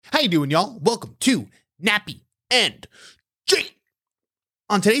you doing, y'all? Welcome to Nappy and Jay.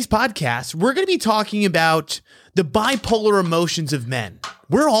 On today's podcast, we're going to be talking about the bipolar emotions of men.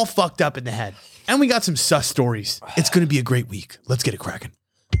 We're all fucked up in the head, and we got some sus stories. It's going to be a great week. Let's get it cracking.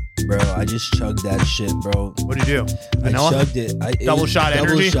 Bro, I just chugged that shit, bro. What'd you do? Vanilla? I chugged it. Double shot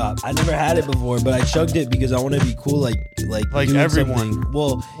energy? Double shot. I never had it before, but I chugged it because I want to be cool, like doing everyone. Something.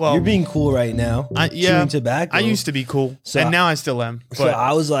 Well, you're being cool right now. Chewing tobacco. I used to be cool, and now I still am. So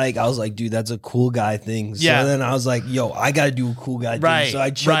I was like, dude, that's a cool guy thing. So then I was like, yo, I got to do a cool guy thing. So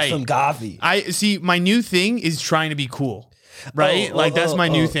I chugged some coffee. I see. My new thing is trying to be cool. Right, that's my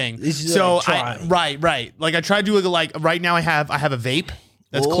new thing. So right. Like I try to do it. Like right now, I have a vape.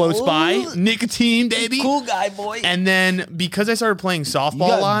 That's close by. Nicotine, baby. Cool guy, boy. And then because I started playing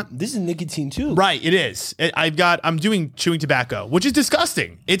softball a lot. This is nicotine too. Right, it is. I'm doing chewing tobacco, which is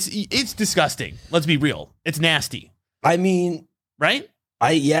disgusting. It's disgusting. Let's be real. It's nasty. I mean, right?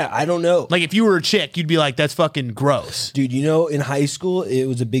 I don't know. Like if you were a chick, you'd be like, that's fucking gross. Dude, you know, in high school, it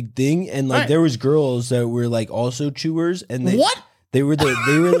was a big thing. And like there was girls that were like also chewers. And what? People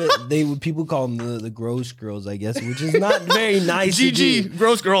call them the gross girls, I guess, which is not very nice to do.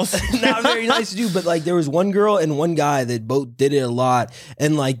 Gross girls. Not very nice to do, but like there was one girl and one guy that both did it a lot,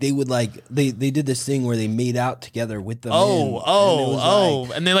 and like they would like they did this thing where they made out together with them.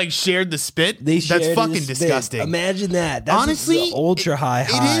 And they like shared the spit. That's fucking disgusting. Imagine that. That's honestly ultra high.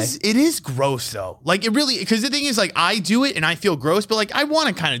 It is gross though. Like it really, because the thing is like I do it and I feel gross, but like I want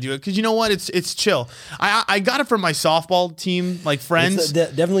to kind of do it because you know what? It's chill. I got it from my softball team, like friends. It's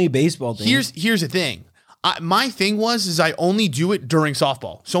definitely a baseball thing. Here's the thing. My thing is I only do it during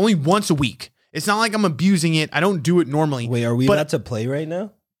softball. So only once a week. It's not like I'm abusing it. I don't do it normally. Wait, are we about to play right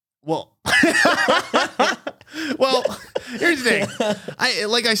now? Well, here's the thing.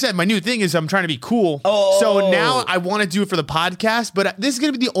 Like I said, my new thing is I'm trying to be cool. So now I want to do it for the podcast, but this is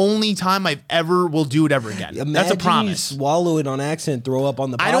going to be the only time I will do it ever again. That's a promise. You swallow it on accident, throw up on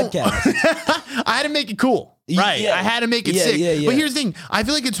the podcast. I had to make it cool. Right. Yeah. I had to make it sick. Yeah. But here's the thing. I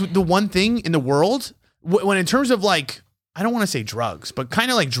feel like it's the one thing in the world when in terms of like, I don't want to say drugs, but kind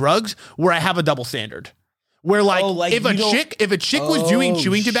of like drugs where I have a double standard. Where like if a chick was doing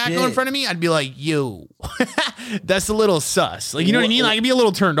chewing tobacco in front of me, I'd be like, yo, that's a little sus. Like, you know what I mean? Like, I'd be a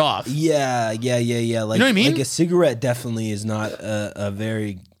little turned off. Yeah. Like, you know what I mean? Like a cigarette definitely is not a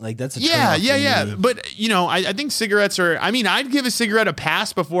very, like, that's a yeah. But, you know, I think cigarettes I'd give a cigarette a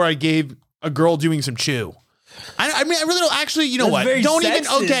pass before I gave a girl doing some chew. I mean, I really don't actually, you know what? Don't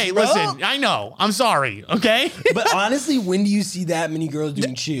sexist, even, bro. Listen, I know. I'm sorry, okay? But honestly, when do you see that many girls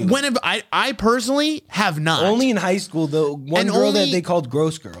doing chew? I personally have not. Only in high school, though. One girl that they called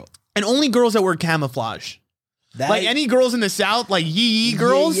Gross Girl. And only girls that wear camouflage. Like any girls in the South, like yee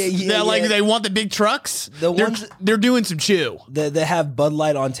girls, that they want the big trucks. They're doing some chew. That have Bud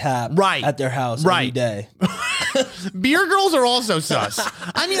Light on tap at their house every day. Beer girls are also sus.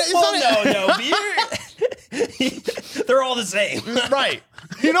 I mean, no, beer. They're all the same. Right.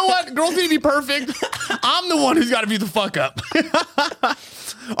 You know what? Girls need to be perfect. I'm the one who's got to be the fuck up.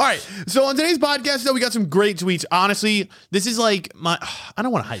 All right. So on today's podcast, though, we got some great tweets. Honestly, this is like I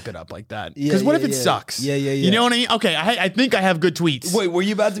don't want to hype it up like that. Because what if it sucks? Yeah. You know what I mean? Okay. I think I have good tweets. Wait, were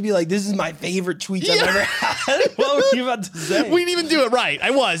you about to be like, this is my favorite tweets I've ever had? What were you about to say? We didn't even do it right.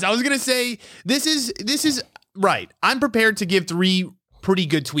 I was going to say, this is right. I'm prepared to give 3 pretty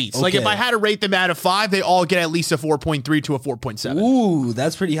good tweets. Okay. Like if I had to rate them out of 5, they all get at least a 4.3 to a 4.7. Ooh,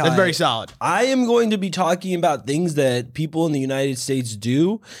 that's pretty high. That's very solid. I am going to be talking about things that people in the United States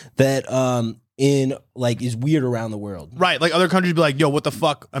do that is weird around the world. Right. Like other countries be like, yo, what the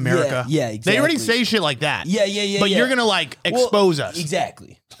fuck, America? Yeah, exactly. They already say shit like that. Yeah. But you're going to like expose us.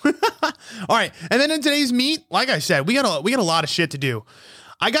 Exactly. All right. And then in today's meet, like I said, we got a lot of shit to do.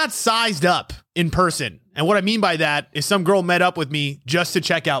 I got sized up in person. And what I mean by that is some girl met up with me just to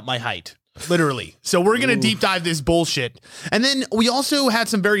check out my height. Literally. So we're going to deep dive this bullshit. And then we also had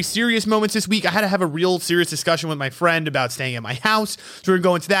some very serious moments this week. I had to have a real serious discussion with my friend about staying at my house. So we're going to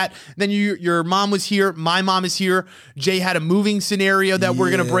go into that. Then your mom was here. My mom is here. Jay had a moving scenario that we're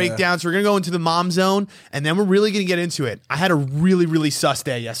going to break down. So we're going to go into the mom zone. And then we're really going to get into it. I had a really, really sus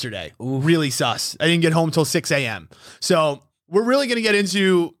day yesterday. Really sus. I didn't get home till 6 a.m. So we're really going to get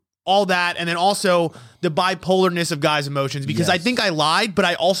into all that, and then also the bipolarness of guys' emotions, because I think I lied, but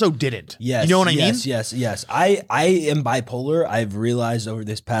I also didn't. Yes, you know what I mean? Yes. I am bipolar. I've realized over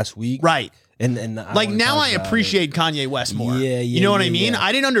this past week. Right. And like now I appreciate Kanye West more. Yeah. You know what I mean?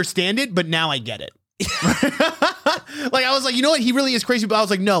 I didn't understand it, but now I get it. Like I was like, you know what? He really is crazy, but I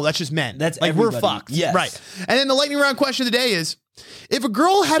was like, no, that's just men. That's like everybody. We're fucked. Yes. Right. And then the lightning round question of the day is, If a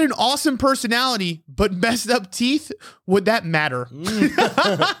girl had an awesome personality but messed up teeth, would that matter?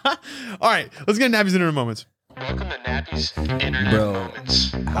 All right, let's get into Nappy's Internet Moments. Welcome to Nappy's Internet Bro,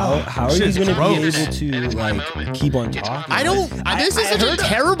 Moments. how are you shit's going to be gross. able to like keep on talking? I don't. This is such a heard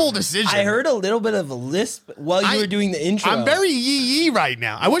terrible decision. I heard a little bit of a lisp while you were doing the intro. I'm very yee right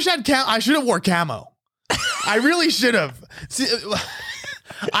now. I wish I should have wore camo. I really should have. See,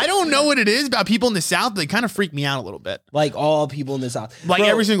 I don't know what it is about people in the South. They kind of freak me out a little bit. like all people in the South. Like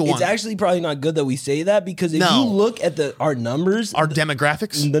every single one. It's actually probably not good that we say that because if No. you look at our numbers, Our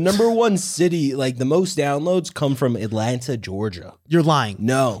demographics. the number one city, like the most downloads come from Atlanta, Georgia. You're lying.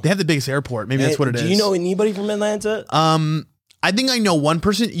 No. They have the biggest airport. Maybe that's what it is. Do you know anybody from Atlanta? I think I know one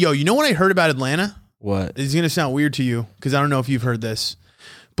person. Yo, you know what I heard about Atlanta? What? It's going to sound weird to you because I don't know if you've heard this.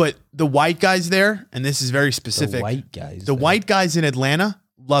 But the white guys there, and this is very specific. The white guys. The white guys in Atlanta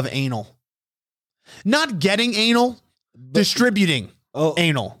love anal. Not getting anal, distributing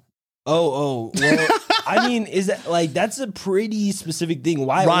anal. Well, I mean, is that like that's a pretty specific thing?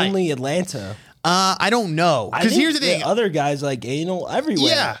 Why Right. only Atlanta? I don't know. I Because think here's the thing. other guys like anal everywhere.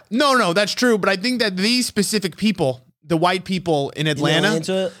 Yeah. No, that's true. But I think that these specific people, the white people in Atlanta,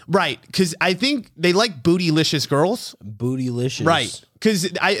 Atlanta? right? Because I think they like bootylicious girls. Bootylicious. Right. Because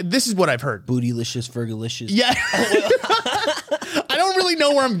this is what I've heard. Bootylicious, Fergalicious. Yeah. I don't really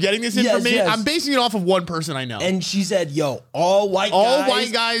know where I'm getting this information. yes. I'm basing it off of one person I know. And she said, "Yo, all white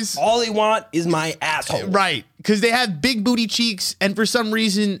guys, all they want is my asshole." Right. Because they have big booty cheeks. And for some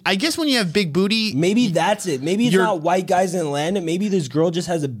reason, I guess when you have big booty, Maybe that's it. Maybe it's You're- not white guys in Atlanta. Maybe this girl just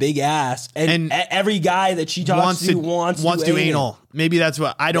has a big ass, and every guy that she talks wants to wants to do anal. Maybe that's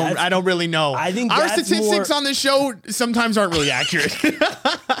what I don't. That's- I don't really know. I think our that's statistics more- on this show sometimes aren't really accurate.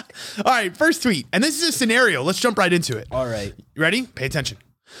 All right, first tweet, and this is a scenario. Let's jump right into it. All right. You ready? Pay attention.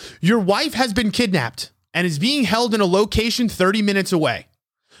 Your wife has been kidnapped and is being held in a location 30 minutes away.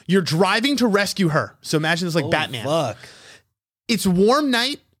 You're driving to rescue her. So imagine this like Batman. Fuck. It's warm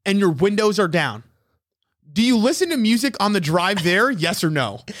night and your windows are down. Do you listen to music on the drive there? Yes or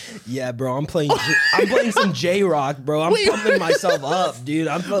no? Yeah, bro. I'm playing some J Rock, bro. I'm Wait. pumping myself up, dude.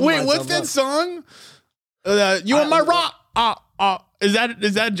 I'm pumping Wait, myself what's that up. song? You are my rock. Is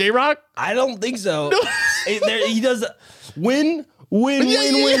that J Rock? I don't think so. He does win.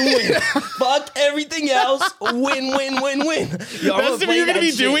 Fuck everything else. Win. Yo, That's what you're gonna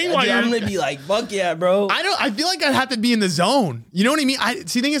be doing while I'm you're- gonna be like, fuck yeah, bro. I feel like I have to be in the zone. You know what I mean?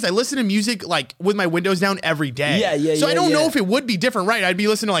 See, the thing is, I listen to music like with my windows down every day. Yeah, So I don't know yeah. if it would be different, right? I'd be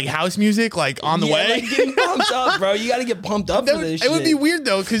listening to like house music, like on the way. Like getting pumped up, bro. You gotta get pumped up for this It would be shit. weird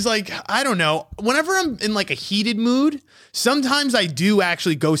though, because like I don't know. Whenever I'm in like a heated mood, sometimes I do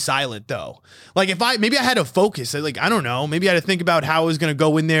actually go silent though. Like if maybe I had to focus, like I don't know, maybe I had to think about how I was gonna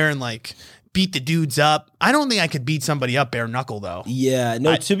go in there and like beat the dudes up. I don't think I could beat somebody up bare knuckle though. Yeah,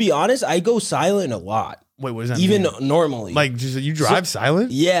 no. To be honest, I go silent a lot, Wait, what does that even mean? normally. Like just, you drive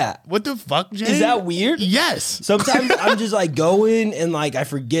silent? yeah. What the fuck, Jay? Is that weird? Yes. Sometimes I'm just like going and like I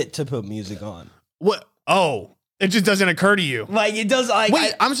forget to put music on. What? Oh, it just doesn't occur to you. Like it does. Like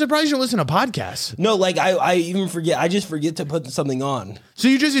Wait, I'm surprised you don't listen to podcasts. no, like I even forget. I just forget to put something on. So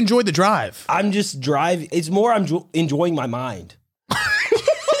you just enjoy the drive. I'm just drive. It's more I'm enjoying my mind.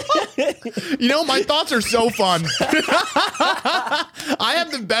 You know, my thoughts are so fun. I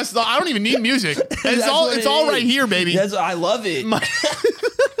have the best thought. I don't even need music. It's That's all what it's it all is. right here, baby. I love it.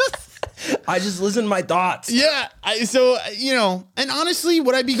 I just listen to my thoughts. Yeah. So, you know, and honestly,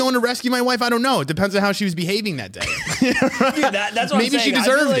 would I be going to rescue my wife? I don't know. It depends on how she was behaving that day. Dude, that's what Maybe I'm she saying.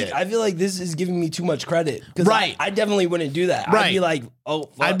 deserved it. I feel like this is giving me too much credit. 'Cause Right. I definitely wouldn't do that. I'd Right. be like, oh,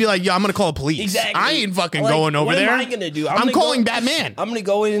 fuck. I'd be like, yeah, I'm going to call the police. Exactly. I ain't fucking Like, going over what there. am I gonna do? I'm gonna calling go- Batman. I'm gonna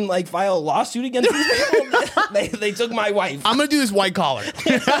go in and like file a lawsuit against these people. they took my wife. I'm going to do this white collar.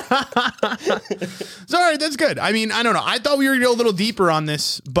 So, all right, that's good. I mean, I don't know. I thought we were going to go a little deeper on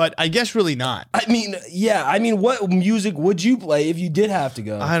this, but I guess really not. I mean, yeah. I mean, what music would you play if you did have to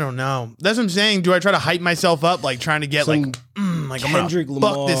go? I don't know. That's what I'm saying. Do I try to hype myself up, like trying to get Some like I'm Kendrick gonna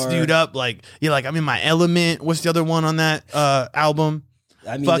fuck this Lamar. dude up? Like, you're like, I'm in my element. What's the other one on that album?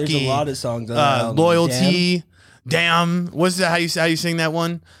 I mean, there's a fucking, lot of songs on that album. Loyalty. Damn. What's that? How you sing that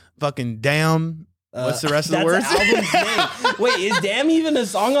one? Fucking damn. What's the rest of the words? That's the album's name. Wait, is "Damn" even a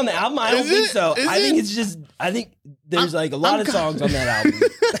song on the album? I don't Is think it? so. Is I think it? it's just. I think there's like a lot I'm of co- songs on that album.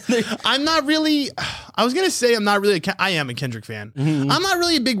 I'm not really. I was gonna say I'm not really. I am a Kendrick fan. I'm not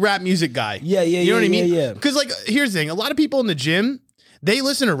really a big rap music guy. Mm-hmm. Yeah, You know what I mean? yeah. Because like, here's the thing: a lot of people in the gym, they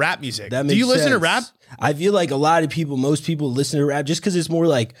listen to rap music. That Do makes you listen to sense. rap? I feel like a lot of people, most people listen to rap just because it's more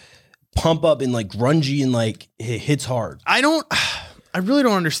like pump up and like grungy and like it hits hard. I really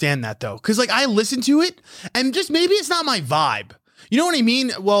don't understand that though. Cause like I listen to it and just maybe it's not my vibe. You know what I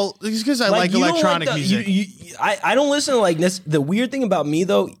mean? Well, it's because I like you don't electronic the- music. I don't listen to like this. The weird thing about me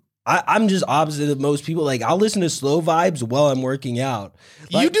though, I'm just opposite of most people. Like I'll listen to slow vibes while I'm working out.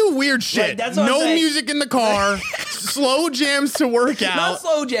 Like, you do weird shit. that's what I'm No saying. music in the car, slow jams to work not out.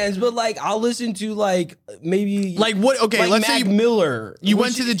 slow jams, but like I'll listen to like maybe Like what? Okay, like let's Mac say Miller. you which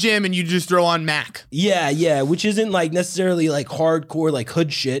went to the gym and you just throw on Mac. yeah, which isn't like necessarily like hardcore like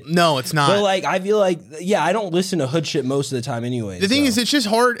hood shit. No, it's not. But like I feel like I don't listen to hood shit most of the time anyway. The thing is, it's just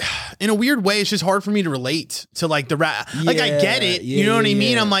hard. In a weird way, it's just hard for me to relate to like the rap. Like I get it, you know what I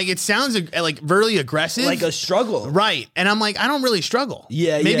mean? yeah. I'm like, it sounds like really aggressive, like a struggle. right? And I'm like, I don't really struggle.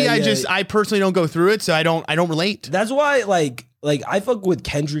 Yeah, maybe yeah, I personally don't go through it, so I don't relate. That's why like I fuck with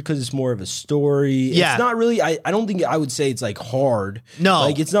Kendrick because it's more of a story. Yeah. It's not really I don't think I would say it's like hard. No.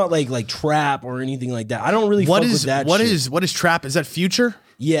 Like it's not like trap or anything like that. I don't really What fuck is with that what shit. is trap? Is that Future?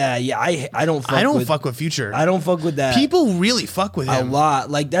 Yeah, I don't fuck I don't with, fuck with Future. I don't fuck with that. People really fuck with a him. lot.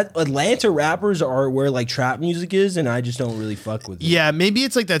 Like that Atlanta rappers are where like trap music is, and I just don't really fuck with it. Yeah, maybe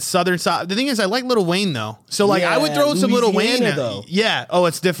it's like that southern side. The thing is, I like Lil Wayne though, so like I would Yeah, throw some Lil Wayne. Louisiana, though. Yeah. Oh,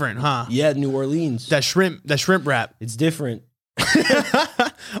 it's different, huh? Yeah, New Orleans. That shrimp rap. It's different. All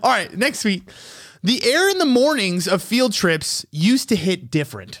right, next week. The air in the mornings of field trips used to hit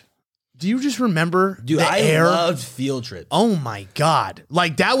different. Do you just remember Dude, the I air? loved field trips. Oh my God.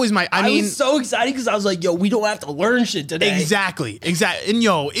 Like that was my, I mean, was so excited because I was like, yo, we don't have to learn shit today. exactly. And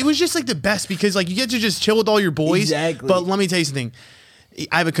yo, it was just like the best because like you get to just chill with all your boys. Exactly. But let me tell you something.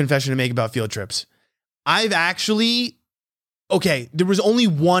 I have a confession to make about field trips. I've actually, there was only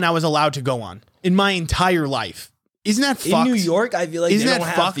one I was allowed to go on in my entire life. Isn't that fucked? In New York, I feel like Isn't they that don't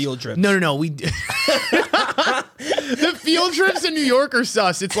have fucked? field trips. No. We the field trips in New York are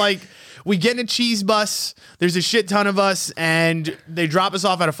sus. It's like we get in a cheese bus. There's a shit ton of us, and they drop us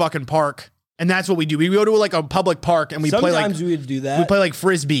off at a fucking park, and that's what we do. We go to like a public park, and we play like Sometimes we would do that.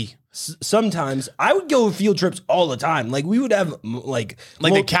 frisbee, Sometimes I would go field trips all the time. Like we would have like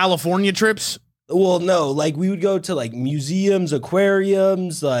the California trips. well, no, like we would go to like museums,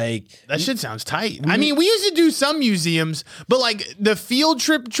 aquariums, like That shit sounds tight. I mean, we used to do some museums, but like the field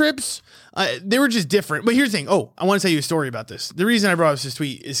trips, they were just different. But here's the thing. Oh, I want to tell you a story about this. The reason I brought up this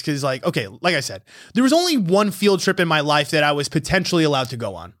tweet is because like I said, there was only one field trip in my life that I was potentially allowed to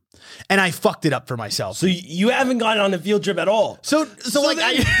go on. And I fucked it up for myself. so you haven't gone on a field trip at all. So like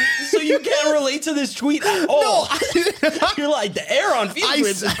then- so you can't relate to this tweet at all. You're like the air on field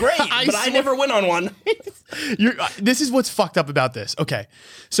trips is great, but I never went on one. This is what's fucked up about this. Okay.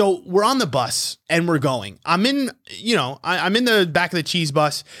 So we're on the bus and we're going. I'm in the back of the cheese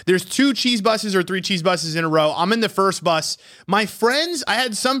bus. There's 2 cheese buses or 3 cheese buses in a row. I'm in the first bus. My friends, I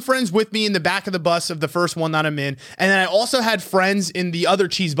had some friends with me in the back of the bus of the first one that I'm in. And then I also had friends in the other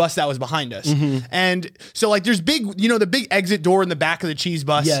cheese bus that was behind us. And so like there's the big exit door in the back of the cheese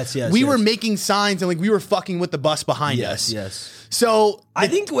bus. Yes. We were making signs and like we were fucking with the bus behind us. Yes. So I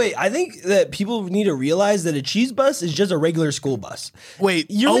think that people need to realize that a cheese bus is just a regular school bus.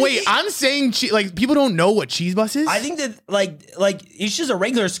 I'm saying like people don't know what cheese bus is. I think that like it's just a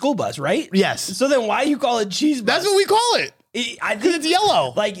regular school bus, right? Yes. So then why you call it cheese bus? That's what we call it. I Because it's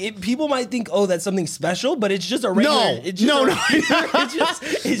yellow. Like people might think, oh, that's something special, but it's just a regular. No. It's just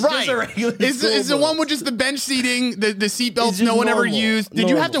Right. just a regular. It's the school one bus. with just the bench seating, the It's seatbelts just no one ever normal. used. Did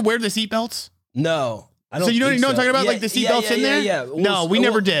you have to Normal. wear the seatbelts? No. I don't So you know think what I'm talking about? Yeah, Like the seatbelts in there? Yeah. No, we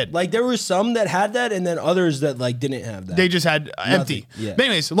never did. Like there were some that had that, and then others that like didn't have that. They just had empty. Yeah. But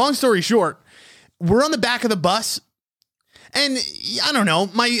anyways, long story short, we're on the back of the bus, and I don't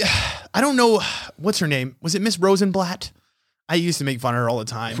know what's her name. Was it Miss Rosenblatt? I used to make fun of her all the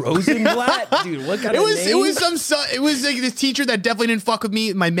time. Rosenblatt, dude. What kind It of was name? it was like this teacher that definitely didn't fuck with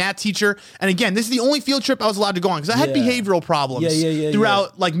me, my math teacher. And again, this is the only field trip I was allowed to go on because I had Yeah. behavioral problems Yeah,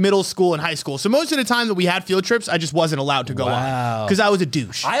 throughout like middle school and high school. So most of the time that we had field trips, I just wasn't allowed to go on Wow. because I was a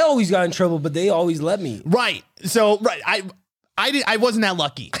douche. I always got in trouble, but they always let me. Right. So I wasn't that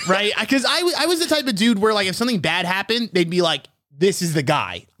lucky, right? Because I was the type of dude where like if something bad happened, they'd be like, "This is the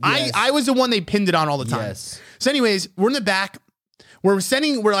guy." Yes. I was the one they pinned it on all the time. Yes. So, anyways, we're in the back. We're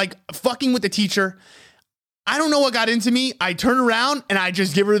like fucking with the teacher. I don't know what got into me. I turn around and I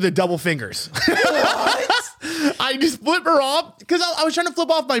just give her the double fingers. What? I just flip her off because I was trying to flip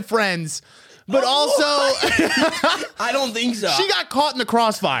off my friends, but also I don't think so. she got caught in the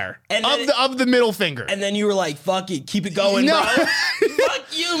crossfire And of then the middle finger. and then you were like, "Fuck it, keep it going, No. bro."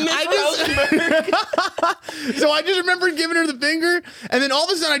 Fuck you, Miss Rosenberg. So I just remember giving her the finger, and then all of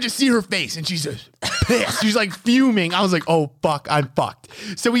a sudden I just see her face, and she's just pissed. She's like fuming. I was like, "Oh fuck, I'm fucked."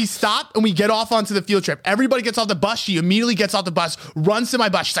 So we stop and we get off onto the field trip. Everybody gets off the bus. She immediately gets off the bus, runs to my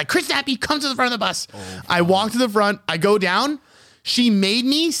bus. She's like, "Chris Happy, come to the front of the bus." I walk to the front. I go down. She made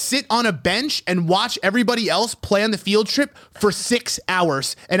me sit on a bench and watch everybody else play on the field trip for 6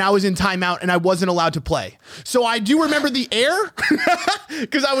 hours, and I was in timeout and I wasn't allowed to play. So I do remember the air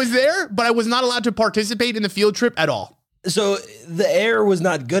because I was there, but I was not allowed to participate in the field trip at all. So the air was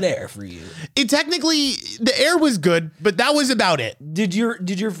not good air for you. It technically, the air was good, but that was about it. Did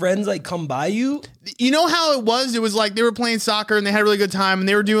your friends like come by you? You know how it was? It was like they were playing soccer and they had a really good time, and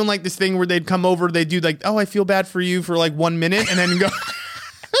they were doing like this thing where they'd come over, they'd do like, oh, I feel bad for you for like 1 minute, and then go.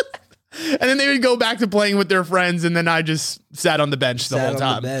 And then they would go back to playing with their friends, and then I just sat on the bench the whole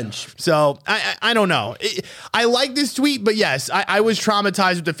time. So I don't know. I like this tweet, but yes, I was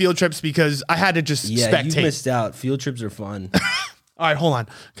traumatized with the field trips because I had to just spectate. You missed out. Field trips are fun. All right, hold on.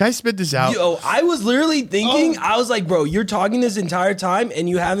 Can I spit this out? Yo, I was literally thinking, I was like, bro, you're talking this entire time and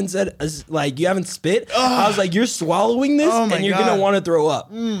you haven't said, like, you haven't spit. I was like, you're swallowing this and you're going to want to throw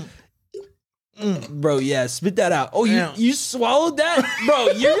up. Bro, yeah, spit that out. Oh, you swallowed that? Bro,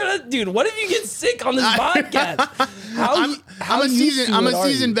 you're gonna, dude, what if you get sick on this podcast? I'm a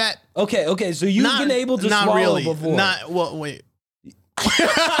seasoned vet. Okay, so you've been able to swallow really. Before. Wait.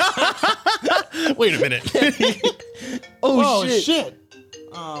 Wait a minute. Oh, shit.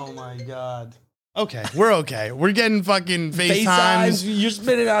 Oh my God. Okay, we're okay. We're getting fucking FaceTimes. You're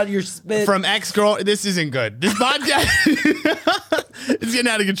spitting out your spit. From ex-girl. This isn't good. This podcast is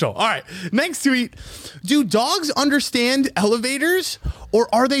getting out of control. All right, next tweet. Do dogs understand elevators, or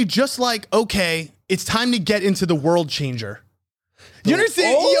are they just like, okay, it's time to get into the world changer? You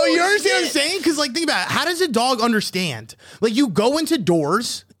understand? You understand what I'm saying? Because like, think about it. How does a dog understand? Like, you go into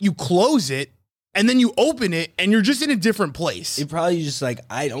doors, you close it, and then you open it and you're just in a different place. It probably just like,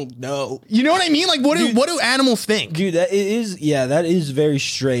 I don't know. You know what I mean? Like, what do animals think? Dude, that is very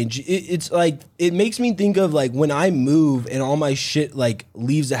strange. It's like, it makes me think of like when I move and all my shit like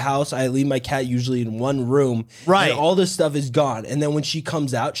leaves the house, I leave my cat usually in one room. Right. And all this stuff is gone. And then when she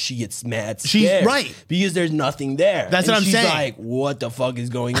comes out, she gets mad scared. Right. Because there's nothing there. That's what I'm saying. She's like, what the fuck is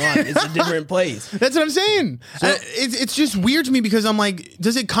going on? It's a different place. That's what I'm saying. So, it's just weird to me because I'm like,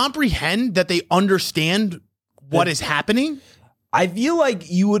 does it comprehend that they understand what is happening? I feel like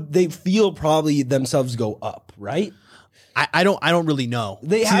they feel probably themselves go up, right? I don't really know.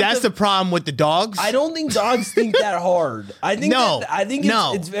 That's the problem with the dogs. I don't think dogs think that hard. I think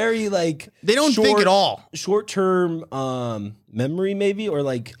it's very like they don't think at all. Short-term memory maybe, or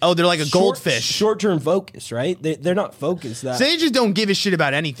like they're like a goldfish. Short-term focus, right? They're not focused. So they just don't give a shit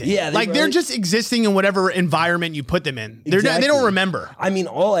about anything. Yeah, they're just existing in whatever environment you put them in. They don't remember. I mean,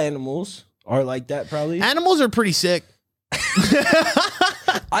 all animals are like that probably. Animals are pretty sick.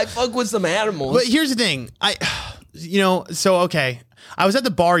 I fuck with some animals. But here's the thing. Okay. I was at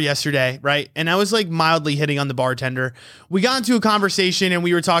the bar yesterday, right? And I was like mildly hitting on the bartender. We got into a conversation and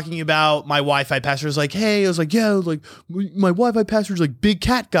we were talking about my Wi-Fi password. I was like, hey, I was like, yeah, like my Wi-Fi password is like big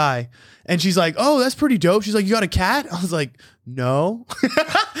cat guy. And she's like, oh, that's pretty dope. She's like, you got a cat? I was like, no.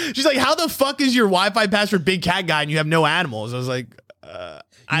 She's like, how the fuck is your Wi-Fi password big cat guy and you have no animals? I was like,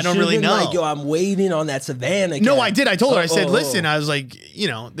 I don't really know. Like, yo, I'm waiting on that Savannah cat. No, I did. I told her. I said, listen, I was like,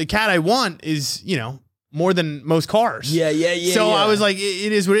 the cat I want is, more than most cars. Yeah. So I was like,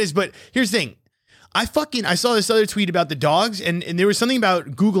 it is what it is. But here's the thing. I saw this other tweet about the dogs, and there was something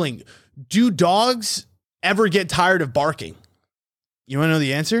about Googling, do dogs ever get tired of barking? You want to know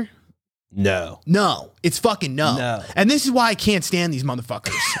the answer? No. It's fucking no. And this is why I can't stand these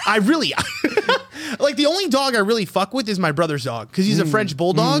motherfuckers. I really, like, the only dog I really fuck with is my brother's dog because he's a French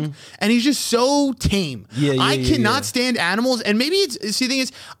bulldog and he's just so tame. I cannot stand animals. And maybe the thing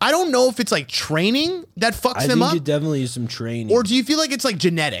is, I don't know if it's like training that fucks them up. I think it definitely is some training. Or do you feel like it's like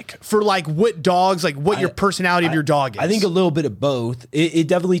genetic for like what dogs, like what your personality of your dog is? I think a little bit of both. It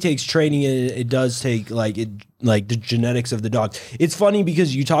definitely takes training, and it does take like the genetics of the dog. It's funny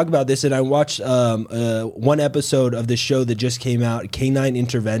because you talk about this, and I watched one episode of the show that just came out, Canine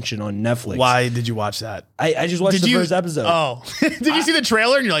Intervention on Netflix. Why did you watch that? I just watched the first episode. Oh. Did you see the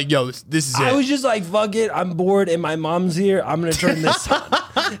trailer and you're like, yo, this is it? I was just like, fuck it, I'm bored and my mom's here, I'm gonna turn this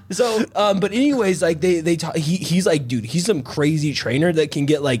on. So, but anyways, like they talk, he's like, dude, he's some crazy trainer that can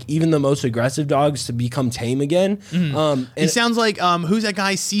get like even the most aggressive dogs to become tame again. He sounds like, who's that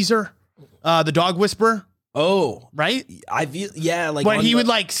guy, Caesar? The dog whisperer? Oh, right. I feel like when he would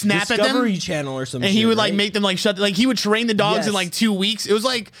like snap Discovery at them, Discovery Channel or something, and he would like make them like shut. Like he would train the dogs in like 2 weeks. It was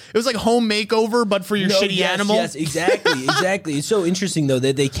like home makeover, but for your shitty animal. Yes, exactly. It's so interesting though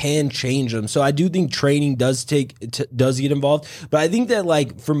that they can change them. So I do think training does get involved. But I think that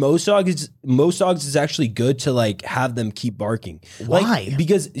like for most dogs, it's actually good to like have them keep barking. Why? Like,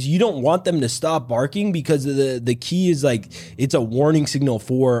 because you don't want them to stop barking because the key is like it's a warning signal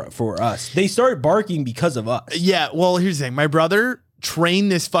for us. They start barking because of of us. Yeah, well, here's the thing. My brother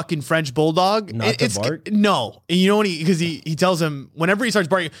trained this fucking French bulldog. Not to bark? No. And you know what because he tells him whenever he starts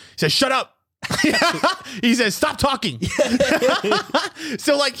barking, he says, "Shut up." He says, "Stop talking."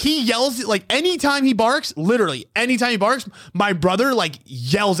 So like he yells like anytime he barks, literally anytime he barks, my brother like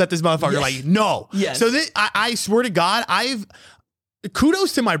yells at this motherfucker like, "No." Yes. So I swear to God,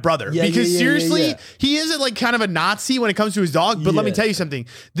 kudos to my brother because seriously, he isn't like kind of a Nazi when it comes to his dog. But let me tell you something.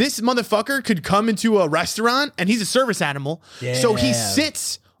 This motherfucker could come into a restaurant and he's a service animal. So he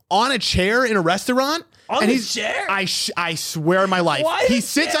sits on a chair in a restaurant. On a chair? I swear on my life. Why He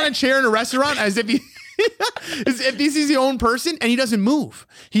sits on a chair in a restaurant as if he as if he's his own person and he doesn't move.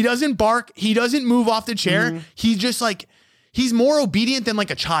 He doesn't bark. He doesn't move off the chair. He's just like, he's more obedient than like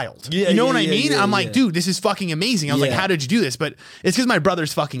a child. You know what I mean? I'm like, dude, this is fucking amazing. I was like, how did you do this? But it's because my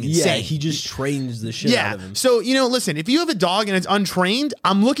brother's fucking insane. Yeah, he just trains the shit out of him. So, listen, if you have a dog and it's untrained,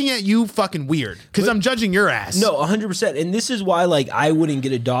 I'm looking at you fucking weird because I'm judging your ass. No, 100%. And this is why, like, I wouldn't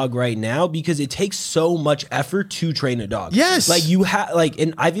get a dog right now because it takes so much effort to train a dog. Yes. Like, you have, like,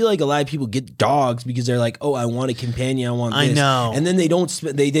 and I feel like a lot of people get dogs because they're like, oh, I want a companion. I want this. I know. And then they don't,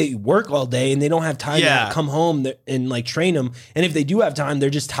 they work all day and they don't have time to come home and, like, train them. And if they do have time, they're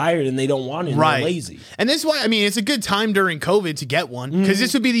just tired and they don't want it and they're lazy. And this is why, it's a good time during COVID to get one because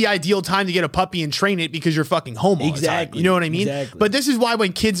this would be the ideal time to get a puppy and train it because you're fucking home all the time. You know what I mean? Exactly. But this is why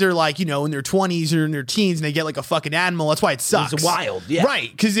when kids are like, in their 20s or in their teens and they get like a fucking animal, that's why it sucks. It's wild. Yeah.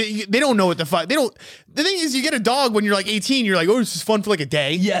 Right. Because they don't know what the fuck. The thing is, you get a dog when you're like 18, you're like, oh, this is fun for like a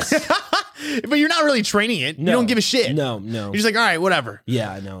day. Yes. But you're not really training it. No. You don't give a shit. No. You're just like, all right, whatever.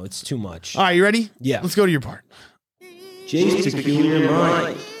 Yeah, I know. It's too much. All right, you ready? Yeah. Let's go to your part. Jay's Peculiar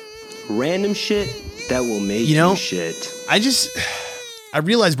Mind. Random shit that will make you shit. I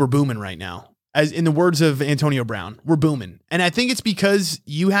realize we're booming right now. As in the words of Antonio Brown, we're booming. And I think it's because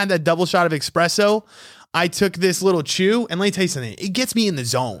you had that double shot of espresso. I took this little chew, and let me tell you something. It gets me in the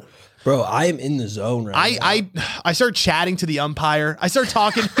zone. Bro, I am in the zone right now. I start chatting to the umpire. I start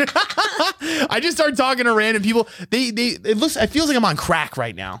talking. I just start talking to random people. It feels like I'm on crack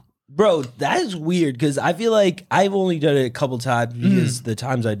right now. Bro, that is weird because I feel like I've only done it a couple times because the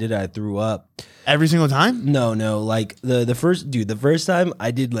times I did it, I threw up. Every single time? No. Like the first time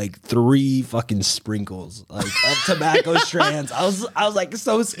I did like 3 fucking sprinkles, like of tobacco strands. I was like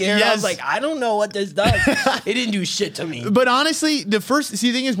so scared. Yes. I was like, I don't know what this does. It didn't do shit to me. But honestly, the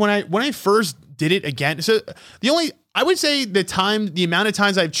thing is when I first did it again, so I would say the amount of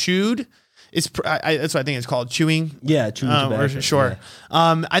times I've chewed, that's what I think it's called, chewing. Yeah, chewing tobacco. Sure.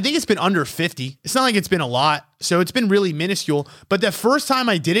 Yeah. I think it's been under 50. It's not like it's been a lot. So it's been really minuscule. But the first time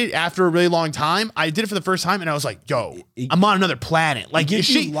I did it after a really long time, I did it for the first time and I was like, yo, I'm on another planet. Like, it gets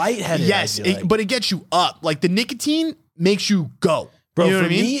you lightheaded. Yes, but it gets you up. Like the nicotine makes you go. Bro, you know for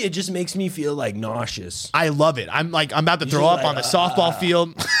me, it just makes me feel like nauseous. I love it. I'm about to throw up on the softball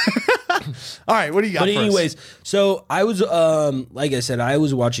field. All right, what do you got? But anyways, so I was like I said, I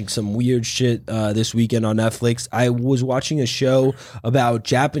was watching some weird shit this weekend on Netflix. I was watching a show about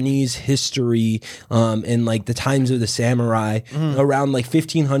Japanese history and like the times of the samurai around like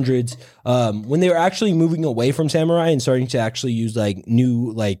 1500s when they were actually moving away from samurai and starting to actually use like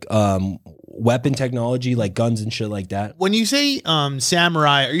new like weapon technology like guns and shit like that. When you say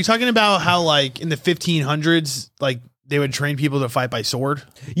samurai, are you talking about how like in the 1500s like they would train people to fight by sword?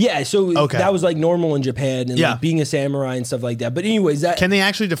 Yeah, so that was like normal in Japan and like being a samurai and stuff like that. But anyways, can they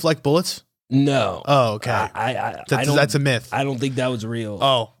actually deflect bullets? No. Oh, okay. That's a myth. I don't think that was real.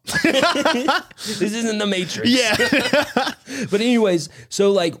 Oh. This isn't the Matrix. Yeah. But anyways,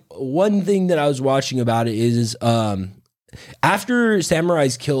 so like one thing that I was watching about it is after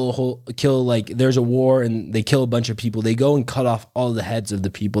samurais kill like there's a war and they kill a bunch of people, they go and cut off all the heads of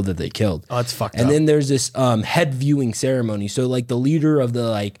the people that they killed. Oh, that's fucked up. And then there's this head viewing ceremony. So like the leader of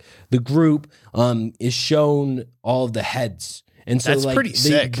the group is shown all of the heads. And so that's like pretty they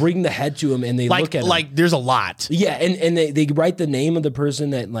sick. Bring the head to him and they look at him. Like there's a lot. Yeah, and they write the name of the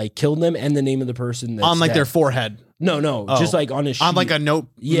person that like killed them and the name of the person that's on like dead. their forehead. No, just like on a sheet. On like a note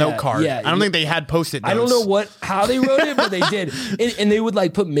card. Yeah, I don't think they had Post-it notes. I don't know how they wrote it, but they did. And they would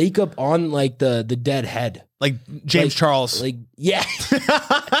like put makeup on like the dead head. Like James Charles. Like, yeah.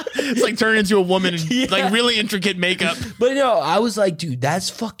 It's like turning into a woman in like really intricate makeup. But no, I was like, dude,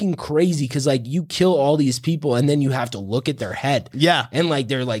 that's fucking crazy because like you kill all these people and then you have to look at their head. Yeah. And like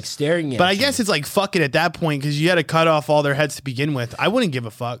they're like staring at you. But I guess it's like fuck it at that point because you had to cut off all their heads to begin with. I wouldn't give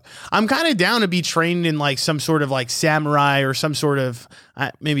a fuck. I'm kind of down to be trained in like some sort of like samurai or some sort of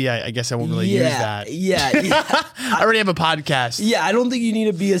I guess I won't really use that. Yeah. I already have a podcast. Yeah, I don't think you need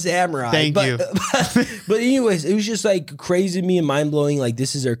to be a samurai. Thank you. But anyways, it was just like crazy to me and mind blowing. Like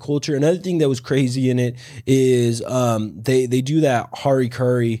this is their culture. Another thing that was crazy in it is they do that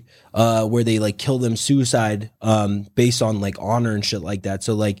harikari where they like kill them suicide based on like honor and shit like that.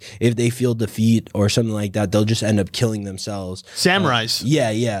 So like if they feel defeat or something like that, they'll just end up killing themselves. Samurais.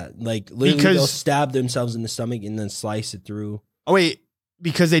 Yeah. Like literally Because- they'll stab themselves in the stomach and then slice it through. Oh wait,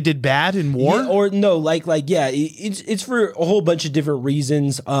 because they did bad in war? Yeah, or no, like it's for a whole bunch of different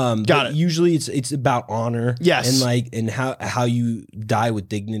reasons. Got but it. Usually it's about honor. Yes. and how you die with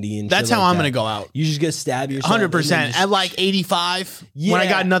dignity and That's shit how like I'm that. gonna go out. You just get stab yourself. 100%. and then At like 85, when I Yeah.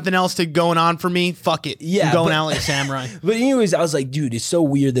 got nothing else to going on for me, fuck it. Yeah, I'm going but- out like a samurai. But anyways, I was like, dude, it's so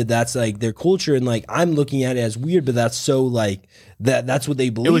weird that that's like their culture, and like I'm looking at it as weird, but that's so like that's what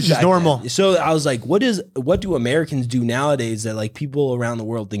they believe. was just back normal. then. So I was like, what do Americans do nowadays that like people around the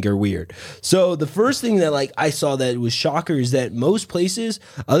world think are weird? So the first thing that like I saw that was shocker is that most places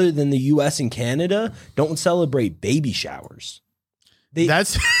other than the US and Canada don't celebrate baby showers.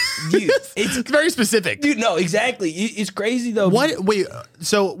 That's Dude, it's very specific. Dude, no, exactly. It's crazy though. What? Wait.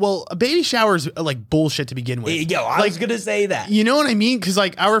 So, well, a baby shower is like bullshit to begin with. Yo, I was gonna say that. You know what I mean? Because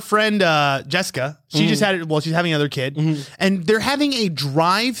like our friend Jessica, she just had it. Well, she's having another kid, and they're having a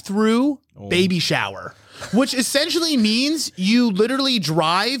drive-through baby shower, which essentially means you literally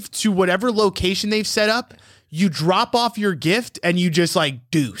drive to whatever location they've set up. You drop off your gift and you just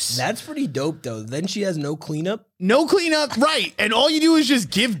like deuce. That's pretty dope though. Then she has no cleanup. No cleanup, right? And all you do is just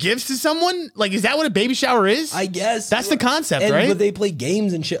give gifts to someone. Like, is that what a baby shower is? I guess That's the concept, and, right? But they play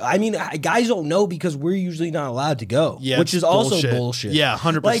games and shit. I mean, guys don't know because we're usually not allowed to go, Yeah, which it's is also bullshit. bullshit. Yeah,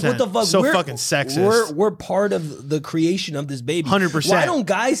 100%. Like what the fuck? So fucking sexist. We're part of the creation of this baby. 100%. Why don't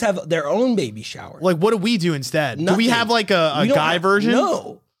guys have their own baby shower? Like, what do we do instead? Do we Nothing. have like a We don't guy have- version?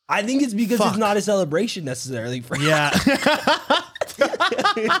 No. I think it's because Fuck. it's not a celebration necessarily. For Yeah.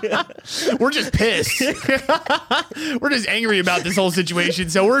 We're just pissed. We're just angry about this whole situation,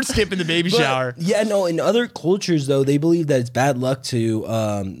 so we're skipping the baby But, shower. yeah, no. In other cultures, though, they believe that it's bad luck to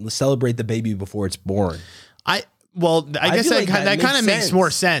celebrate the baby before it's born. I guess feel like that that kind of makes makes sense.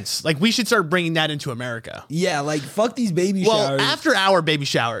 more sense. Like, we should start bringing that into America. Yeah, like fuck these baby Well, showers. after our baby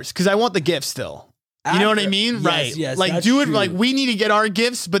showers, because I want the gifts still. You know what I After- mean? yes, Right. yes, like, that's do it true. like we need to get our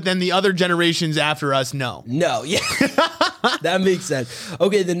gifts, but then the other generations after us, no. No, yeah, that makes sense.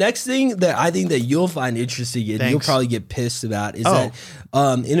 Okay, the next thing that I think that you'll find interesting and you'll Thanks. probably get pissed about is Oh.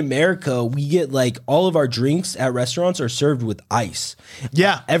 that in America we get like all of our drinks at restaurants are served with ice.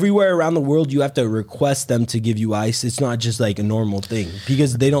 Yeah. Everywhere around the world, you have to request them to give you ice. It's not just like a normal thing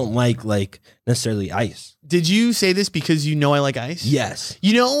because they don't like necessarily ice. Did you say this because you know I like ice? Yes.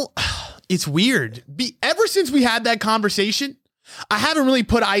 You know, it's weird. Ever since we had that conversation, I haven't really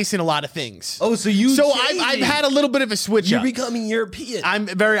put ice in a lot of things. Oh, so you? So I've had a little bit of a switch You're up. becoming European.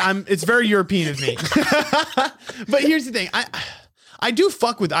 It's very European of me. But here's the thing. I do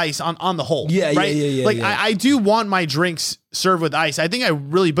fuck with ice on the whole. Yeah, right? yeah. Like I do want my drinks served with ice. I think I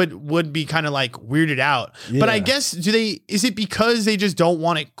really would be kind of like weirded out. But I Yeah. guess is it because they just don't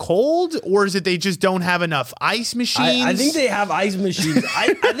want it cold, or is it they just don't have enough ice machines? I think they have ice machines.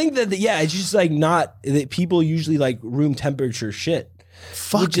 I think that it's just like not that people usually like room temperature shit.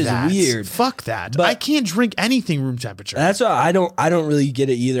 Fuck which is that. weird. Fuck that. But- I can't drink anything room temperature. That's why I don't really get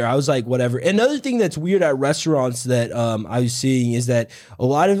it either. I was like, whatever. Another thing that's weird at restaurants that I was seeing is that a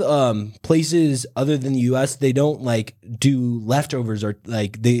lot of places other than the US, they don't like do leftovers or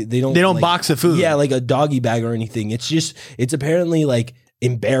like they don't like, box the food. Yeah, like a doggy bag or anything. It's apparently like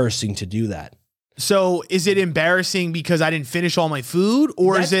embarrassing to do that. So is it embarrassing because I didn't finish all my food,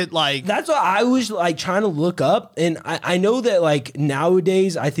 or is it like That's what I was like trying to look up, and I know that like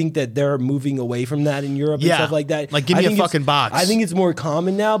nowadays I think that they're moving away from that in Europe and Yeah. stuff like that. Like, give me I a think it's- fucking box. I think it's more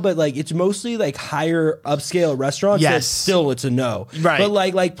common now, but like it's mostly like higher upscale restaurants. Yes. That still it's a no. Right. But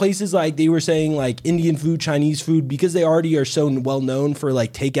like places like they were saying like Indian food, Chinese food, because they already are so well known for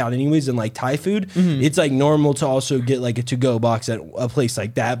like takeout anyways, and like Thai food, Mm-hmm. it's like normal to also get like a to-go box at a place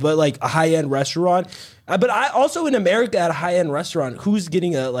like that. But like a high-end restaurant. But I also in America at a high-end restaurant, who's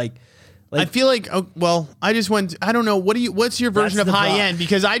getting a like I feel like I just went. I don't know. What's your version That's of the high problem. end?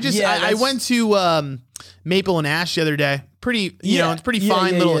 Because I Yeah, went to Maple and Ash the other day. Pretty, Yeah. it's pretty Yeah,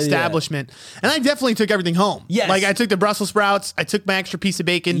 fine yeah, little yeah, yeah. establishment, and I definitely took everything home. Yes. Like I took the Brussels sprouts, I took my extra piece of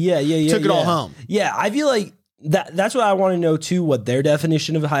bacon. Took it all home. Yeah, I feel like that's what I want to know too. What their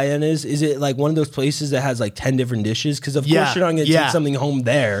definition of high end is? Is it like one of those places that has like 10 different dishes? Because of Yeah, course you're not going to yeah. take something home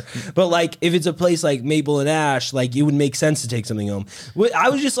there. But like if it's a place like Maple and Ash, like it would make sense to take something home. I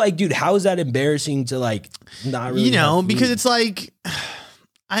was just like, dude, how is that embarrassing to like not really? You know, have food? because it's like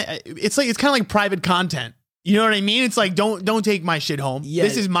it's kind of like private content. You know what I mean? It's like, don't take my shit home. Yeah.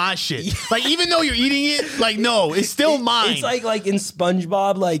 This is my shit. Like, even though you're eating it, like, no, it's still mine. It's like in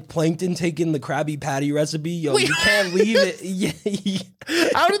SpongeBob, like Plankton taking the Krabby Patty recipe. Yo, you can't leave it. Yeah.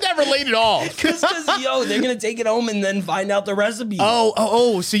 How did that relate at all? Because yo, they're gonna take it home and then find out the recipe.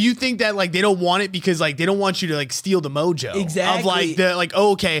 Oh, so you think that like they don't want it because like they don't want you to like steal the mojo. Exactly. Of like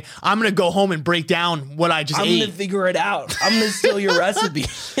okay, I'm gonna go home and break down what I just ate. I'm gonna figure it out. I'm gonna steal your recipe.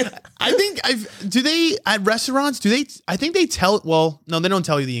 I think do they at restaurants, I think they well, no, they don't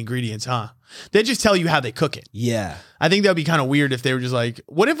tell you the ingredients, huh? They just tell you how they cook it. Yeah. I think that'd be kind of weird if they were just like,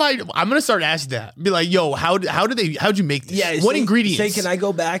 what if I'm going to start asking that. Be like, yo, how'd you make this? Yeah. What ingredients? Say, can I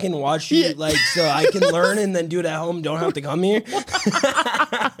go back and watch you like so I can learn and then do it at home? Don't have to come here.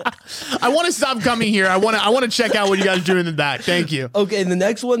 I want to stop coming here. I want to check out what you guys do in the back. Thank you. Okay, the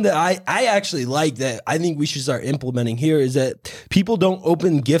next one that I actually like that I think we should start implementing here is that people don't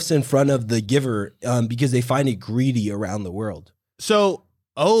open gifts in front of the giver because they find it greedy around the world. So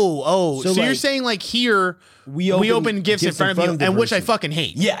so like, you're saying like here we open gifts in front of you, and which I fucking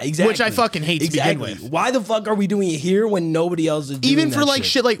hate. Yeah, exactly. Which I fucking hate to begin with. Why the fuck are we doing it here when nobody else is doing Even for that like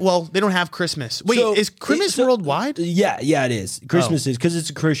shit like, well, they don't have Christmas. Wait, is Christmas worldwide? Yeah, it is. Christmas is because it's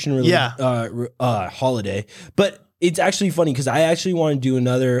a Christian holiday. But it's actually funny because I actually want to do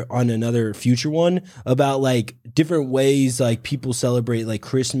another future one about like different ways like people celebrate like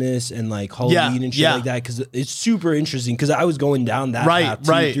Christmas and like Halloween and shit like that, because it's super interesting. Because I was going down that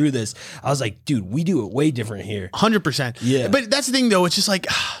path through this. I was like, dude, we do it way different here. 100%. Yeah. But that's the thing though. It's just like,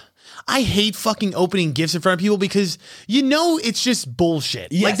 I hate fucking opening gifts in front of people because you know it's just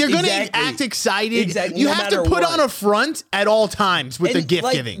bullshit. Yes, like they're gonna act excited. Exactly. You No have to matter put what. on a front at all times with the gift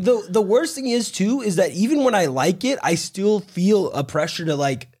like, giving. The worst thing is too is that even when I like it, I still feel a pressure to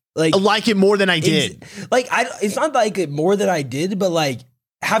like I like it more than I did. It's not like it more than I did, but like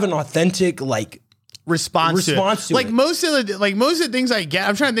have an authentic like response to it. Like it. most of the things I get,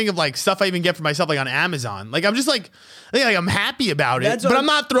 I'm trying to think of like stuff I even get for myself like on Amazon. Like I'm just like I'm happy about it, but I'm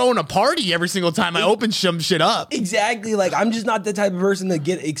not throwing a party every single time I open some shit up. Exactly. Like I'm just not the type of person to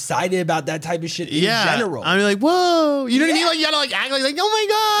get excited about that type of shit in general. I'm like, whoa, you know what I mean? Like you gotta like act like oh my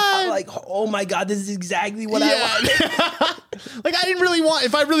god, I'm like oh my god, this is exactly what I want. Like I didn't really want.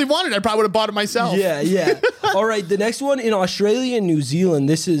 If I really wanted, I probably would have bought it myself. Yeah. All right, the next one in Australia and New Zealand,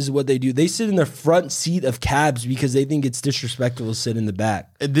 this is what they do. They sit in the front seat of cabs because they think it's disrespectful to sit in the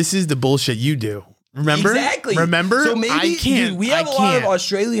back. This is the bullshit you do. Remember? Exactly. Remember? So maybe I can't. Dude, we have a lot of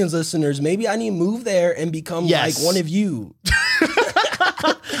Australians listeners. Maybe I need to move there and become like one of you.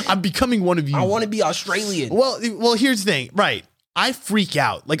 I'm becoming one of you. I want to be Australian. Well, here's the thing, right? I freak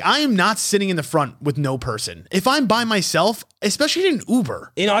out. Like I am not sitting in the front with no person. If I'm by myself, especially in an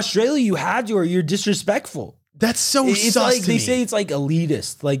Uber. In Australia, you had to, or you're disrespectful. That's so it's sus like to they me. say it's like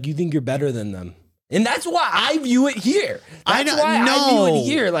elitist. Like you think you're better than them. And that's why I view it here. I view it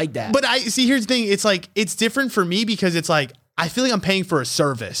here like that. But here's the thing. It's like, it's different for me because it's like, I feel like I'm paying for a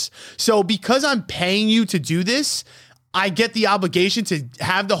service. So because I'm paying you to do this, I get the obligation to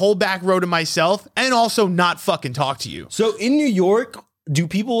have the whole back row to myself and also not fucking talk to you. So in New York, do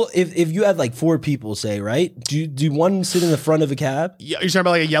people, if you had like 4 people, say, right? Do one sit in the front of a cab? Yeah, you're talking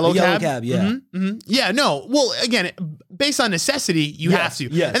about like a yellow cab? Yeah. Mm-hmm. Yeah, no. Well, again, based on necessity, you have to.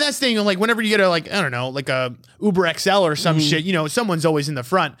 Yes. And that's the thing, like whenever you get a, like, I don't know, like a Uber XL or some shit, you know, someone's always in the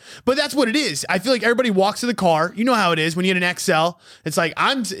front. But that's what it is. I feel like everybody walks to the car. You know how it is when you get an XL. It's like,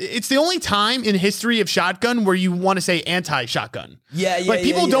 it's the only time in history of shotgun where you want to say anti-shotgun. Yeah. Like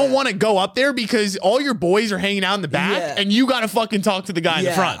people don't want to go up there because all your boys are hanging out in the back and you got to fucking talk to the guy in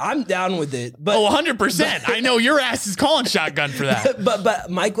the front. I'm down with it. But 100%. I know your ass is calling shotgun for that. But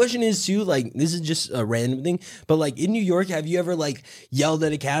my question is too, like, this is just a random thing, but like in New York, have you ever like yelled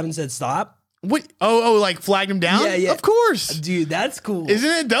at a cab and said stop? What? Oh, like flagged him down? Yeah. Of course. Dude, that's cool. Isn't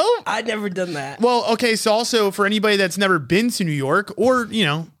it dope? I'd never done that. Well, okay, so also for anybody that's never been to New York, or, you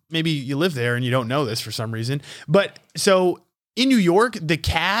know, maybe you live there and you don't know this for some reason, but so in New York, the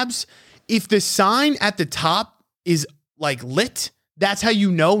cabs, if the sign at the top is like lit, that's how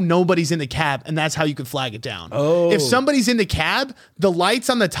you know nobody's in the cab, and that's how you can flag it down. Oh. If somebody's in the cab, the lights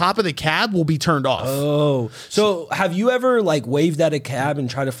on the top of the cab will be turned off. Oh. So have you ever like waved at a cab and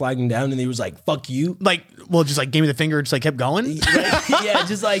tried to flag him down and he was like, fuck you? Like, well, just like gave me the finger, just like kept going? Yeah,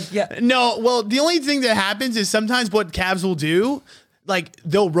 just like, yeah. No, well, the only thing that happens is sometimes what cabs will do, like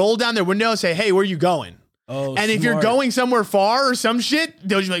they'll roll down their window and say, hey, where are you going? Oh, and if you're going somewhere far or some shit,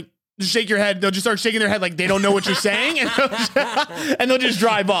 they'll just be like, Just shake your head. They'll just start shaking their head like they don't know what you're saying, and they'll just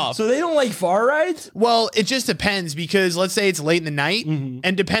drive off. So they don't like far rides? Well, it just depends because let's say it's late in the night, Mm-hmm.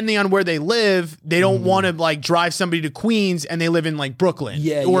 and depending on where they live, they don't want to like drive somebody to Queens and they live in like Brooklyn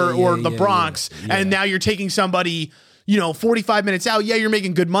or the Bronx, and now you're taking somebody, 45 minutes out. Yeah, you're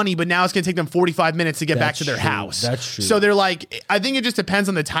making good money, but now it's going to take them 45 minutes to get back to their house. That's true. So they're like, I think it just depends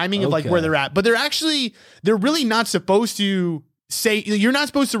on the timing of like where they're at, but they're really not supposed to say, you're not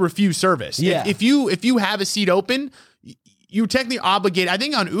supposed to refuse service. Yeah. If you have a seat open, you technically obligate. I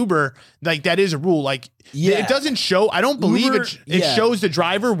think on Uber, like that is a rule. Like it doesn't show. I don't believe Uber, it shows the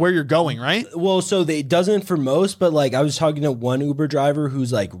driver where you're going, right? Well, so it doesn't for most, but like I was talking to one Uber driver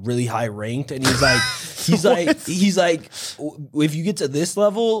who's like really high ranked, and he's like, he's like, if you get to this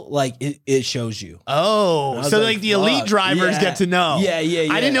level, like it shows you. Oh, so like the elite fuck. drivers get to know. Yeah.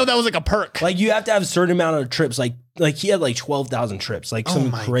 I didn't know that was like a perk. Like you have to have a certain amount of trips. Like he had like 12,000 trips, like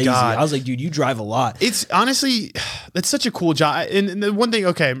something my crazy. God. I was like, dude, you drive a lot. It's honestly, that's such a cool job. And the one thing,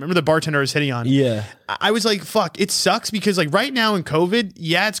 okay, remember the bartender I was hitting on? Yeah. I was like, fuck, it sucks because like right now in COVID,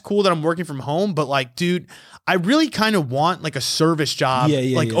 yeah, it's cool that I'm working from home, but like, dude, I really kind of want like a service job,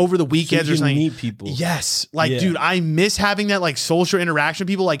 over the weekends so you or something. Meet people. Yes, like, dude, I miss having that like social interaction with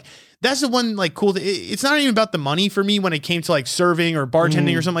people. Like, that's the one like cool thing. It's not even about the money for me when it came to like serving or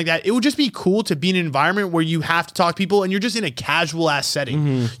bartending or something like that. It would just be cool to be in an environment where you have to talk to people and you're just in a casual ass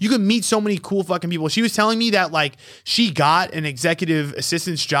setting. You can meet so many cool fucking people. She was telling me that like she got an executive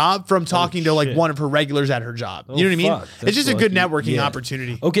assistant's job from talking to like one of her regulars at her job. You know what I mean? It's just a good networking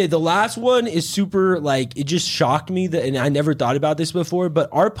opportunity. Okay, the last one is super like it just shocked me that, and I never thought about this before, but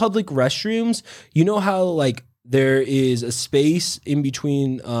our public restrooms, you know how like there is a space in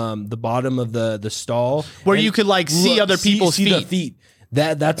between the bottom of the stall where you could like see other people's see feet. the feet.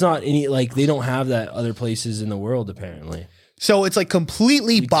 That's not any like they don't have that other places in the world apparently. So it's like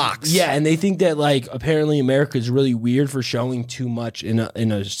completely boxed. Yeah, and they think that like apparently America is really weird for showing too much in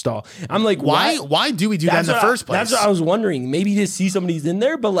a stall. I'm like, why do we do that in the first place? That's what I was wondering. Maybe to see somebody's in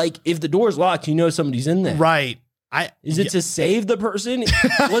there, but like if the door's locked, you know somebody's in there. Right. Is it to save the person?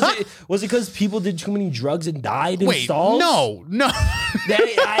 Was it because people did too many drugs and died in stalls? No.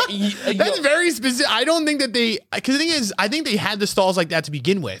 That's very specific. I don't think that because the thing is, I think they had the stalls like that to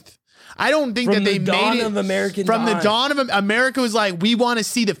begin with. I don't think that they made it. From the dawn of American From time. the dawn of America was like, we want to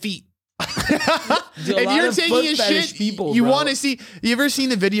see the feet. If you're taking a shit, you want to see. You ever seen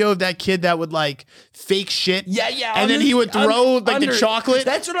the video of that kid that would like fake shit? Yeah. And then he would throw the chocolate.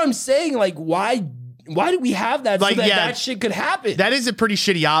 That's what I'm saying. Like, why do we have that? Like, so that shit could happen. That is a pretty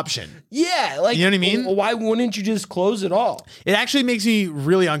shitty option. Yeah, like you know what I mean? Why wouldn't you just close it all? It actually makes me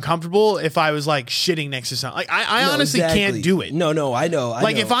really uncomfortable if I was like shitting next to something. Like I honestly can't do it. No, I know.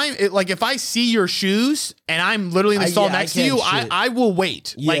 If I see your shoes and I'm literally in the stall next to you, I will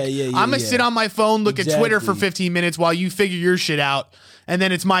wait. I'm gonna sit on my phone, look at Twitter for 15 minutes while you figure your shit out, and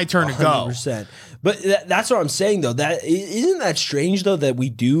then it's my turn to go. 100%. But that's what I'm saying though. That isn't that strange though that we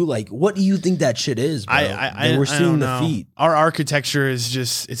do. Like, what do you think that shit is, bro? We're seeing the feet. Our architecture is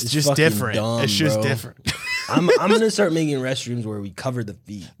just just different. Dumb, it's just bro. different. I'm gonna start making restrooms where we cover the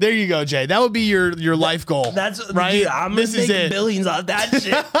feet. There you go, Jay. That would be your life goal. That's right. Dude, I'm gonna make billions off that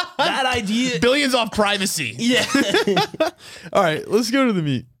shit. That idea. Billions off privacy. Yeah. All right, let's go to the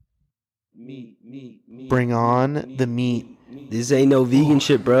meat. Meat. Bring on the meat. This ain't no vegan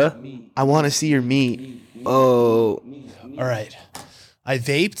shit, bruh. I want to see your meat. Oh. All right. I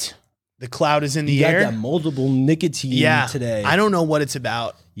vaped. The cloud is in the You air. got that multiple nicotine today. I don't know what it's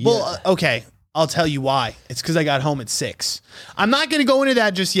about. Yeah. Well, okay. I'll tell you why. It's because I got home at 6. I'm not going to go into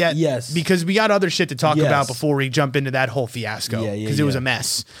that just yet. Yes. Because we got other shit to talk Yes. about before we jump into that whole fiasco. Yeah, Because it was a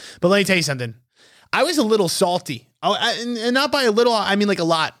mess. But let me tell you something. I was a little salty. And not by a little, I mean like a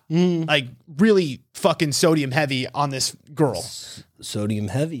lot. Like really fucking sodium heavy on this girl. Sodium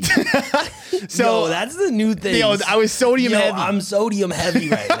heavy. So Yo, that's the new thing. Yo, I was sodium heavy. I'm sodium heavy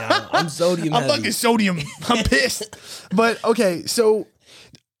right now. I'm sodium heavy. I'm fucking sodium. I'm pissed. But okay, so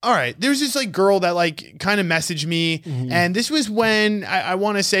all right, there's this like girl that like kind of messaged me, and this was when I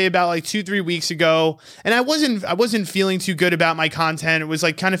want to say about like 2-3 weeks ago, and I wasn't feeling too good about my content. It was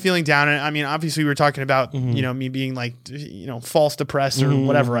like kind of feeling down. And I mean, obviously we were talking about me being like false depressed or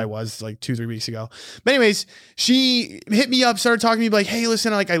whatever I was like 2-3 weeks ago. But anyways, she hit me up, started talking to me like, hey,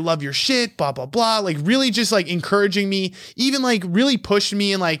 listen, like I love your shit, blah blah blah, like really just like encouraging me, even like really pushed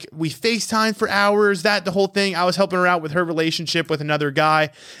me, and like we FaceTimed for hours. The whole thing. I was helping her out with her relationship with another guy.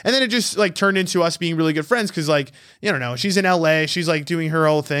 And then it just like turned into us being really good friends because like, you don't know, she's in LA. She's like doing her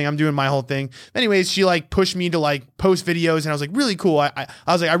whole thing. I'm doing my whole thing. Anyways, she like pushed me to like post videos, and I was like, really cool. I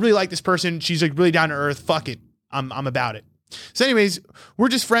was like, I really like this person. She's like really down to earth. Fuck it. I'm about it. So anyways, we're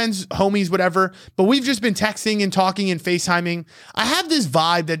just friends, homies, whatever. But we've just been texting and talking and FaceTiming. I have this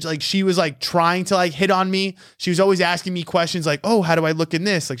vibe that like she was like trying to like hit on me. She was always asking me questions like, oh, how do I look in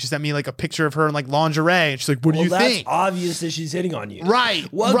this? Like she sent me like a picture of her in like lingerie. And she's like, what do you think? That's obvious that she's hitting on you. Right.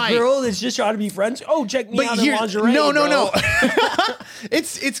 What right. girl that's just trying to be friends? Oh, check me out in lingerie. No.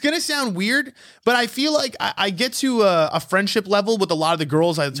 It's going to sound weird, but I feel like I get to a friendship level with a lot of the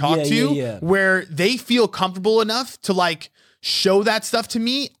girls I talk to where they feel comfortable enough to like show that stuff to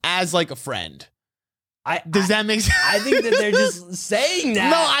me as like a friend. Does that make sense? I think that they're just saying that.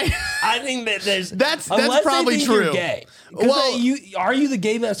 No, I think that there's that's probably true. You're gay. Well, are you the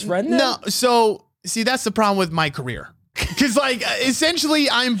gay best friend then? No. So see, that's the problem with my career. Because like essentially,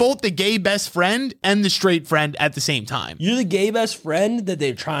 I'm both the gay best friend and the straight friend at the same time. You're the gay best friend that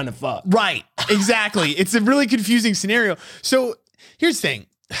they're trying to fuck. Right. Exactly. It's a really confusing scenario. So here's the thing.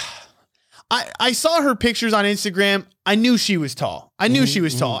 I saw her pictures on Instagram. I knew she was tall.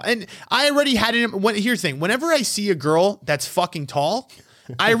 And I already had it. Here's the thing. Whenever I see a girl that's fucking tall,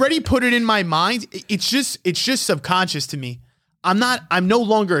 I already put it in my mind. It's just subconscious to me. I'm no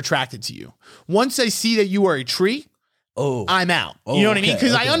longer attracted to you. Once I see that you are a tree, I'm out. You know what I mean?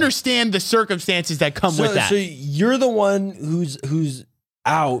 Because I understand the circumstances that come with that. So you're the one who's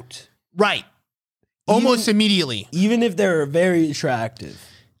out. Right. Almost immediately. Even if they're very attractive.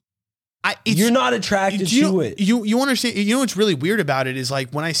 You're not attracted to it. You understand? You know what's really weird about it is like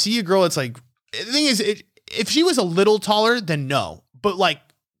when I see a girl, it's like the thing is, if she was a little taller, then no. But like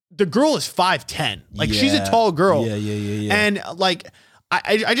the girl is 5'10", like she's a tall girl. Yeah. And like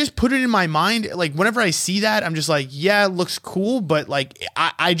I just put it in my mind, like whenever I see that, I'm just like, yeah, it looks cool, but like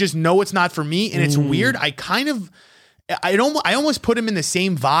I just know it's not for me, and it's weird. I almost put him in the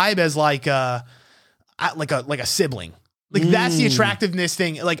same vibe as like a sibling. Like that's the attractiveness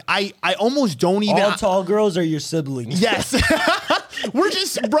thing. Like I almost don't even. All tall girls are your siblings. Yes, we're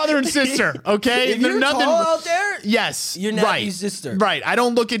just brother and sister. Okay, if you're tall out there, yes, you're Natty's sister. Right. I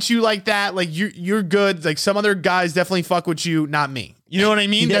don't look at you like that. Like you're good. Like some other guys definitely fuck with you, not me. You know what I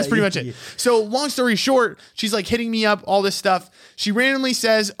mean? That's pretty much it. So long story short, she's like hitting me up, all this stuff. She randomly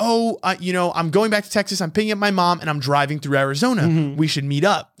says, I'm going back to Texas. I'm picking up my mom and I'm driving through Arizona. We should meet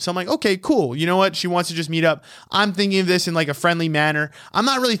up. So I'm like, okay, cool. You know what? She wants to just meet up. I'm thinking of this in like a friendly manner. I'm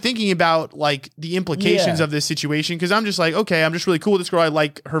not really thinking about like the implications of this situation because I'm just like, okay, I'm just really cool with this girl. I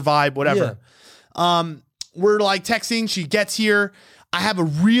like her vibe, whatever. Yeah. We're like texting. She gets here. I have a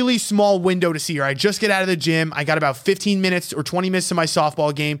really small window to see her. I just get out of the gym. I got about 15 minutes or 20 minutes to my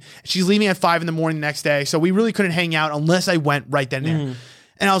softball game. She's leaving at 5 a.m. the next day. So we really couldn't hang out unless I went right then and there.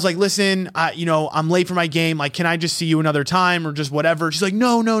 And I was like, listen, I'm late for my game. Like, can I just see you another time or just whatever? She's like,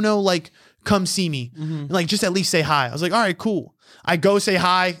 no. Like, come see me. And like, just at least say hi. I was like, all right, cool. I go say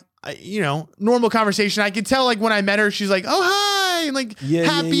hi. Normal conversation. I could tell like when I met her, she's like, oh, hi. And like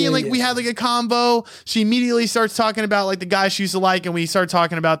happy. And like we had like a combo. She immediately starts talking about like the guy she used to like. And we start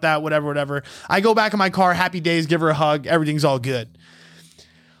talking about that, whatever. I go back in my car, happy days, give her a hug. Everything's all good.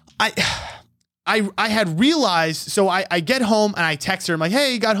 I had realized, so I get home and I text her. I'm like,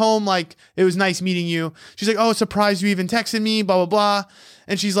 hey, got home. Like, it was nice meeting you. She's like, oh, surprised you even texted me, blah, blah, blah.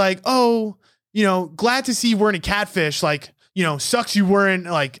 And she's like, oh, glad to see you weren't a catfish. Like, sucks you weren't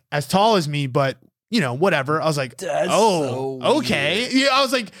like as tall as me, but whatever. I was like, so okay. Yeah, I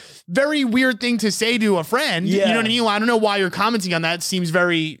was like, very weird thing to say to a friend. Yeah. You know what I mean? Well, I don't know why you're commenting on that. It seems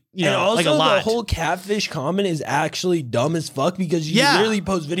very, and also like a lot. The whole catfish comment is actually dumb as fuck because you literally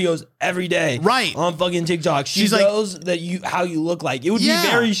post videos every day, right, on fucking TikTok. She knows that how you look like. It would be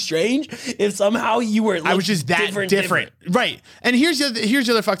very strange if somehow you were. I was just that different, right? And here's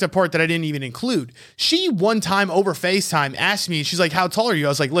the other fucked up part that I didn't even include. She one time over FaceTime asked me, she's like, "How tall are you?" I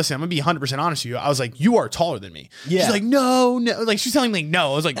was like, "Listen, I'm gonna be 100% honest with you." I was like, "You are taller than me." Yeah. She's like, "No." Like she's telling me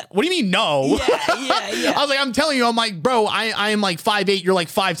no. I was like, "What do you mean no?" Yeah. I was like, "I'm telling you." I'm like, "Bro, I am like 5'8". You're like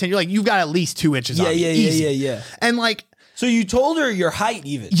 5'10". You're like, you've got at least 2 inches on me. Yeah. And like, so you told her your height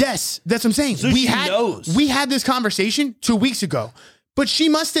even? Yes, that's what I'm saying. So she knows. We had this conversation 2 weeks ago, but she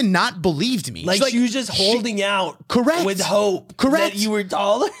must have not believed me. Like she was just holding out, correct, with hope, correct, that you were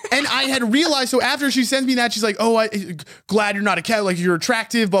taller. And I had realized. So after she sends me that, she's like, "Oh, glad you're not a cat. Like you're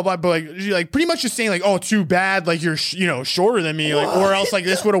attractive, blah blah." But like, she like pretty much just saying like, "Oh, too bad. Like you're shorter than me, like or else like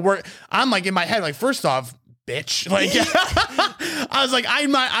this would have worked." I'm like in my head, like first off, bitch. Like I was like, I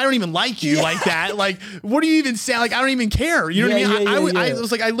don't even like you like that. Like, what do you even say? Like, I don't even care. You know what I mean? I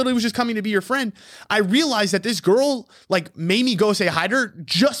was like, I literally was just coming to be your friend. I realized that this girl like made me go say hi to her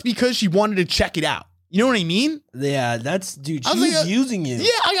just because she wanted to check it out. You know what I mean? Yeah, dude. She was using you. Yeah,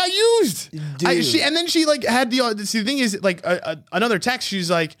 I got used. Dude. And then she like had the thing is like another text. She's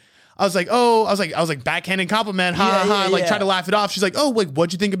like, I was like backhanded compliment, ha ha, like try to laugh it off. She's like, oh, like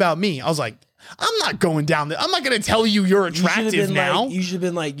what'd you think about me? I was like, I'm not going down there. I'm not gonna tell you you're attractive now. You should have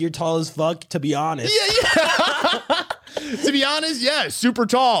been like, you're tall as fuck. To be honest, yeah. To be honest, yeah, super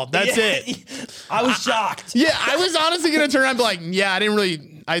tall. That's it. I was shocked. Yeah, I was honestly gonna turn around and be like, yeah,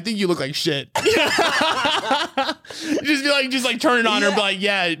 I think you look like shit. just like turn it on her and be like,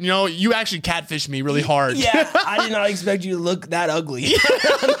 yeah, you know, you actually catfished me really hard. Yeah, I did not expect you to look that ugly.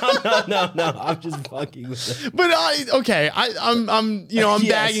 No, I'm just fucking with it. But I'm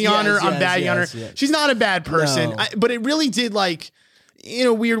bagging on her. I'm bagging on her. Yes. She's not a bad person. No. But it really did, like, in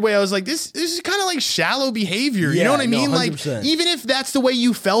a weird way, I was like, this is kind of like shallow behavior. You know what I mean? 100%. Like, even if that's the way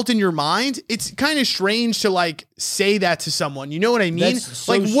you felt in your mind, it's kind of strange to like say that to someone. You know what I mean? That's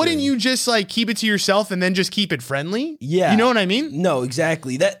so like, wouldn't strange. you just like keep it to yourself and then just keep it friendly? Yeah. You know what I mean? No,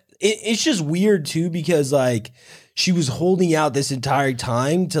 exactly. It's just weird too, because like she was holding out this entire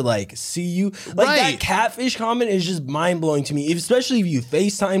time to like see you. Like Right. that catfish comment is just mind blowing to me. Especially if you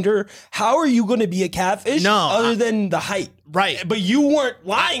FaceTimed her. How are you going to be a catfish? No, other than the height. Right. But you weren't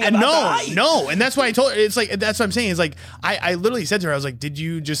lying about the height. No. And that's why I told her, it's like, that's what I'm saying. It's like, I literally said to her, I was like, did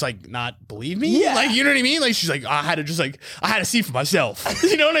you just like not believe me? Yeah. Like, you know what I mean? Like, she's like, I had to see for myself.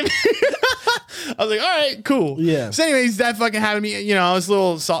 You know what I mean? I was like, all right, cool. Yeah. So anyways, that fucking happened to me, you know, I was a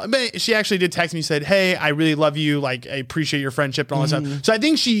little salty. But she actually did text me, said, hey, I really love you. Like, I appreciate your friendship and all that stuff. So I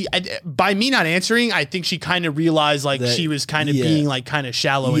think by me not answering, I think she kind of realized like That- she was kind of yeah. being like kind of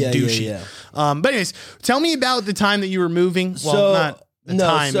shallow Yeah, and yeah, douchey. yeah. But anyways, tell me about the time that you were moving. Well, not the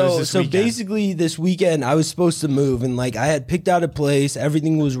time. It was this weekend. Basically this weekend I was supposed to move, and like I had picked out a place,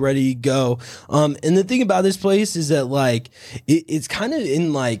 everything was ready to go. And the thing about this place is that like it's kind of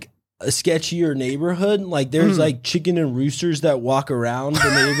in like a sketchier neighborhood. Like there's like chicken and roosters that walk around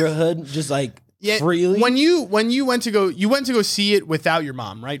the neighborhood just like freely. When you went to go see it without your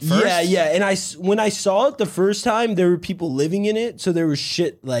mom, right? First? Yeah. And when I saw it the first time, there were people living in it, so there was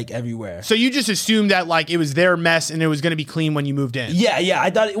shit like everywhere. So you just assumed that like it was their mess and it was going to be clean when you moved in. Yeah. I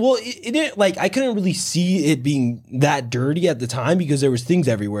thought, it didn't, like, I couldn't really see it being that dirty at the time because there was things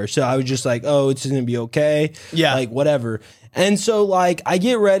everywhere. So I was just like, oh, it's going to be okay. Yeah. Like, whatever. And so, like, I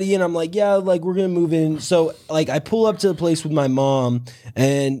get ready and I'm like, yeah, like, we're going to move in. So, like, I pull up to the place with my mom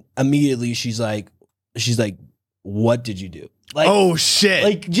and immediately she's like, what did you do? Like, oh shit.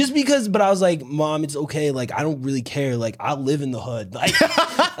 like just because, but I was like, Mom, it's okay. Like, I don't really care. Like, I live in the hood. Like,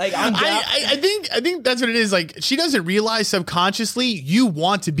 I'm down. I think that's what it is. Like she doesn't realize subconsciously you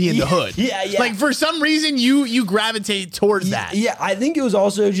want to be in the hood. Yeah. Like for some reason you gravitate towards that. Yeah, I think it was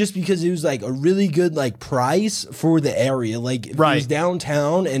also just because it was like a really good like price for the area. Like it Right. was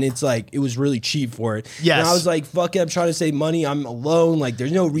downtown and it's like it was really cheap for it. Yes. And I was like, fuck it, I'm trying to save money. I'm alone. Like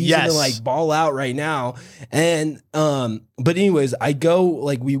there's no reason Yes. to like ball out right now. And but anyways, I go,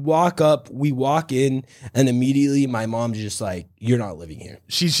 like we walk in and immediately my mom's just like, you're not living here.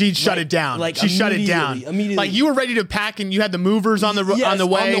 She shut it down. like, she shut it down. immediately. Like you were ready to pack and you had the movers on the Yes, on the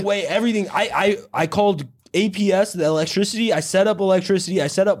way. On the way, everything. I called APS, the electricity. I set up electricity. I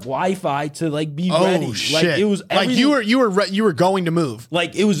set up Wi-Fi to like be ready. Oh shit! Like it was like everything- you were going to move.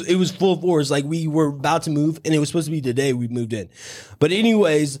 Like it was full force. Like we were about to move, and it was supposed to be today we moved in. But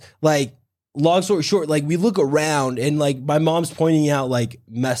anyways, like long story short, like we look around and like my mom's pointing out like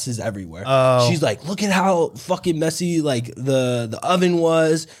messes everywhere. Oh. She's like, look at how fucking messy like the oven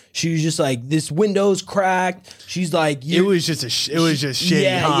was. She was just like, this window's cracked. She's like, It was just shitty.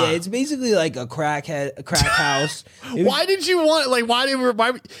 yeah, huh? yeah. It's basically like a crack house. It was- Why did you want like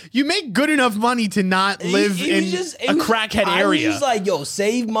why you make good enough money to not live it in was just- a it was- crackhead I area? was just like, yo,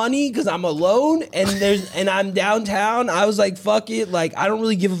 save money because I'm alone and I'm downtown. I was like, fuck it, like I don't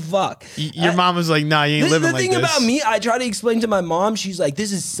really give a fuck. Your mom was like, nah, you ain't living The like thing this. about me, I try to explain to my mom. She's like,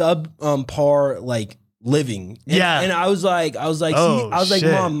 this is par like living. And, Yeah. and I was like, Oh, like,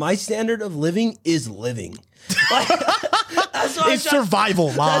 shit. Mom, my standard of living is living. Like, that's what I was It's trying-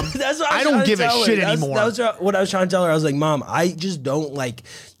 survival, mom. That's what I was don't trying to give a tell her. shit That's- anymore. That was what I was trying to tell her. I was like, Mom, I just don't like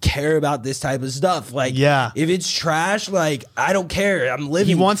care about this type of stuff. Like, Yeah. if it's trash, like I don't care. I'm He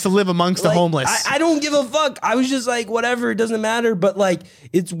living. wants to live amongst the Like, homeless. I don't give a fuck. I was just like, whatever, it doesn't matter. But like,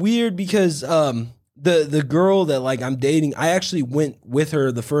 it's weird because the girl that like I'm dating, I actually went with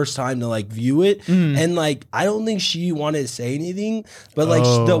her the first time to like view it, and like I don't think she wanted to say anything, but like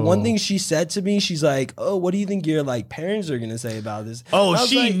the one thing she said to me, she's like, "Oh, what do you think your like parents are gonna say about this?" Oh, And I was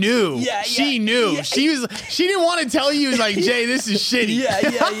she like, knew. Yeah, She knew. yeah. She didn't want to tell you like, Jay, this is shitty.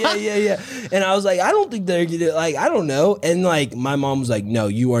 Yeah. And I was like, I don't think they're gonna like, I don't know. And like my mom was like, no,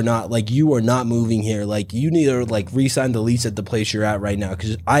 you are not moving here. Like you need to like re-sign the lease at the place you're at right now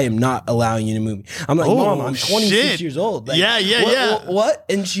because I am not allowing you to move. I'm like, Oh, Mom, I'm 26 shit. years old. Like, Yeah. What?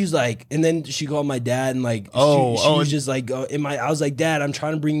 And she's like, and then she called my dad and like, she was just like, I was like, Dad, I'm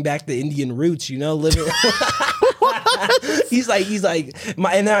trying to bring back the Indian roots, living. he's like,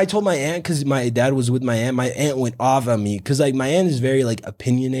 and then I told my aunt, because my dad was with my aunt. My aunt went off on me because like my aunt is very like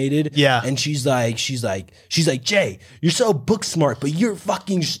opinionated. Yeah. And she's like, Jay, you're so book smart, but you're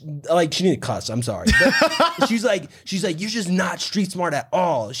fucking like, she didn't cuss. I'm sorry. But she's like, you're just not street smart at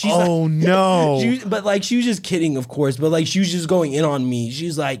all. She's no. But like, she was just kidding, of course. But like, she was just going in on me.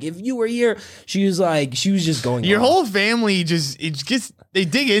 She's like, if you were here, she was just going. Your off. whole family they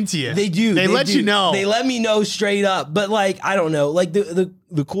dig into you. They do. They let you know. They let me know straight up. But like, I don't know. Like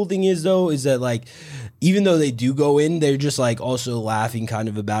the cool thing is though, is that like, even though they do go in, they're just like also laughing kind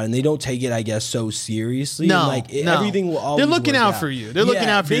of about it. And they don't take it, I guess, so seriously. No, And like no. everything will always They're looking work out for you. They're looking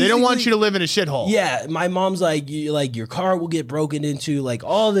out for you. They don't want you to live in a shithole. Yeah. My mom's like, your car will get broken into, like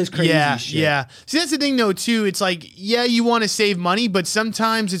all this crazy shit. Yeah. See, that's the thing though, too. It's like, yeah, you want to save money, but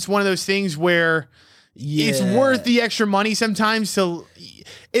sometimes it's one of those things where it's worth the extra money sometimes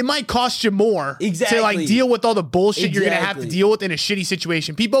it might cost you more to like deal with all the bullshit you're going to have to deal with in a shitty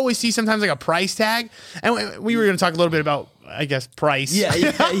situation. People always see sometimes like a price tag. And we were going to talk a little bit about, I guess, price. Yeah.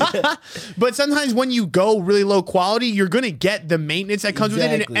 But sometimes when you go really low quality, you're going to get the maintenance that comes with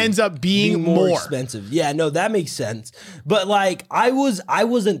it, and it ends up being more expensive. Yeah, no, that makes sense. But like I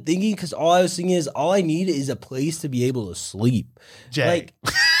wasn't thinking, because all I was thinking is all I need is a place to be able to sleep. Jay.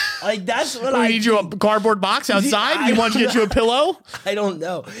 Like that's what I need. You a cardboard box outside? You want to get you a pillow? I don't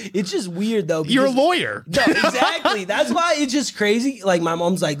know. It's just weird though. You're a lawyer. No, exactly. That's why it's just crazy. Like my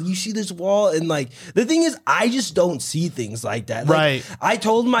mom's like, you see this wall? And like the thing is, I just don't see things like that. Like, right. I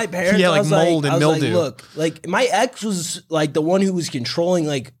told my parents, yeah, I like was mold like, and mildew. Look, like my ex was like the one who was controlling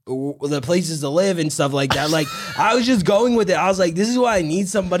like the places to live and stuff like that. Like I was just going with it. I was like, this is why I need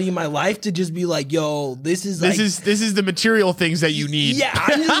somebody in my life to just be like, yo, this is the material things that you need. Yeah,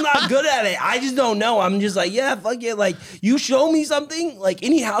 I'm just not good at it. I just don't know. I'm just like, yeah, fuck it. Like, you show me something, like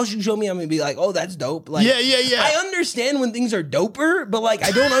any house you show me, I'm gonna be like, oh, that's dope. Like, yeah. I understand when things are doper, but like,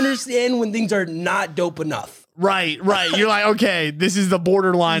 I don't understand when things are not dope enough. Right. You're like, okay, this is the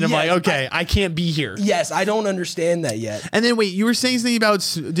borderline of like, okay, I can't be here. Yes, I don't understand that yet. And then wait, you were saying something about,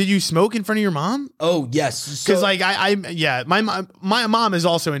 did you smoke in front of your mom? Oh, yes. Because like my mom is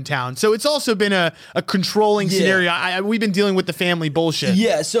also in town, so it's also been a controlling scenario. We've been dealing with the family bullshit.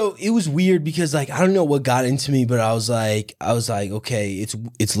 Yeah, so it was weird because like I don't know what got into me, but I was like, okay,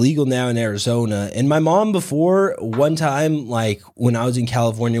 it's legal now in Arizona. And my mom before, one time, like when I was in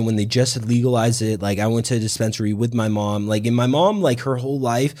California, when they just had legalized it, like I went to a dispensary with my mom. Like, and my mom, like her whole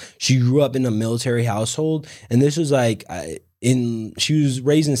life, she grew up in a military household, and this was like she was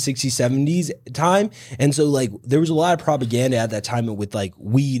raised in the 60s, 70s time. And so like there was a lot of propaganda at that time with like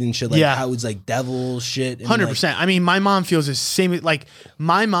weed and shit, like how it was like devil shit. 100%. Like, I mean, my mom feels the same. Like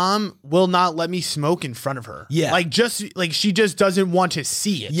my mom will not let me smoke in front of her. Yeah. Like she just doesn't want to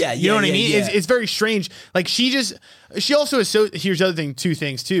see it. Yeah. You know what I mean? Yeah. It's very strange. Like she also is here's the other thing, two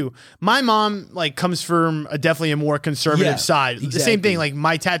things too. My mom like comes from definitely a more conservative side. Exactly. The same thing, like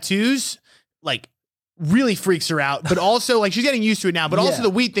my tattoos, like really freaks her out, but also like she's getting used to it now, but also the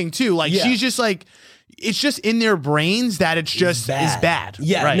weed thing too. Like she's just like, it's just in their brains that it's just is bad.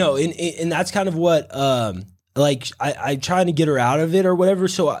 Yeah, right. No, and that's kind of what like I tried to get her out of it or whatever.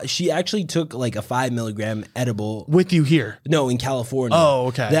 So she actually took like a 5 milligram edible with you here. No, in California. Oh,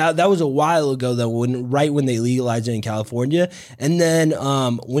 okay. That was a while ago though, right when they legalized it in California. And then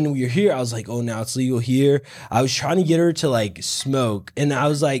when we were here, I was like, oh, now it's legal here. I was trying to get her to like smoke, and I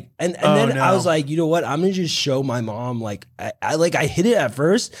was like, and then I was like, you know what? I'm gonna just show my mom. Like I hid it at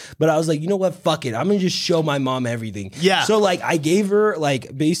first, but I was like, you know what? Fuck it. I'm gonna just show my mom everything. Yeah. So like I gave her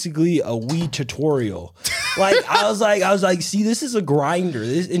like basically a weed tutorial. Like I was like, see, this is a grinder.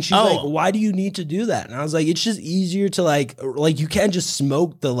 And she's like, why do you need to do that? And I was like, it's just easier to like you can't just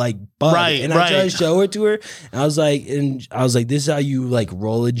smoke the like bud. Right, and I tried to show it to her. And I was like, this is how you like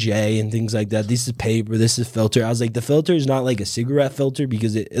roll a J and things like that. This is paper. This is filter. I was like, the filter is not like a cigarette filter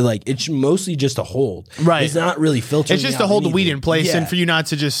because it's mostly just a hold. Right. It's not really filtering. It's just to hold the weed in place and for you not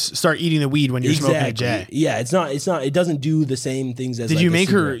to just start eating the weed when you're smoking a J. Yeah, it's not. It doesn't do the same things as. Did like you a make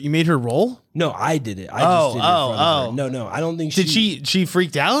cigarette. her? You made her roll? No, I did it. I just did it in front of her. No, I don't think she... Did she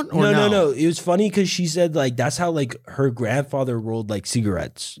freaked out or no? It was funny because she said like that's how like her grandfather rolled like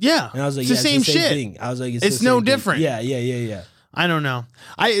cigarettes. Yeah. And I was like, it's the same shit. Thing. I was like, it's no different. Yeah. I don't know.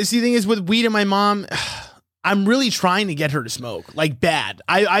 I see the thing is with weed and my mom, I'm really trying to get her to smoke. Like bad.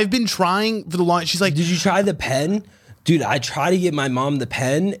 I've been trying for the long. She's like, did you try the pen? Dude, I try to get my mom the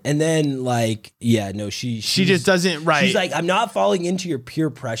pen, and then like, yeah, no, she just doesn't. Right? She's like, I'm not falling into your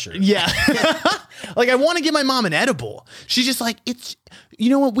peer pressure. Yeah. Like, I want to give my mom an edible. She's just like, it's, you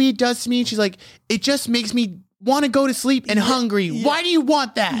know what weed does to me? She's like, it just makes me want to go to sleep and hungry. Yeah. Why do you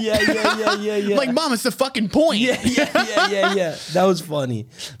want that? Yeah. Like, mom, it's the fucking point. Yeah. That was funny.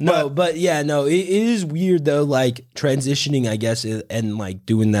 No, but it is weird though, like transitioning, I guess, and like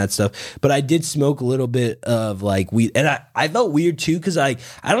doing that stuff. But I did smoke a little bit of like weed, and I felt weird too because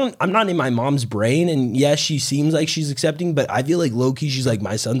I'm not in my mom's brain, and yes, she seems like she's accepting, but I feel like low key she's like,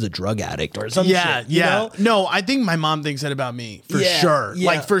 my son's a drug addict or something. Yeah. You know? No, I think my mom thinks that about me for sure. Yeah.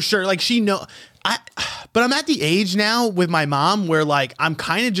 Like, for sure. Like, she know. But I'm at the age now with my mom where like I'm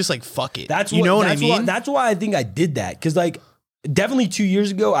kind of just like, fuck it. That's what I mean. That's why I think I did that, because like definitely 2 years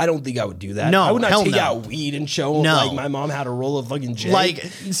ago, I don't think I would do that. No, I would not take no. out weed and show like my mom had a roll of fucking J. Like,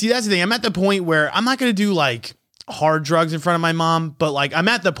 see, that's the thing. I'm at the point where I'm not gonna do like hard drugs in front of my mom, but like I'm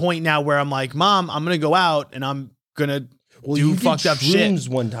at the point now where I'm like, Mom, I'm gonna go out and I'm gonna do fucked up shit.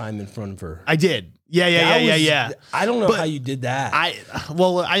 One time in front of her, I did. Yeah. I don't know how you did that.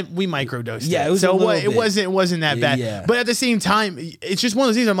 We microdosed. Yeah, it wasn't that bad. Yeah. But at the same time, it's just one of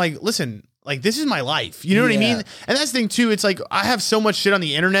those things. I'm like, listen, like this is my life. You know what I mean? And that's the thing too. It's like I have so much shit on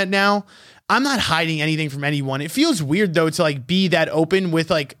the internet now. I'm not hiding anything from anyone. It feels weird though to like be that open with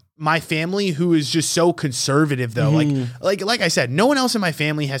like my family, who is just so conservative though. Like I said, no one else in my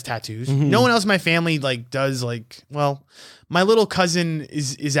family has tattoos. No one else in my family like does like, well, my little cousin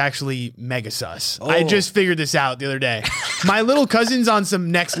is actually mega sus. I just figured this out the other day. My little cousin's on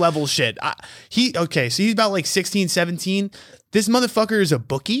some next level shit. So he's about like 16, 17. This motherfucker is a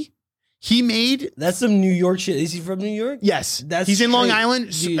bookie. That's some New York shit. Is he from New York? Yes. He's in Long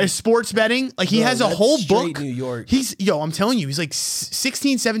Island, sports betting. Like, he has a whole book. New York. I'm telling you, he's like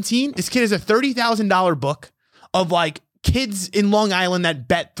 16, 17. This kid has a $30,000 book of like kids in Long Island that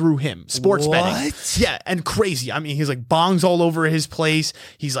bet through him. Sports betting. Yeah, and crazy. I mean, he's like bongs all over his place.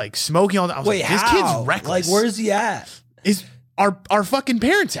 He's like smoking all that. I was like, this kid's reckless. Like, where's he at? Is our fucking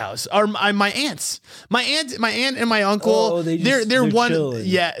parents' house. My aunts. My aunt and my uncle. They're one. Chilling.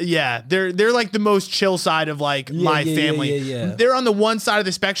 Yeah. They're like the most chill side of like my family. Yeah. They're on the one side of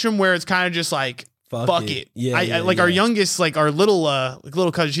the spectrum where it's kind of just like, fuck it. Our youngest, like our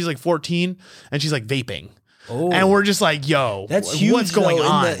little cousin, she's like 14 and she's like vaping. And we're just like, yo, that's huge. What's going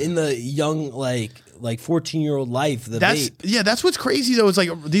on in the young like 14-year-old life? That's what's crazy though. It's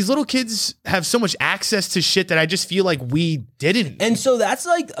like these little kids have so much access to shit that I just feel like we didn't. And so that's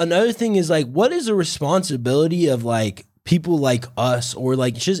like another thing is like, what is the responsibility of like people like us or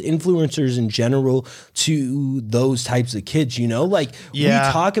like just influencers in general to those types of kids? You know, like we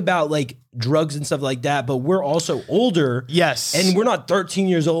talk about like drugs and stuff like that, but we're also older. Yes, and we're not 13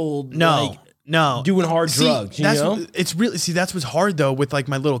 years old. No, doing hard drugs, you know? It's really, that's what's hard though with like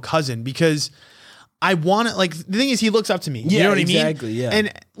my little cousin, because I want to, like, the thing is he looks up to me. You know what I mean? Exactly, yeah.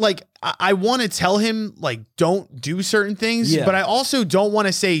 And like, I want to tell him like, don't do certain things, but I also don't want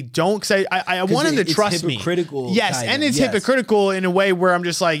to say don't, because I want him to trust me. Yes, and it's hypocritical in a way where I'm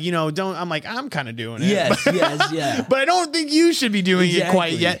just like, don't, I'm like, I'm kind of doing it. Yes. But I don't think you should be doing it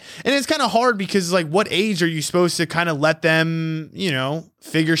quite yet. And it's kind of hard because like, what age are you supposed to kind of let them,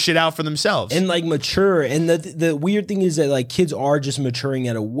 figure shit out for themselves and like mature? And the weird thing is that like kids are just maturing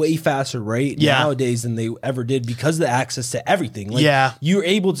at a way faster rate nowadays than they ever did because of the access to everything. Like, you're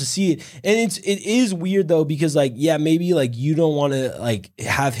able to see it. And it is weird though, because like, maybe like you don't want to like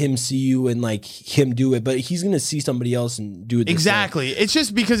have him see you and like him do it, but he's going to see somebody else and do it. Exactly. It's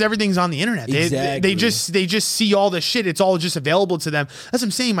just because everything's on the internet. They just see all the shit. It's all just available to them. That's what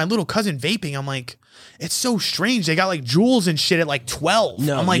I'm saying. My little cousin vaping, I'm like, it's so strange. They got like jewels and shit at like 12.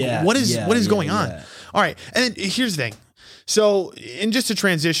 I'm like, what is going on? All right. And then here's the thing. So, and just to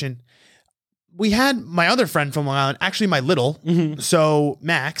transition, we had my other friend from Long Island, actually my little, so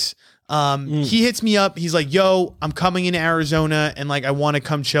Max, he hits me up. He's like, yo, I'm coming into Arizona and like, I want to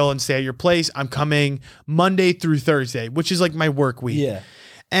come chill and stay at your place. I'm coming Monday through Thursday, which is like my work week. Yeah.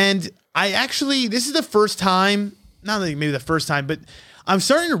 And this is the first time, not like maybe the first time, but I'm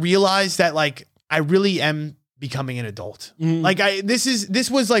starting to realize that like, I really am becoming an adult. Like this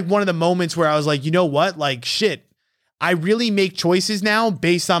was like one of the moments where I was like, you know what? Like shit, I really make choices now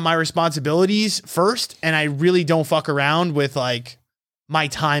based on my responsibilities first. And I really don't fuck around with like my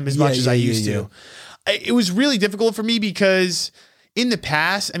time as much as I used to. It was really difficult for me because in the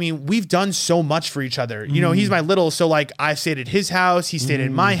past, I mean, we've done so much for each other. He's my little, so like I stayed at his house, he stayed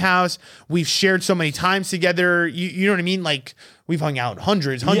at my house. We've shared so many times together. You know what I mean? Like we've hung out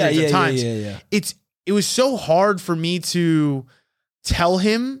hundreds of times. It was so hard for me to tell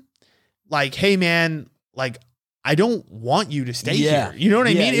him like, hey man, like I don't want you to stay here. You know what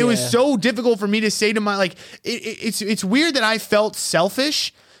I mean? It was so difficult for me to say to my, like, it's weird that I felt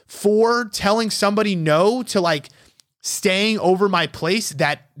selfish for telling somebody no to like staying over my place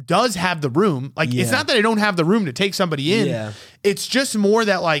that does have the room. Like, it's not that I don't have the room to take somebody in. Yeah. It's just more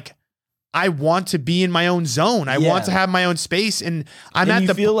that like, I want to be in my own zone. I want to have my own space. And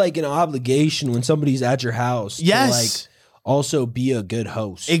you feel like an obligation when somebody's at your house. Yes. To like also be a good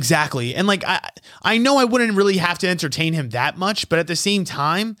host. Exactly. And like, I know I wouldn't really have to entertain him that much, but at the same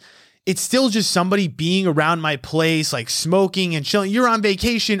time, it's still just somebody being around my place, like smoking and chilling. You're on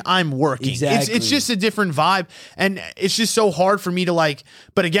vacation, I'm working. Exactly. It's just a different vibe. And it's just so hard for me to like,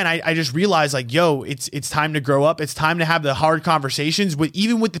 but again, I just realized like, yo, it's time to grow up. It's time to have the hard conversations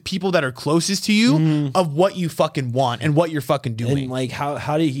even with the people that are closest to you of what you fucking want and what you're fucking doing. And like,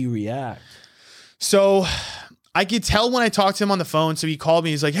 how did he react? So I could tell when I talked to him on the phone. So he called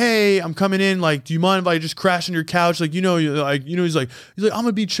me. He's like, "Hey, I'm coming in. Like, do you mind if I just crash on your couch? Like, he's like, I'm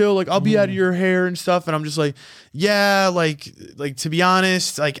gonna be chill. Like, I'll be out of your hair and stuff." And I'm just like, "Yeah, like to be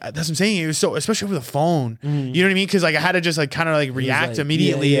honest, like that's what I'm saying. It was so, especially over the phone. You know what I mean? Because like I had to just like kind of like react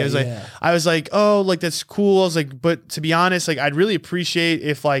immediately. I was like, oh, like that's cool. I was like, but to be honest, like I'd really appreciate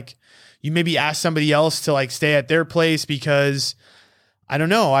if like you maybe ask somebody else to like stay at their place because." I don't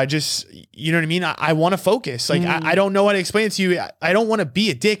know. I just, you know what I mean? I want to focus. Like, I don't know how to explain it to you. I don't want to be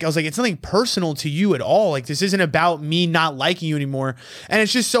a dick. I was like, it's nothing personal to you at all. Like, this isn't about me not liking you anymore. And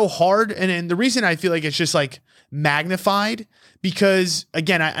it's just so hard. And the reason I feel like it's just like magnified because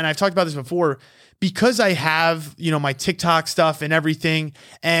again, I've talked about this before, because I have, you know, my TikTok stuff and everything,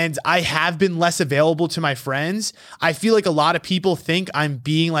 and I have been less available to my friends, I feel like a lot of people think I'm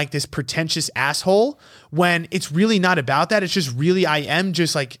being like this pretentious asshole when it's really not about that. It's just really, I am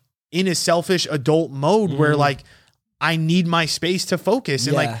just like in a selfish adult mode where like, I need my space to focus.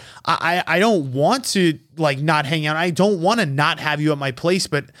 And like, I don't want to like not hang out. I don't want to not have you at my place.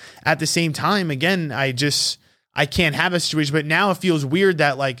 But at the same time, again, I can't have a situation, but now it feels weird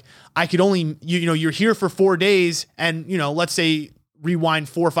that like I could only, you know, you're here for 4 days and, you know, let's say rewind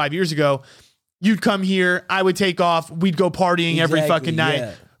 4 or 5 years ago, you'd come here, I would take off, we'd go partying every fucking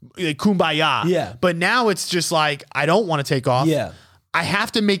night, like, kumbaya. Yeah. But now it's just like, I don't want to take off. Yeah. I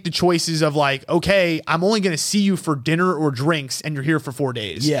have to make the choices of like, okay, I'm only going to see you for dinner or drinks and you're here for 4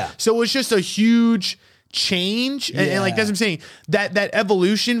 days. Yeah. So it's just a huge change and like that's what I'm saying, that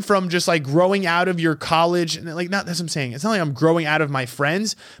evolution from just like growing out of your college and like, not that's what I'm saying, it's not like I'm growing out of my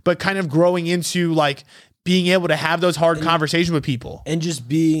friends, but kind of growing into like being able to have those hard conversations with people and just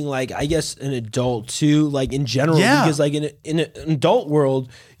being like, I guess an adult too, like in general, because like in an adult world,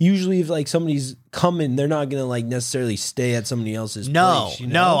 usually if like somebody's coming, they're not gonna like necessarily stay at somebody else's place, you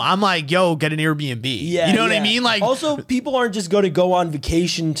know? No, I'm like, yo, get an Airbnb. Yeah, you know what I mean? Like, also people aren't just going to go on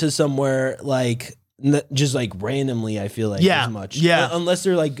vacation to somewhere like just like randomly, I feel like as much. Yeah. Unless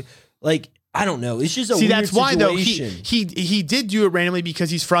they're like I don't know. It's just a weird that's why situation. though he did do it randomly because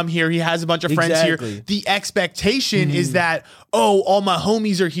he's from here. He has a bunch of friends here. The expectation is that, oh, all my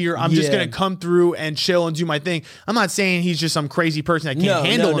homies are here. I'm just gonna come through and chill and do my thing. I'm not saying he's just some crazy person that can't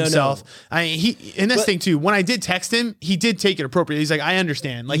handle himself. I mean, and this thing too. When I did text him, he did take it appropriately. He's like, I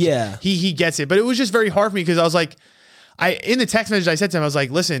understand. Like, he gets it. But it was just very hard for me because I was like, in the text message I said to him, I was like,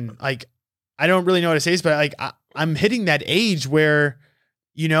 listen, like, I don't really know how to say this, but like I'm hitting that age where,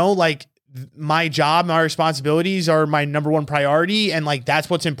 you know, like my job, my responsibilities are my number one priority. And like, that's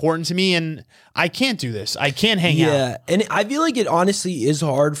what's important to me. And I can't do this. I can't hang out. Yeah. And I feel like it honestly is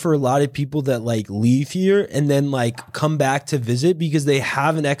hard for a lot of people that like leave here and then like come back to visit because they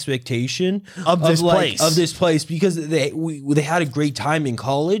have an expectation of this place because they had a great time in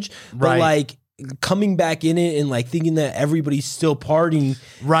college, but like, coming back in it and like thinking that everybody's still partying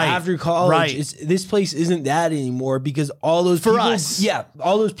after college, this place isn't that anymore because all those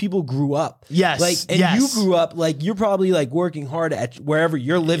all those people grew up. Like, and you grew up, like you're probably like working hard at wherever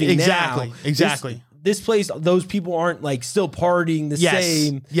you're living now. Exactly. This place, those people aren't like still partying the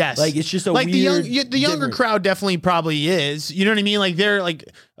same. Like it's just a like weird, the younger crowd definitely probably is. You know what I mean? Like they're like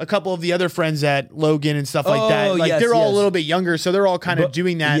a couple of the other friends at Logan and stuff like that. Like they're all a little bit younger, so they're all kind of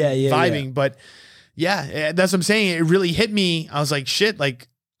doing that vibing. But that's what I'm saying. It really hit me. I was like, shit. Like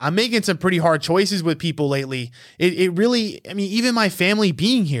I'm making some pretty hard choices with people lately. It really. I mean, even my family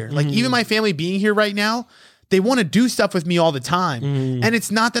being here, like even my family being here right now. They want to do stuff with me all the time. And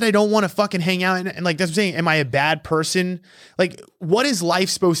it's not that I don't want to fucking hang out. And like, that's what I'm saying. Am I a bad person? Like, what is life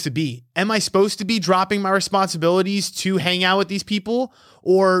supposed to be? Am I supposed to be dropping my responsibilities to hang out with these people?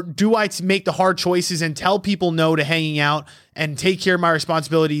 Or do I make the hard choices and tell people no to hanging out and take care of my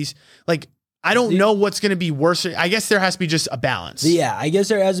responsibilities? Like, I don't know what's going to be worse. I guess there has to be just a balance. Yeah, I guess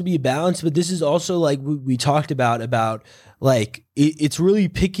there has to be a balance. But this is also like we talked about like, it's really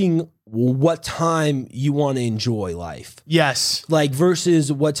picking what time you want to enjoy life. Yes. Like versus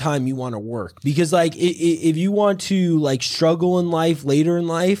what time you want to work. Because like if you want to like struggle in life later in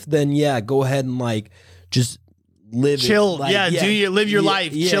life, then yeah, go ahead and like just live Chill. it. Like, Live your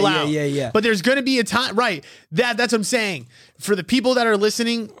life. Chill out. Yeah. But there's going to be a time, right? That's what I'm saying. For the people that are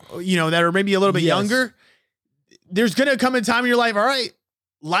listening, you know, that are maybe a little bit younger, there's going to come a time in your life, all right,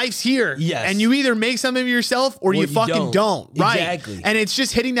 life's here. Yes. And you either make something of yourself or you fucking don't. Right. Exactly. And it's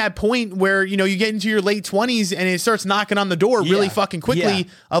just hitting that point where, you know, you get into your late 20s and it starts knocking on the door really fucking quickly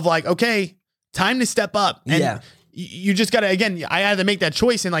of like, okay, time to step up. And you just got to, again, I had to make that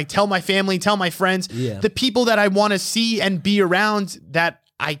choice and like tell my family, tell my friends, the people that I want to see and be around that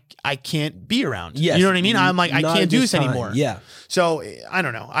I can't be around. Yes. You know what I mean? I'm like, I Not can't at do this this time. anymore. Yeah. So I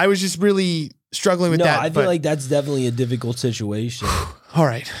don't know. I was just really struggling with that. I feel like that's definitely a difficult situation. All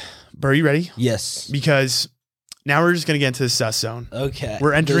right. Bro, you ready? Yes. Because now we're just going to get into the sus zone. Okay.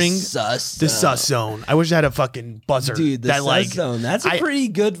 We're entering the sus zone. I wish I had a fucking buzzer. Dude, the that sus like, zone. That's a pretty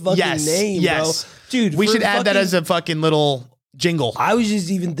good fucking name, bro. Dude, we should add that fucking- as a fucking little jingle. I was just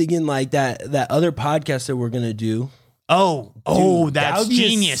even thinking like that other podcast that we're gonna do. Oh, Dude, that's that would be a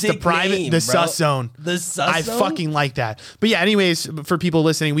genius. The sick private, name, the bro. sus zone. The sus I zone? fucking like that. But yeah, anyways, for people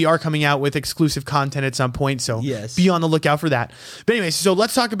listening, we are coming out with exclusive content at some point. So Yes. be on the lookout for that. But anyways, so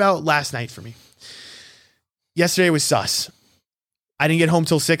let's talk about last night for me. Yesterday was sus. I didn't get home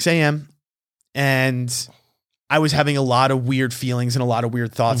till 6 a.m. and I was having a lot of weird feelings and a lot of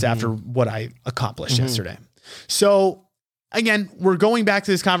weird thoughts after what I accomplished yesterday. So again, we're going back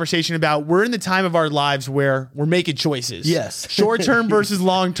to this conversation about we're in the time of our lives where we're making choices. Yes. Short term versus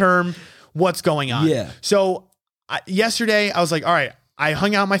long term. What's going on? Yeah. So yesterday I was like, all right, I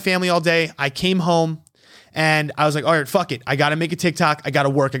hung out with my family all day. I came home and I was like, all right, fuck it. I got to make a TikTok. I got to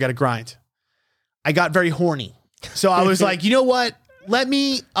work. I got to grind. I got very horny. So I was like, you know what? Let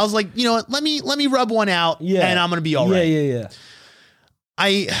me rub one out and I'm going to be all right. Yeah.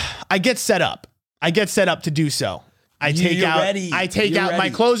 I get set up. I get set up to do so. I take You're out ready. I take You're out my ready.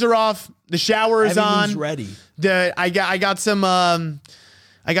 clothes are off. The shower is Everything's on. ready. I got some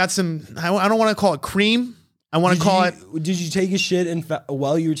I don't want to call it cream. I want to call it Did you take a shit and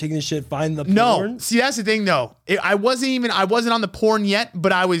while you were taking the shit, find the no. porn? See, that's the thing though. I wasn't on the porn yet,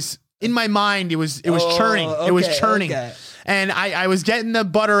 but I was in my mind. It was churning. It was okay, churning. okay. And I was getting the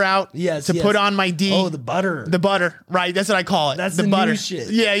butter out to put on my D. Oh, the butter. The butter, right? That's what I call it. That's the the butter. new shit.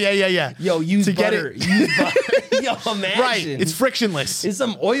 Yeah. Yo, use To get butter. it- Use butter. Yo, imagine. Right. It's frictionless. It's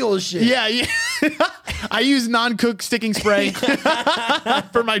some oil shit. Yeah. I use non-cook sticking spray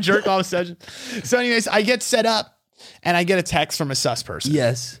for my jerk off session. So anyways, I get set up and I get a text from a sus person.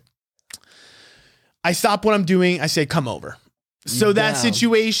 Yes. I stop what I'm doing. I say, come over. So You that down.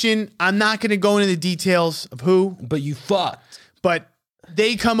 situation, I'm not going to go into the details of who, But you fucked. but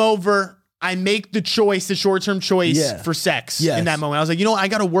they come over. I make the choice, the short-term choice Yeah. for sex Yes. in that moment. I was like, you know what? I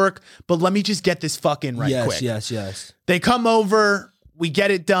got to work, but let me just get this fuck in right yes, quick. yes. They come over. We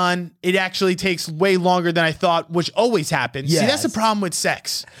get it done. It actually takes way longer than I thought, which always happens. See, that's the Yes. problem with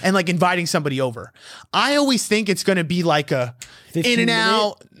sex and like inviting somebody over. I always think it's going to be like a 15 in and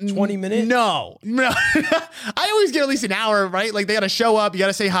out. 20 minute? No. I always get at least an hour, right? Like they got to show up. You got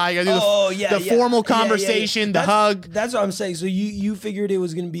to say hi. You got to do the formal conversation, the hug. That's what I'm saying. So you figured it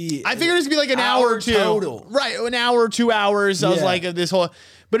was going to be. I figured it was going to be like an hour or two. total. Right. An hour or 2 hours. I was Yeah. like this whole,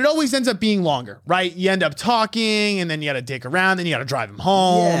 but it always ends up being longer, right? You end up talking and then you got to dick around. Then you got to drive them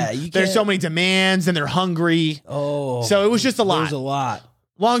home. Yeah, you There's can't- so many demands and they're hungry. Oh. So it was just a lot. There's a lot.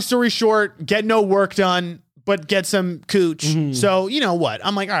 Long story short, get no work done, but get some cooch. So you know what?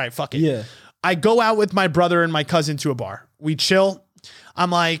 I'm like, all right, fuck it. Yeah. I go out with my brother and my cousin to a bar. We chill.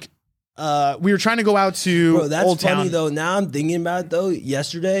 I'm like, we were trying to go out to Bro, that's Old funny Town. though. Now I'm thinking about it though.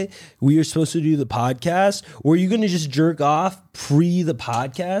 Yesterday we were supposed to do the podcast. Were you going to just jerk off pre the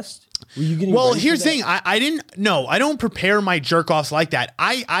podcast? Were you getting Well, ready for here's the that? thing. I don't prepare my jerk offs like that.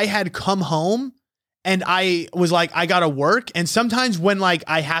 I had come home and I was like, I gotta work. And sometimes when like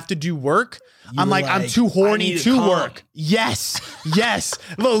I have to do work, I'm were like, I'm like, too I horny need to to come. work. Yes.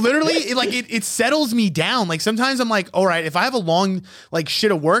 Well, literally, it settles me down. Like sometimes I'm like, all right, if I have a long like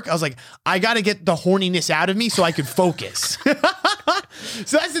shit of work, I was like, I gotta get the horniness out of me so I could focus.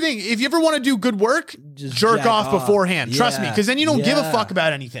 So that's the thing. If you ever want to do good work, Just jerk jack off off. beforehand. Trust me, Yeah. because then you don't give a Yeah. fuck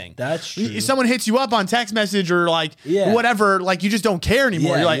about anything. That's true. If someone hits you up on text message or like Yeah. whatever, like you just don't care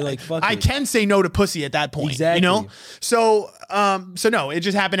anymore. Yeah, you're like fuck I it. can say no to pussy at that point. Exactly. You know? So no, it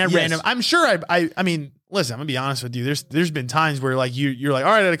just happened at Yes. random. I'm sure I mean, listen, I'm gonna be honest with you. There's been times where like you're like,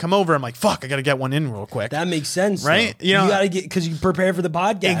 all right, I gotta come over. I'm like, fuck, I gotta get one in real quick. That makes sense, right? Though. You know, you gotta get because you prepare for the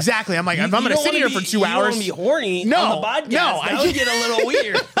podcast. Exactly. I'm like, if I'm gonna sit here for 2 hours, you don't be horny. No, on the podcast. no, that would get a little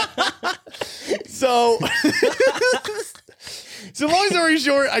weird. So. So long story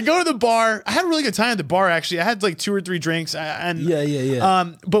short, I go to the bar. I had a really good time at the bar, actually. I had like 2 or 3 drinks.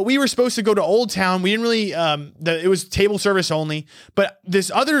 But we were supposed to go to Old Town. We didn't really, it was table service only. But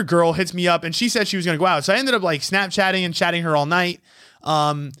this other girl hits me up and she said she was going to go out. So I ended up like Snapchatting and chatting her all night.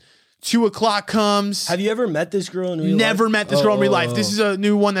 2 o'clock comes. Have you ever met this girl in real life? Never met this girl in real life. This is a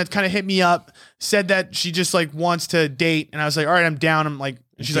new one that kind of hit me up, said that she just like wants to date. And I was like, all right, I'm down. I'm like,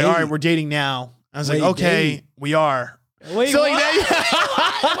 she's like, all right, we're dating now. I was like, okay, we are. Wait, so what? like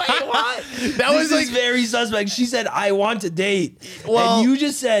that, Wait, what? That was like very suspect. She said, I want to date. Well, and you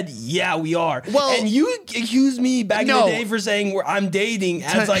just said, yeah, we are. Well, and you accused me back in the day for saying I'm dating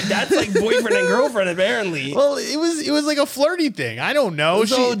as like, that's like boyfriend and girlfriend, apparently. Well, it was like a flirty thing. I don't know.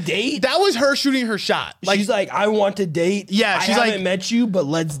 So date? That was her shooting her shot. Like, she's like, I want to date. Yeah, she's I haven't met you, but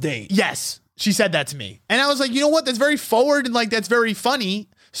let's date. Yes. She said that to me. And I was like, you know what? That's very forward and like, that's very funny.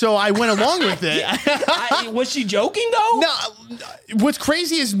 So I went along with it. Was she joking though? No. What's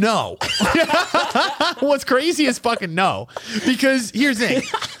crazy is no. What's crazy is fucking no. Because here's the thing.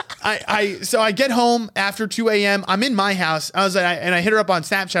 So I get home after 2 a.m. I'm in my house. I was like, and I hit her up on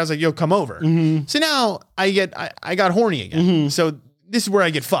Snapchat. I was like, yo, come over. Mm-hmm. So now I got horny again. Mm-hmm. So this is where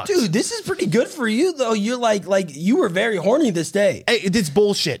I get fucked. Dude, this is pretty good for you though. You're like you were very horny this day. Hey, it's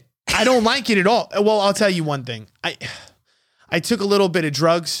bullshit. I don't like it at all. Well, I'll tell you one thing. I took a little bit of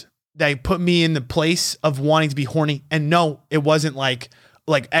drugs that put me in the place of wanting to be horny. And no, it wasn't like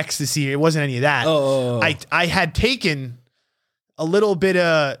ecstasy. It wasn't any of that. I had taken a little bit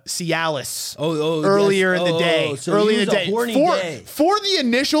of Cialis earlier in the day. So early in the day. For the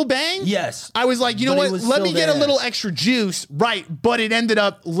initial bang, yes. I was like, you know what? Let me get a little extra juice. Right. But it ended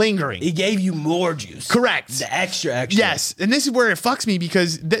up lingering. It gave you more juice. Correct. The extra. Yes. And this is where it fucks me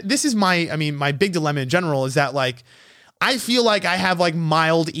because this is my big dilemma in general is that like, I feel like I have like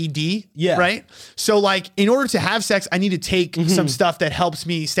mild ED, right? So like in order to have sex, I need to take some stuff that helps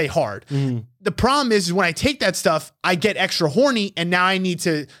me stay hard. The problem is when I take that stuff, I get extra horny and now I need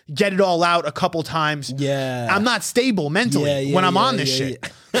to get it all out a couple times. Yeah. I'm not stable mentally when I'm on this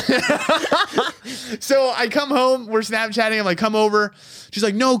shit. So I come home, we're Snapchatting, I'm like, come over. She's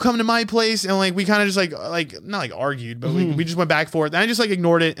like, no, come to my place. And like, we kind of just like, not like argued, but we just went back and forth. And I just like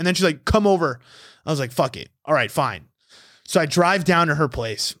ignored it. And then she's like, come over. I was like, fuck it. All right, fine. So I drive down to her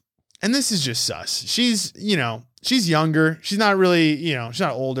place and this is just sus. She's younger. She's not really, she's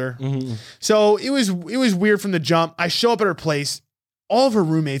not older. Mm-hmm. So it was weird from the jump. I show up at her place. All of her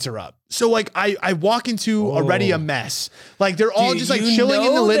roommates are up. So like I walk into already a mess. Like they're all just like chilling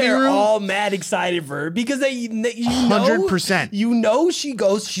in the living room. They're all mad excited for her because you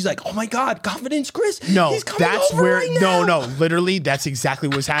 100%. She's like, oh my God, Confidence Chris. No, he's coming that's over where right now. no, literally that's exactly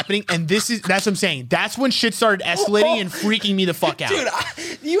what's happening. And that's what I'm saying. That's when shit started escalating and freaking me the fuck out. Dude,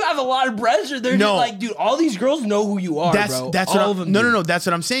 you have a lot of pressure. They're just like, dude, all these girls know who you are, bro. That's all what of them. No. That's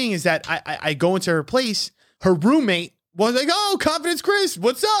what I'm saying is that I go into her place, her roommate was like, oh, Confidence Chris,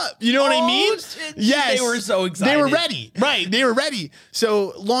 what's up? You know what I mean? Shit. Yes. They were so excited. They were ready. Right. They were ready.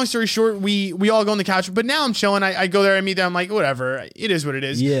 So long story short, we all go on the couch, but now I'm chilling. I go there, I meet them. I'm like, whatever. It is what it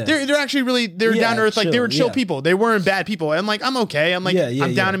is. Yeah. They're actually really, they're down to earth. Like they were chill people. They weren't bad people. I'm like, I'm okay. I'm like,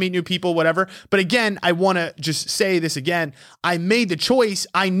 I'm down to meet new people, whatever. But again, I want to just say this again. I made the choice.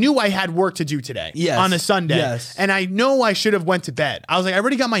 I knew I had work to do today on a Sunday. Yes. And I know I should have went to bed. I was like, I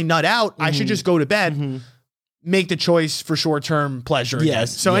already got my nut out. I should just go to bed. Make the choice for short-term pleasure.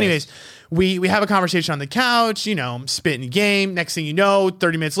 Yes. So anyways, we have a conversation on the couch, spitting game. Next thing you know,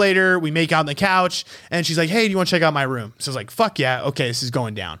 30 minutes later, we make out on the couch and she's like, hey, do you want to check out my room? So I was like, fuck yeah. Okay. This is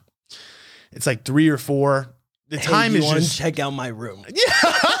going down. It's like 3 or 4. The time is just check out my room. It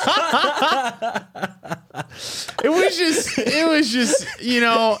was just, it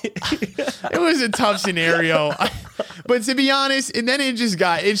was a tough scenario. But to be honest, and then it just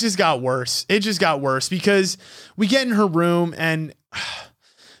got worse. It just got worse because we get in her room and,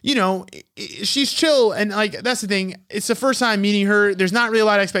 she's chill. And like, that's the thing. It's the first time meeting her. There's not really a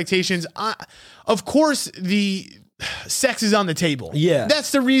lot of expectations. Of course, the sex is on the table. Yeah.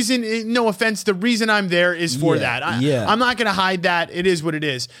 That's the reason, no offense, the reason I'm there is for that. I'm not going to hide that. It is what it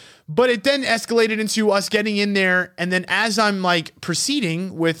is. But it then escalated into us getting in there. And then as I'm like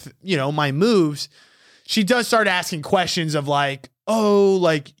proceeding with, my moves, she does start asking questions of like, oh,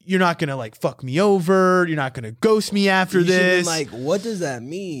 like you're not gonna like fuck me over, you're not gonna ghost me after You should've been this. like, what does that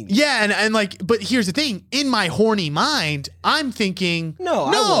mean? Yeah, and like, but here's the thing: in my horny mind, I'm thinking, No,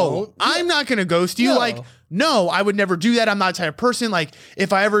 I won't. I'm not gonna ghost you. No. Like, no, I would never do that. I'm not the type of person. Like,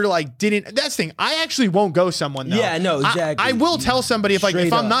 if I ever like didn't, that's the thing. I actually won't ghost someone though. Yeah, no, exactly. I will tell somebody if Straight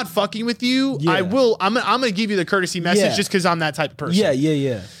if I'm up. not fucking with you, Yeah. I will. I'm gonna give you the courtesy message Yeah. just because I'm that type of person.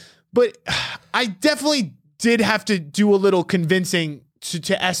 Yeah. But I definitely did have to do a little convincing to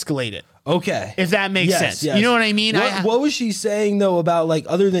escalate it, Okay. if that makes Yes, sense. yes. You know what I mean? What was she saying though about like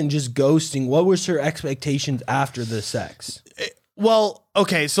other than just ghosting? What was her expectations after the sex? Well,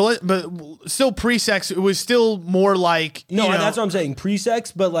 okay, so but still pre-sex, it was still more like No, you know, that's what I'm saying.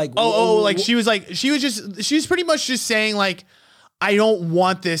 Pre-sex, but like like she was pretty much just saying like, I don't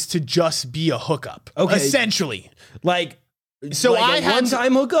want this to just be a hookup. Okay. Essentially. like So like I a had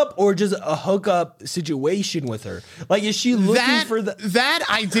one-time hookup or just a hookup situation with her. Like, is she looking for the? that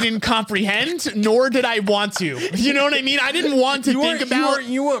I didn't comprehend, nor did I want to. You know what I mean? I didn't want to think about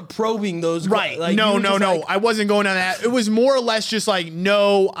You weren't probing those. right. Like, no. you were just like, I wasn't going on that. It was more or less just like,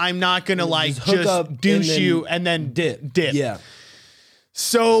 no, I'm not gonna like hook just up douche and then you and then dip. Yeah.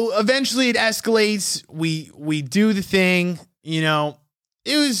 So eventually it escalates. We do the thing, you know.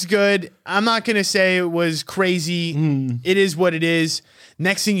 It was good. I'm not going to say it was crazy. It is what it is.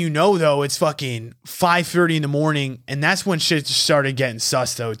 Next thing you know, though, it's fucking 5:30 in the morning. And that's when shit started getting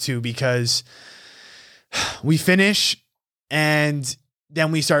sus, though, too, because we finish and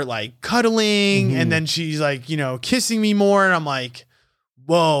then we start like cuddling. And then she's like, you know, kissing me more. And I'm like,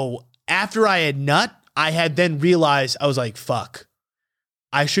 whoa. After I had nut, I had then realized I was like, fuck.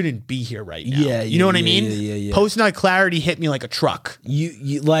 I shouldn't be here right now. Yeah, you know what I yeah, mean? yeah. Post nut clarity hit me like a truck.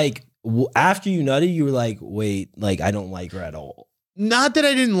 You like after you nutted, you were like, wait, like I don't like her at all. Not that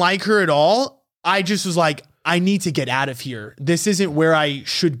I didn't like her at all. I just was like, I need to get out of here. This isn't where I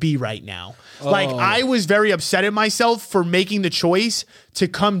should be right now. Like, I was very upset at myself for making the choice to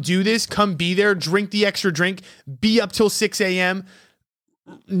come do this, come be there, drink the extra drink, be up till 6 a.m.,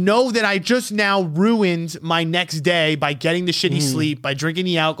 know that I just now ruined my next day by getting the shitty sleep, by drinking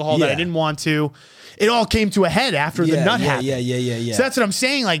the alcohol that I Yeah. didn't want to. It all came to a head after the nut happened. Yeah. So that's what I'm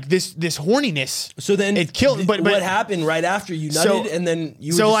saying. Like this horniness. So then it killed. But what happened right after you nutted, and then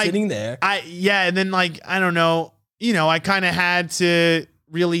you were just like, sitting there? And then like I don't know. You know, I kind of had to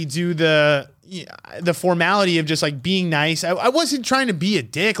really do the formality of just like being nice. I wasn't trying to be a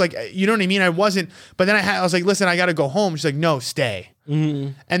dick. Like, you know what I mean? I wasn't. But then I was like, listen, I got to go home. She's like, no, stay.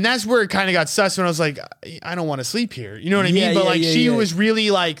 And that's where it kind of got sus when I was like, I don't want to sleep here. You know what I mean? But like, she was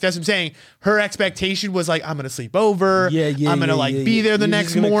really like, that's what I'm saying. Her expectation was like, I'm going to sleep over. I'm going to be there the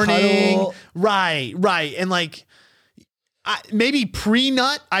next morning. Cuddle. Right. And like, maybe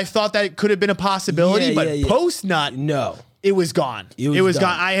pre-nut, I thought that it could have been a possibility, but post-nut, No. it was gone. It was done.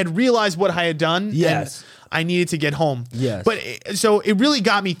 gone. I had realized what I had done. Yes. And I needed to get home. Yes. But so it really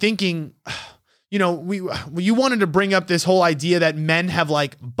got me thinking, you know, you wanted to bring up this whole idea that men have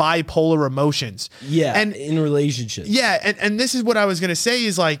like bipolar emotions. Yeah. And in relationships. yeah. And this is what I was going to say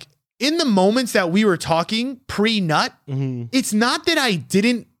is like, in the moments that we were talking pre-nut, it's not that I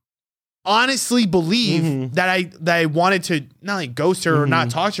didn't honestly believe that I wanted to not like ghost her or not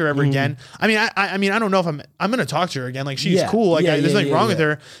talk to her ever again. I mean, I don't know if I'm gonna talk to her again. Like she's cool. Like there's nothing wrong with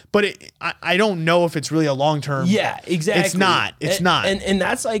her. But I don't know if it's really a long term. Yeah, exactly. It's not. It's not. And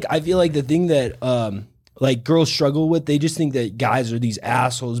that's like I feel like the thing that like girls struggle with. They just think that guys are these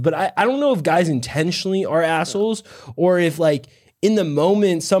assholes. But I don't know if guys intentionally are assholes or if like in the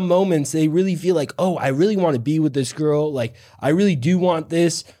moment, some moments they really feel like, oh, I really want to be with this girl. Like I really do want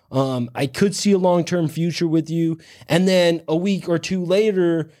this. I could see a long-term future with you. And then a week or two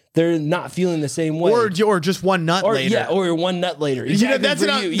later, they're not feeling the same way. Or just one nut later. Yeah, or one nut later. Exactly.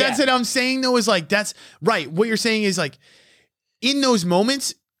 Exactly. That's what I'm saying though, is like, that's right. What you're saying is like, in those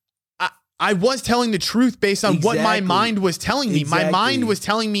moments, I was telling the truth based on what my mind was telling me. My mind was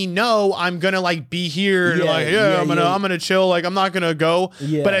telling me, no, I'm gonna like be here. I'm gonna chill. Like I'm not gonna go.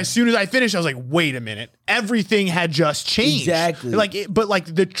 Yeah. But as soon as I finished, I was like, wait a minute. Everything had just changed. Exactly.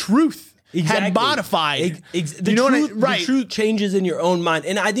 But the truth had modified. The truth changes in your own mind.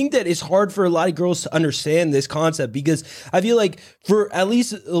 And I think that it's hard for a lot of girls to understand this concept because I feel like for at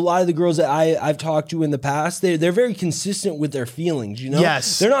least a lot of the girls that I've talked to in the past, they're very consistent with their feelings, you know?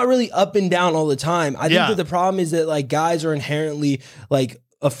 Yes. They're not really up and down all the time. I think that the problem is that like guys are inherently like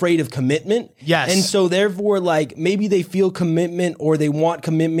afraid of commitment. Yes. And so therefore like maybe they feel commitment or they want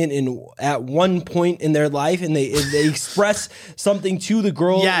commitment at one point in their life and they express something to the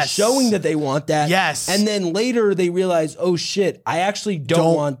girl showing that they want that. Yes. And then later they realize, oh shit, I actually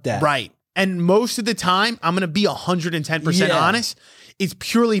don't want that. Right. and most of the time, I'm going to be 110% Yeah. honest, it's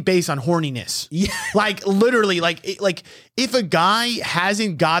purely based on horniness. Yeah. Like literally, like if a guy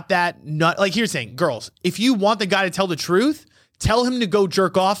hasn't got that nut, like here's the thing, girls, if you want the guy to tell the truth, tell him to go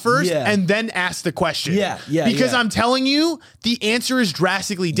jerk off first Yeah. and then ask the question. Yeah, Because yeah. I'm telling you, the answer is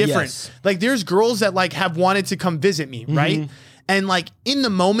drastically different. Yes. Like there's girls that like have wanted to come visit me, right? And like in the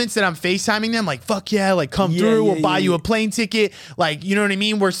moments that I'm FaceTiming them, like, fuck yeah, like come through, we'll buy you a plane ticket. Like, you know what I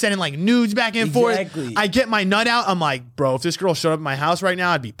mean? We're sending like nudes back and Exactly. forth. I get my nut out. I'm like, bro, if this girl showed up at my house right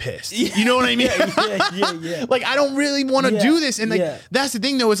now, I'd be pissed. You know what I mean? yeah. Like, I don't really want to Yeah, do this. And like, yeah. that's the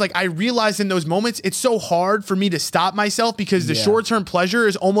thing though, is like, I realized in those moments, it's so hard for me to stop myself because the Yeah. short-term pleasure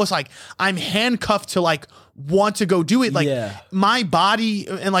is almost like I'm handcuffed to like, want to go do it. Like Yeah. my body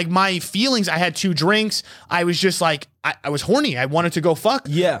and like my feelings, I had 2 drinks. I was just like, I was horny. I wanted to go fuck.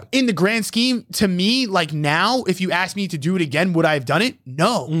 Yeah. In the grand scheme, to me, like now, if you ask me to do it again, would I have done it?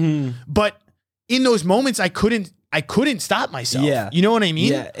 No. Mm-hmm. But in those moments, I couldn't stop myself. Yeah. You know what I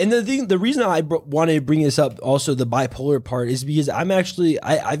mean? Yeah, and the reason I wanted to bring this up, also the bipolar part, is because I'm actually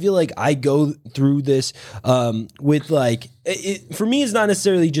I feel like I go through this with like for me, it's not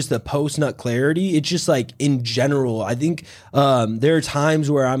necessarily just the post nut clarity. It's just like in general. I think there are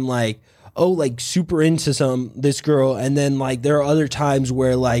times where I'm like, oh, like super into this girl, and then like there are other times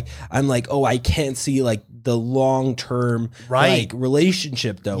where like I'm like, oh, I can't see like the long term Right. like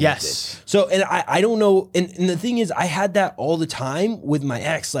relationship though. with Yes. it. So and I don't know, and the thing is, I had that all the time with my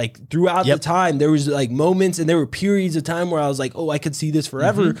ex. Like throughout Yep. the time, there was like moments and there were periods of time where I was like, oh, I could see this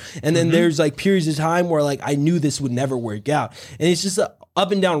forever, and then there's like periods of time where like I knew this would never work out, and it's just a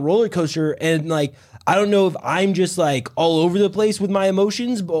up and down roller coaster, and like. I don't know if I'm just like all over the place with my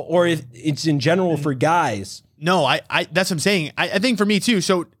emotions, or if it's in general for guys. No, I that's what I'm saying. I think for me too.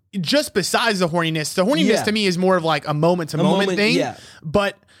 So just besides the horniness Yeah. to me is more of like a moment to moment moment, thing. yeah.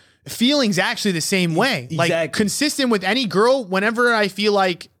 But feelings actually the same way. Like Exactly. consistent with any girl, whenever I feel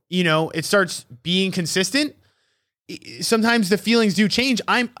like, you know, it starts being consistent, sometimes the feelings do change.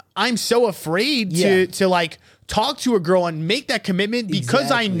 I'm so afraid Yeah. to like talk to a girl and make that commitment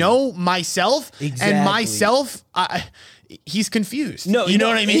because I Exactly. know myself and Exactly. myself he's confused. No, you know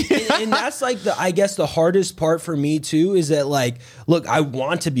what I mean? and that's like I guess the hardest part for me too is that like, look, I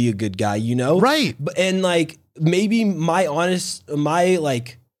want to be a good guy, you know? Right. And like maybe my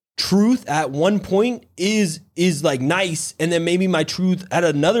like truth at one point is like nice, and then maybe my truth at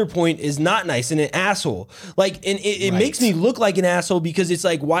another point is not nice and an asshole. Like, and it makes me look like an asshole because it's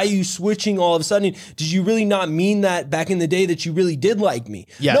like, why are you switching all of a sudden? Did you really not mean that back in the day that you really did like me?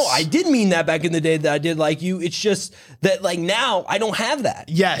 Yes. No, I did mean that back in the day that I did like you. It's just that like now I don't have that.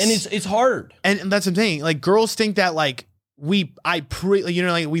 Yes. And it's hard. And that's what I'm saying. Like girls think that like we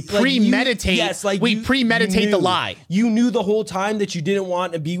premeditate. Yes, like we you premeditate the knew. lie. You knew the whole time that you didn't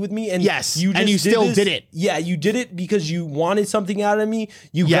want to be with me, and Yes, you and you just still this. did it. Yeah, you did it because you wanted something out of me.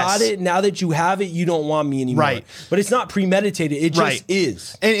 You Yes. got it. Now that you have it, you don't want me anymore. Right. But it's not premeditated. It just Right.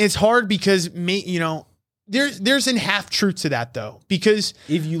 is. And it's hard because there's an half truth to that though. Because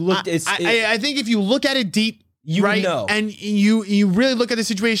If you looked, I think if you look at it deep, You right, know. and you really look at the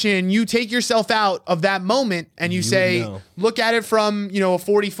situation and you take yourself out of that moment and you say, know. look at it from a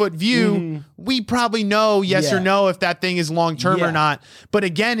 40-foot view, we probably know yes or Yeah. no if that thing is long term Yeah. or not. But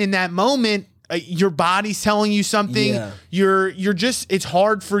again, in that moment, your body's telling you something. Yeah. You're just, it's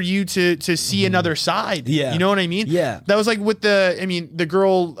hard for you to see another side. Yeah. You know what I mean? Yeah. That was like with the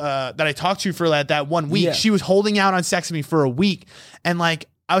girl that I talked to for that 1 week. Yeah. She was holding out on sex with me for a week. And like,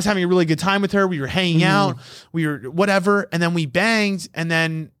 I was having a really good time with her. We were hanging out, we were whatever. And then we banged. And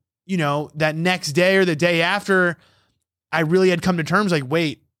then, that next day or the day after, I really had come to terms like,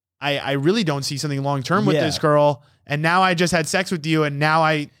 wait, I really don't see something long-term with Yeah. this girl. And now I just had sex with you. And now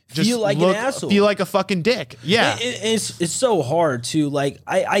I just Feel like an asshole. feel like a fucking dick. Yeah. It's so hard to like.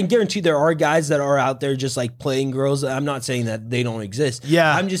 I guarantee there are guys that are out there just like playing girls. I'm not saying that they don't exist.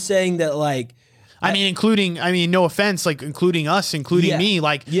 Yeah. I'm just saying that like. no offense, like including us, including Yeah. me,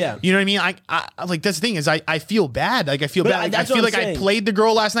 like, Yeah. you know what I mean? I like, that's the thing is I feel bad. Like I feel But bad. Like, I that's feel what like I'm I saying. played the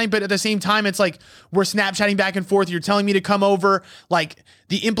girl last night, but at the same time, it's like, we're Snapchatting back and forth. You're telling me to come over. Like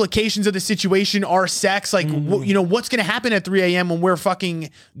the implications of the situation are sex. Like, what's going to happen at 3 a.m. when we're fucking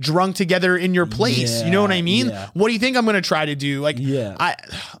drunk together in your place? You know what I mean? Yeah. What do you think I'm going to try to do? Like, Yeah.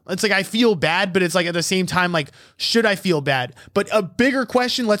 it's like, I feel bad, but it's like at the same time, like, should I feel bad? But a bigger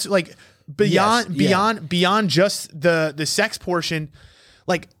question, let's like, beyond just the sex portion,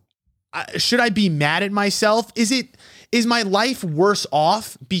 like, should I be mad at myself? Is my life worse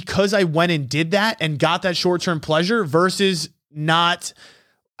off because I went and did that and got that short-term pleasure versus not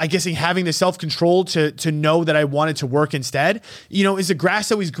I guess having the self-control to know that I wanted to work instead. You know, is the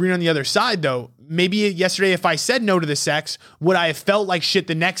grass always green on the other side though? Maybe yesterday, if I said no to the sex, would I have felt like shit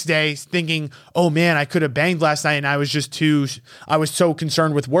the next day thinking, oh man, I could have banged last night and I was so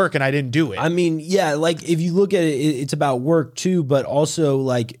concerned with work and I didn't do it. I mean, yeah, like if you look at it, it's about work too, but also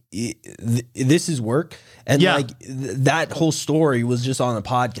like this is work. And Yeah. that whole story was just on a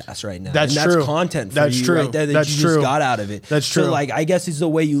podcast right now. That's and true. that's content for That's you true. right there that That's you true. just got out of it. That's true. So like, I guess it's the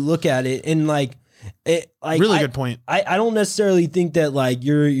way you look at it. And like, Really good point. I don't necessarily think that like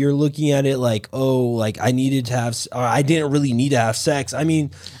you're looking at it like, oh, like I needed to have, or I didn't really need to have sex. I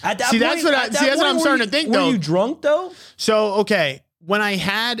mean, at that point, that's what I'm starting to think, though. Were you drunk though? So, okay. When I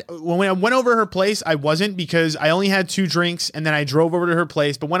went over to her place, I wasn't, because I only had 2 drinks and then I drove over to her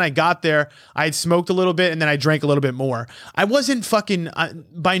place. But when I got there, I had smoked a little bit and then I drank a little bit more. I wasn't fucking,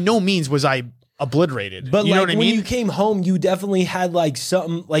 by no means was I obliterated. But you know like what I when mean? you came home, you definitely had like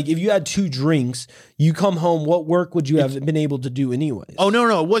something, like if you had 2 drinks, you come home, what work would you have been able to do anyways? Oh,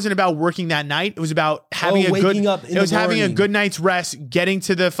 no. It wasn't about working that night. It was about having waking up in it was the having a morning. good night's rest, getting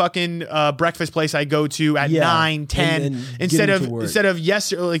to the fucking breakfast place I go to at Yeah, 9, 10, and then instead getting to work. of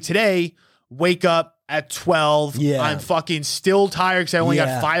yesterday, like today, wake up at 12. Yeah. I'm fucking still tired because I only got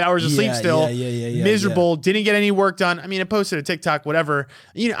Yeah. 5 hours of sleep Yeah, still. yeah, Miserable. Didn't get any work done. I mean, I posted a TikTok, whatever.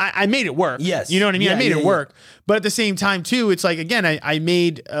 You know, I made it work. Yes. You know what I mean? Yeah, I made yeah, it work. But at the same time, too, it's like, again, I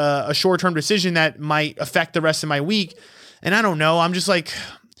made a short-term decision that might affect the rest of my week. And I don't know. I'm just like,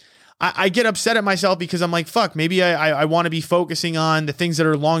 I get upset at myself because I'm like, fuck, maybe I want to be focusing on the things that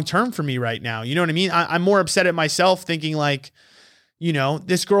are long-term for me right now. You know what I mean? I'm more upset at myself thinking like, you know,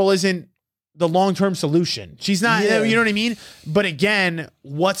 this girl isn't the long-term solution. She's not, Yeah. you know what I mean? But again,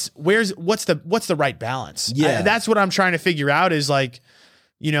 what's the right balance? Yeah. That's what I'm trying to figure out is like,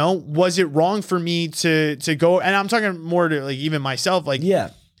 you know, was it wrong for me to go, and I'm talking more to like even myself, like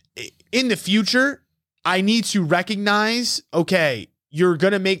Yeah. in the future, I need to recognize, okay, you're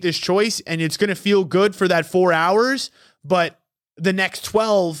going to make this choice and it's going to feel good for that 4 hours, but the next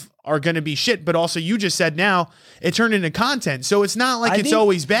 12 are going to be shit. But also you just said now it turned into content. So it's not like I it's think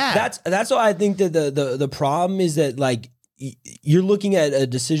always bad. That's why I think that the problem is that like you're looking at a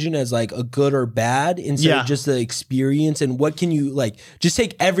decision as like a good or bad instead Yeah. of just the experience, and what can you like just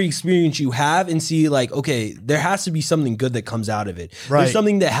take every experience you have and see like, okay, there has to be something good that comes out of it. Right. There's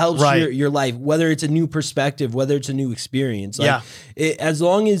something that helps Right. your life, whether it's a new perspective, whether it's a new experience. Like, Yeah. as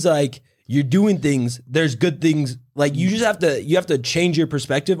long as like you're doing things, there's good things. Like you just have to change your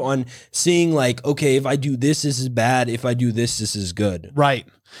perspective on seeing like, okay, if I do this is bad. If I do this is good. Right.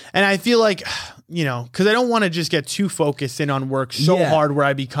 And I feel like, you know, because I don't want to just get too focused in on work so Yeah. hard where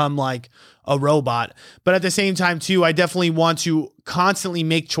I become like a robot. But at the same time, too, I definitely want to constantly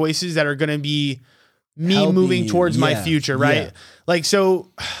make choices that are going to be me Helping moving you. towards my Yeah. future. Right. Yeah. Like,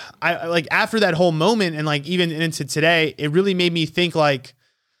 so I like after that whole moment and like even into today, it really made me think like,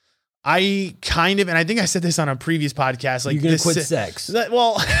 I kind of, and I think I said this on a previous podcast, like You're gonna this, quit sex.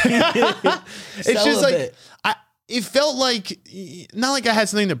 Well, it's just like, Celibate. it felt like, not like I had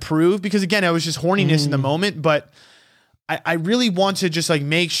something to prove because again, it was just horniness in the moment, but I really want to just like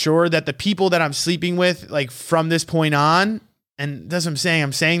make sure that the people that I'm sleeping with, like from this point on, and that's what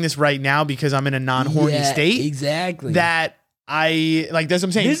I'm saying this right now because I'm in a non-horny Yeah, state, exactly. that I like, that's what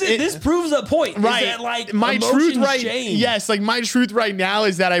I'm saying. This proves a point, is Right. that, like my truth emotions right change. yes, like my truth right now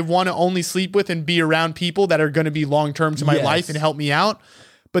is that I want to only sleep with and be around people that are going to be long term to my Yes. life and help me out.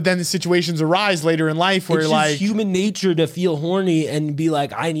 But then the situations arise later in life where It's just like human nature to feel horny and be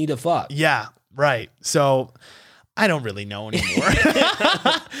like, I need to fuck. yeah, right. So I don't really know anymore.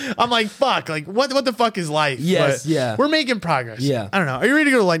 I'm like, fuck, like what the fuck is life? Yes, But yeah. We're making progress. Yeah. I don't know. Are you ready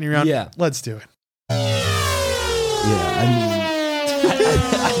to go to lightning round? Yeah. Let's do it. Yeah, I mean,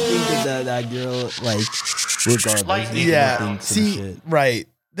 I think that girl, like, regardless, Lightning. Yeah. thinks some See, shit. right.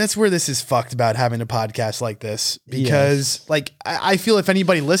 That's where this is fucked about having a podcast like this because like I feel if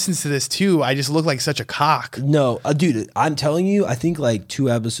anybody listens to this too, I just look like such a cock. No, dude, I'm telling you, I think like 2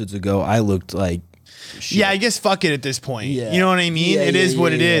 episodes ago, I looked like shit. Yeah, I guess fuck it at this point. Yeah. You know what I mean? Yeah, It is yeah,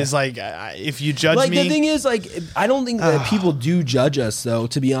 what yeah, it is. yeah. Like if you judge Like me, the thing is, like, I don't think that people do judge us, though.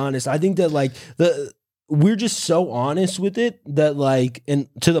 To be honest, I think that like we're just so honest with it that like, and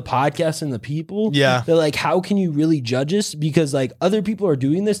to the podcast and the people, Yeah. they're like, how can you really judge us? Because like other people are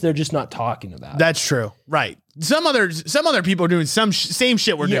doing this, they're just not talking about it. that's true. Right. Some other people are doing same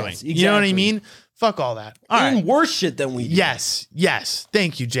shit we're doing. Yes, You know what I exactly. mean? Fuck all that. All Even right. worse shit than we do. Yes.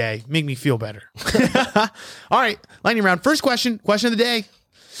 Thank you, Jay. Make me feel better. All right. Lightning round. First question of the day.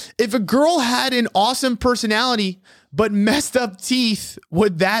 If a girl had an awesome personality but messed up teeth,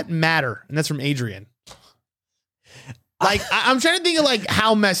 would that matter? And that's from Adrian. Like I'm trying to think of like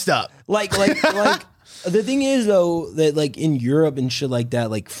how messed up. Like the thing is though that like in Europe and shit like that,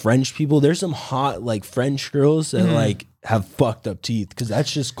 like French people, there's some hot like French girls that like have fucked up teeth because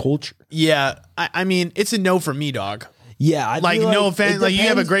that's just culture. Yeah, I mean it's a no for me, dog. Yeah, I Like feel no offense, it like you have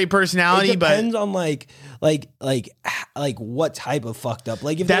a depends- great personality, It but depends on like what type of fucked up.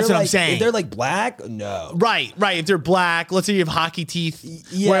 Like if That's they're what I'm like, saying. If they're like black, no. right. If they're black, let's say you have hockey teeth,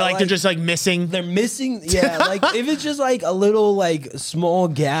 Yeah, where like they're like- just like missing. They're missing, yeah. Like if it's just like a little like small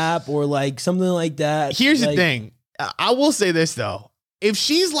gap or like something like that. Here's the like, thing. I will say this though. If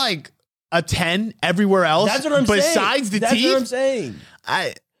she's like a 10 everywhere else, That's what I'm saying. besides the That's what I'm teeth, saying.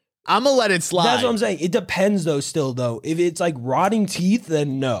 I'm gonna let it slide. That's what I'm saying. It depends though. Still though, if it's like rotting teeth,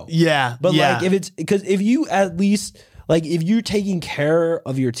 then no. Yeah, But yeah. like if it's because if you at least like if you're taking care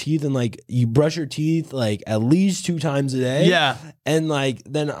of your teeth and like you brush your teeth like at least 2 times a day, Yeah. and like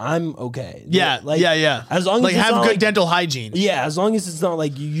then I'm okay. Yeah, like, yeah. As long as like it's have not, good like- dental hygiene. Yeah, as long as it's not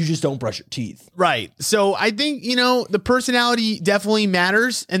like you just don't brush your teeth. Right. So I think, the personality definitely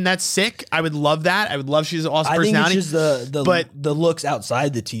matters, and that's sick. I would love that. I would love she's an awesome I think personality. it's just the looks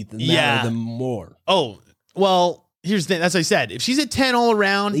outside the teeth that matter Yeah. the more. Oh, well, here's the thing. That's what I said. If she's a 10 all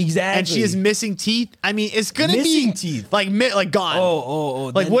around and Exactly. she has missing teeth, I mean, it's going to be Missing teeth. like gone. Oh.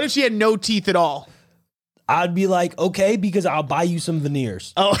 like then what if she had no teeth at all? I'd be like, okay, because I'll buy you some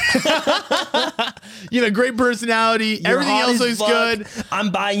veneers. Oh, you have a great personality. You're Everything hot else as looks fuck. good. I'm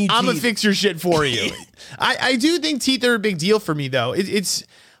buying you teeth. I'm gonna fix your shit for you. I do think teeth are a big deal for me though. It's,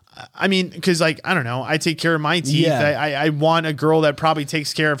 I mean, because like I don't know, I take care of my teeth. Yeah. I want a girl that probably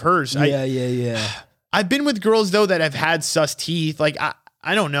takes care of hers. Yeah. I've been with girls though that have had sus teeth. Like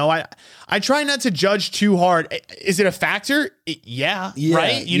I don't know. I try not to judge too hard. Is it a factor? Yeah.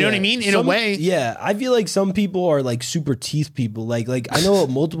 Right. You know what I mean? In a way. Yeah, I feel like some people are like super teeth people. Like I know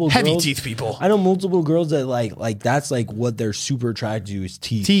multiple Heavy girls, teeth people. I know multiple girls that like that's like what they're super attracted to is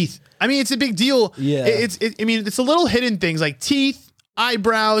teeth. Teeth. I mean, it's a big deal. Yeah. I mean, it's a little hidden things like teeth,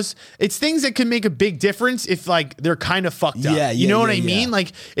 eyebrows. It's things that can make a big difference if like they're kind of fucked up. Yeah, you know what I yeah. mean?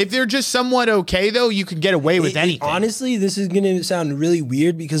 Like if they're just somewhat okay though, you can get away with anything. Honestly, this is gonna sound really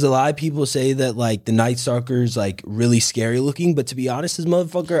weird because a lot of people say that like the Night Stalker is like really scary looking, but to be honest, this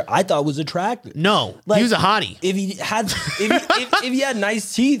motherfucker I thought was attractive. No, Like, he was a hottie. If he had if he had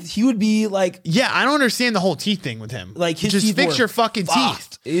nice teeth, he would be like Yeah, I don't understand the whole teeth thing with him. like his just teeth fix were your fucking teeth. fucked.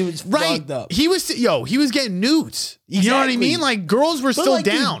 It was Right. fucked up. He was getting nudes. You know what I Exactly. mean? Like girls were But, still like,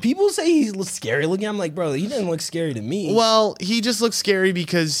 dude, down. people say he looks scary looking. I'm like, bro, he doesn't look scary to me. Well, he just looks scary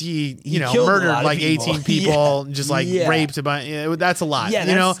because he killed a murdered lot of like people. 18 people, Yeah. just like Yeah. raped a bunch. Yeah, that's a lot. Yeah,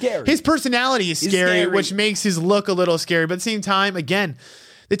 you know, that's scary. his personality is It's scary, scary. which makes his look a little scary. But at the same time, again,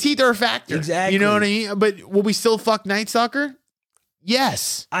 the teeth are a factor. Exactly. You know what I mean? But will we still fuck Night Stalker?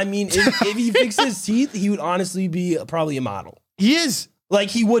 Yes, I mean, if he fixed his teeth, he would honestly be probably a model. he is. Like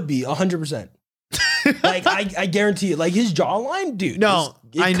he would be 100%. Like I guarantee it. Like his jawline, dude. No,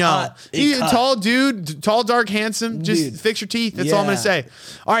 it I know. cut. It He's a cut. tall dude, tall, dark, handsome. Just Dude. fix your teeth. That's all I'm Yeah. gonna say.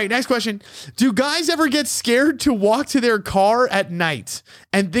 All right, next question. Do guys ever get scared to walk to their car at night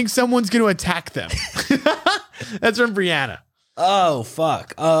and think someone's gonna attack them? That's from Brianna. Oh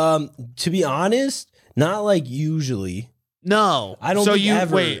fuck. To be honest, not like usually. No, I don't So think you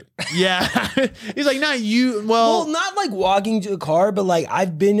ever. wait. Yeah, he's like, not you. Well, Well, not like walking to a car, but like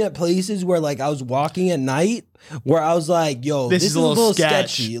I've been at places where like I was walking at night where I was like, yo, this is a little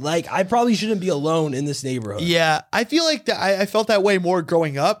sketch. sketchy. Like I probably shouldn't be alone in this neighborhood. yeah, I feel like that. I felt that way more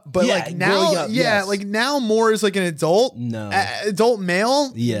growing up, but Yeah, like now, growing up, yes. like now more as like an adult. No. Adult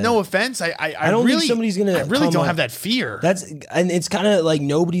male. Yeah. No offense. I don't think really, somebody's gonna I really come don't up- have that fear. That's and it's kind of like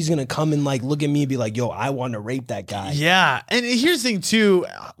nobody's gonna come and like look at me and be like, yo, I want to rape that guy. Yeah, and here's the thing too,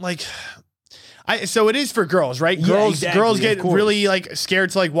 like, so it is for girls, right? Yeah, Girls, exactly, girls of get course. really like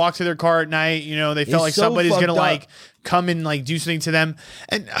scared to like walk to their car at night. You know, they felt It's like so somebody's gonna fucked like up. come and like do something to them.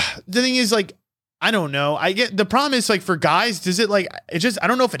 And the thing is, like, I don't know. I get the problem is like for guys, does it like it just? I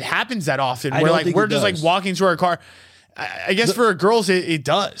don't know if it happens that often. I Where don't like think we're it just like does. walking to our car. I guess for girls it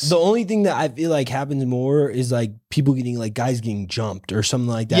does. The only thing that I feel like happens more is like people getting like guys getting jumped or something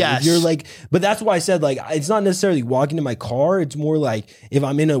like that. Yes. If you're like, but that's why I said like it's not necessarily walking to my car. It's more like if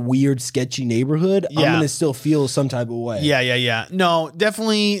I'm in a weird, sketchy neighborhood, Yeah. I'm gonna still feel some type of way. Yeah. No,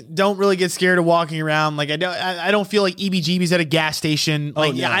 definitely don't really get scared of walking around. Like I don't feel like EBGBs at a gas station.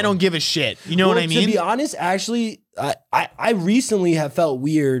 Like no. I don't give a shit. You know what Well, I mean? To be honest, actually, I recently have felt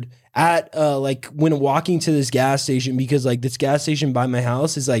weird at like when walking to this gas station, because like this gas station by my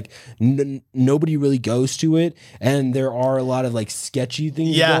house is like nobody really goes to it, and there are a lot of like sketchy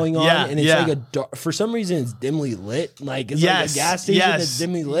things going on, and it's like for some reason it's dimly lit, like it's like a gas station that's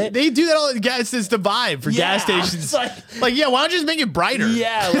dimly lit. They do that all. Gas is the vibe for gas stations. Like why don't you just make it brighter?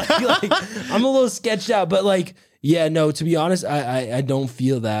 Yeah, like I'm a little sketched out, but like. Yeah, no, to be honest, I don't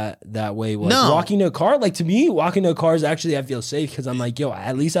feel that way. Like, walking to a car, like to me, walking to a car is actually, I feel safe because I'm like, yo,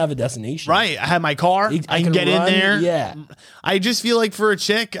 at least I have a destination. Right. I have my car. I can get in there. Yeah. I just feel like for a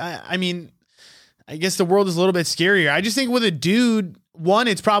chick, I mean, I guess the world is a little bit scarier. I just think with a dude, one,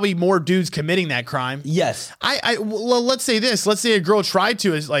 it's probably more dudes committing that crime. Yes. Well, let's say this. Let's say a girl tried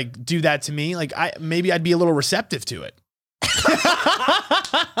to like do that to me. Like maybe I'd be a little receptive to it.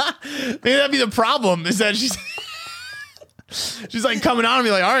 Maybe that'd be the problem, is that she's like coming on and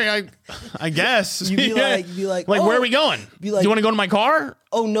be like, all right, I guess. You'd be like, where are we going? Be like, do you want to go to my car?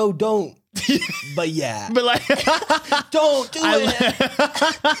 Oh no, don't. But yeah. But like, don't do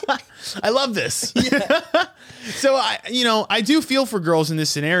it. I love this. Yeah. So I do feel for girls in this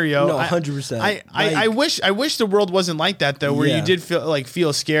scenario. No, 100%. I wish the world wasn't like that though, where you did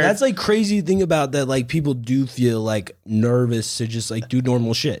feel scared. That's like crazy thing about that. Like people do feel like nervous to just like do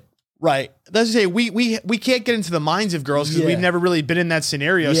normal shit. Right. Let's say we can't get into the minds of girls because we've never really been in that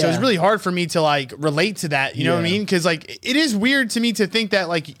scenario. So it's really hard for me to like relate to that. You know what I mean? Because like it is weird to me to think that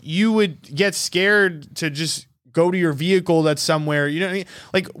like you would get scared to just go to your vehicle that's somewhere. You know what I mean?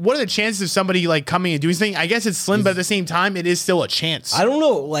 Like, what are the chances of somebody like coming and doing something? I guess it's slim, but at the same time, it is still a chance. I don't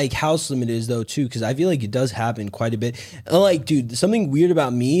know like how slim it is though too, because I feel like it does happen quite a bit. And, like, dude, something weird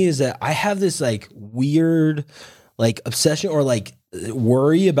about me is that I have this like weird like obsession or like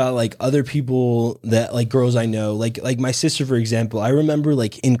worry about like other people that like girls I know, like my sister, for example. I remember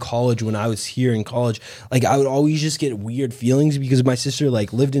like in college, when I was here in college, like I would always just get weird feelings because my sister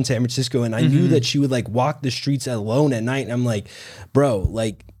like lived in San Francisco, and I knew that she would like walk the streets alone at night, and I'm like, bro,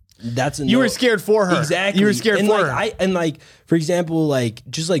 like that's you were scared for her. Exactly. You were scared and for like, her. For example, like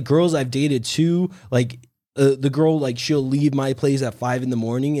just like girls I've dated too, like the girl, like she'll leave my place at 5 a.m.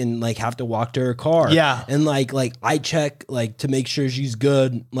 and like have to walk to her car. Yeah. And like I check like to make sure she's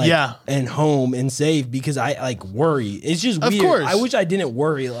good, like and home and safe, because I like worry. It's just weird. Of course. I wish I didn't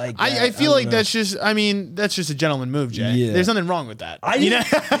worry like that. I feel like that's just a gentleman move, Jay. Yeah. There's nothing wrong with that.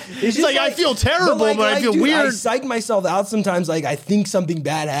 It's like I feel terrible, but I feel weird. I psych myself out sometimes. Like I think something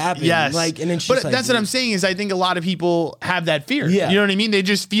bad happened. Yes. Like, and then she's but like, that's what I'm saying is I think a lot of people have that fear. Yeah. You know what I mean? They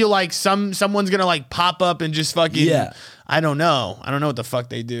just feel like someone's gonna like pop up and just fucking I don't know what the fuck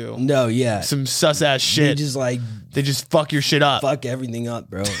they do. No, yeah. Some sus ass shit. They just fuck your shit up. Fuck everything up,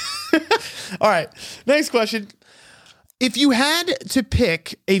 bro. All right. Next question. If you had to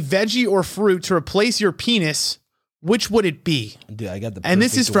pick a veggie or fruit to replace your penis, which would it be? Dude, I got the perfect And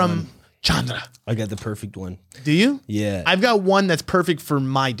this is from one. Chandra. I got the perfect one. Do you? Yeah. I've got one that's perfect for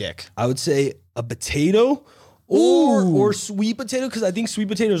my dick. I would say a potato or sweet potato, because I think sweet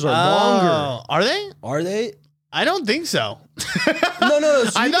potatoes are longer. Are they? Are they? I don't think so. No.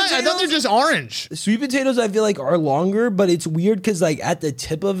 I thought they're just orange. Sweet potatoes, I feel like, are longer, but it's weird because like at the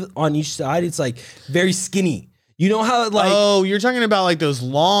tip of on each side, it's like very skinny. You know how like you're talking about like those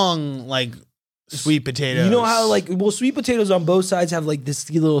long like sweet potatoes. You know how like sweet potatoes on both sides have like this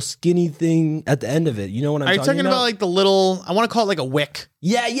little skinny thing at the end of it. You know what I'm talking about? Are you talking about like the little? I want to call it like a wick.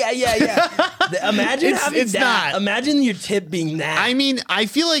 Yeah. Imagine having that. Not. Imagine your tip being that. I mean, I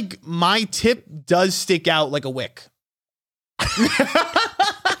feel like my tip does stick out like a wick.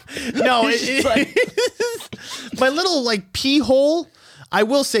 No, my little like pee hole. I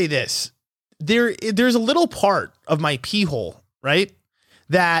will say this: there's a little part of my pee hole, right,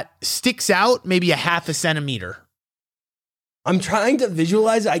 that sticks out maybe a half a centimeter. I'm trying to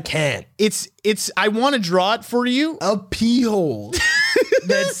visualize. I can't. It's. I want to draw it for you. A pee hole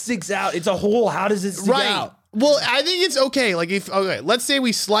that sticks out. It's a hole. How does it stick out? Well, I think it's okay. Like let's say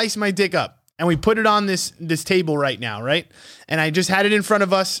we slice my dick up and we put it on this table right now, right? And I just had it in front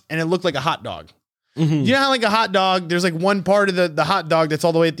of us and it looked like a hot dog. Mm-hmm. You know how like a hot dog, there's like one part of the hot dog that's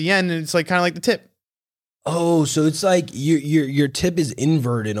all the way at the end, and it's like kind of like the tip. Oh, so it's like your tip is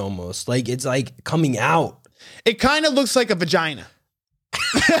inverted almost. Like it's like coming out. It kind of looks like a vagina.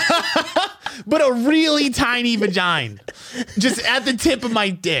 But a really tiny vagina. Just at the tip of my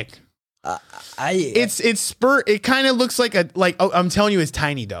dick. It kind of looks like I'm telling you, it's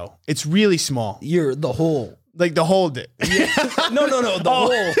tiny though. It's really small. You're the hole. Like the whole dick. Yeah. No, the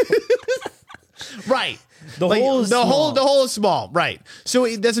hole. Right. The hole is the small. hole is small, right? So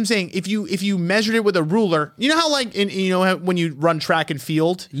that's what I'm saying. If you measured it with a ruler, you know how like when you run track and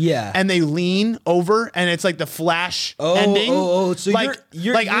field, Yeah. and they lean over and it's like the flash ending. So like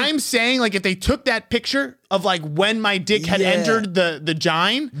you're I'm saying, like if they took that picture of like when my dick had Yeah. entered the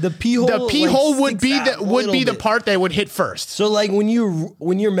gine, The pee hole, the pee like, hole would sticks be out a the little bit. part that would hit first. So like when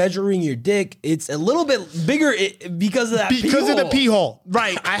you're measuring your dick, it's a little bit bigger because of that Because pee of the hole. pee hole,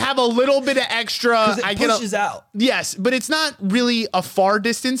 right? I have a little bit of extra. 'Cause it I get pushes out. Yes, but it's not really a far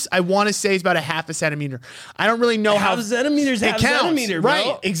distance. I want to say it's about a half a centimeter. I don't really know how Half a centimeter's it half a counts. centimeter, bro.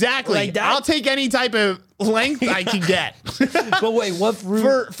 Right? Exactly. Like that- I'll take any type of length I can get. But wait, what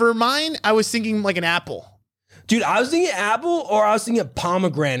fruit? For mine, I was thinking like an apple. Dude, I was thinking apple or I was thinking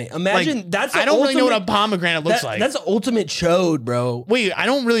pomegranate. Imagine Like, that's. I the don't really know what a ultimate- pomegranate looks like. That's the ultimate chode, bro. Wait, I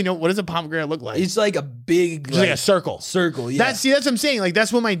don't really know what does a pomegranate look like. It's like a big, It's like a circle. circle. Yeah, That's what I'm saying. Like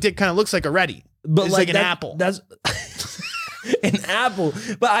that's what my dick kind of looks like already. but it's like an that- apple. That's an apple.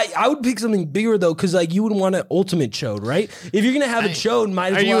 But I would pick something bigger though, because like you would want an ultimate chode, right? If you're gonna have a chode,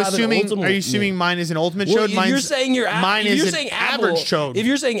 might as Are well you have assuming? an ultimate. Are you assuming mine is an ultimate Well, chode? if you're saying your mine if is you're an saying average chode. If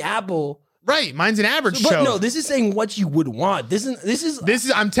you're saying apple, right, mine's an average but chode. no, this is saying what you would want. This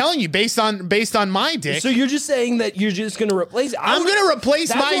is. I'm telling you, based on my dick. So you're just saying that you're just gonna replace it. I'm gonna replace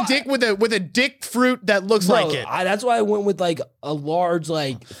That's my why- dick with a dick fruit that looks Bro, like it. that's why I went with like a large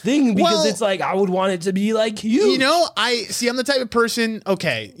like thing because Well- it's like I would want it to be like huge. You know, I'm the type of person.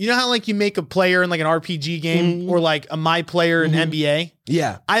 Okay, you know how like you make a player in like an RPG game or like a my player in NBA.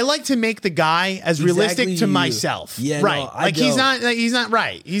 Yeah. I like to make the guy as realistic to you. myself. Yeah, no, right. I like he's don't. not. He's not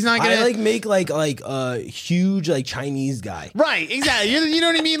right. He's not gonna I like make like a huge like Chinese guy. Right, exactly. You know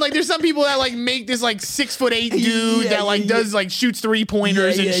what I mean? Like, there's some people that like make this like 6'8" dude Yeah, that like yeah, does like shoots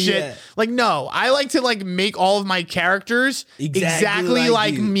 3-pointers Yeah, and yeah, shit. yeah. Like, no, I like to like make all of my characters exactly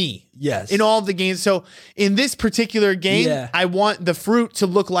like you. me. Yes. In all of the games. So in this particular game, Yeah. I want the fruit to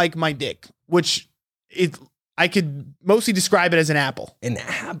look like my dick, which I could mostly describe it as an apple. An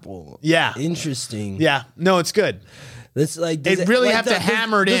apple. Yeah. Interesting. Yeah. No, it's good. That's like It really have to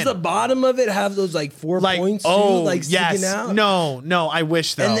hammer it does in. the bottom of it have those like 4 Like, points too, oh, like sticking yes. out? No, I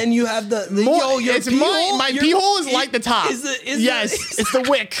wish though. And then you have the More, yo, your it's pee my hole, my your- pee hole is like the top. Is it's the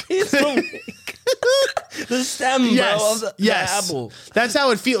wick. It's the stem, yes, bro, of the yes. apple. That's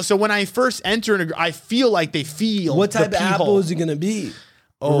how it feels. So when I first enter, I feel like they feel What type the of pee apple hole. is it gonna be?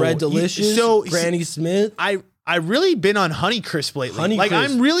 Oh, Red you- Delicious, so- Granny Smith. I really been on Honeycrisp lately. Honeycrisp. Like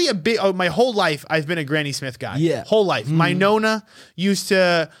I'm really a big. My whole life I've been a Granny Smith guy. Yeah. whole life. My Nona used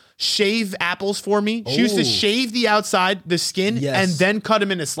to shave apples for me. She used to Oh. shave the outside, the skin, Yes. and then cut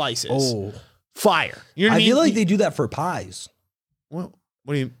them into slices. Oh, Fire! You know what I I mean? feel like they do that for pies. What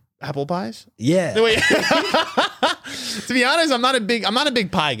do you? Apple pies? Yeah. Wait. To be honest, I'm not a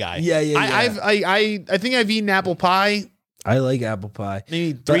big pie guy. Yeah. I think I've eaten apple pie I like apple pie.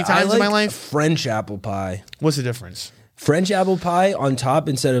 maybe But 3 I times in my like life. French apple pie. What's the difference? French apple pie on top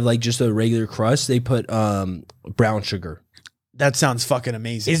instead of like just a regular crust, they put brown sugar. That sounds fucking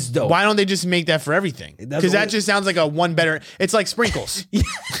amazing. It's dope. Why don't they just make that for everything? That's Because that what- just sounds like a one better. It's like sprinkles.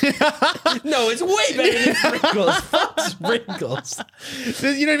 No, it's way better than sprinkles. Fuck sprinkles.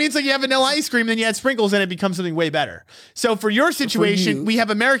 You know what I mean? It's like you have vanilla ice cream, then you add sprinkles, and it becomes something way better. So for your situation, you. we have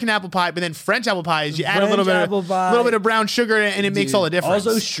American apple pie, but then French apple pie is you add a French little apple pie. bit of brown sugar, and it makes all the difference.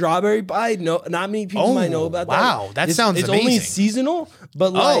 Also, strawberry pie. No, not many people Oh, might know about that. wow, that sounds It's only amazing. seasonal,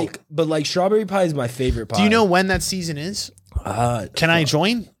 but like strawberry pie is my favorite pie. Do you know when that season is? Can I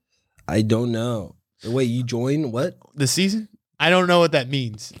join I don't know. Wait, you join what? the season? I don't know what that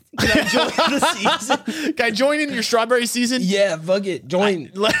means. Can I join the season? Can I join in your strawberry season? Yeah, fuck it.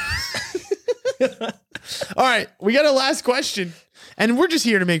 Join. All right, we got a last question, and we're just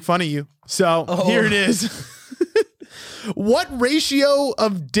here to make fun of you. So here it is. What ratio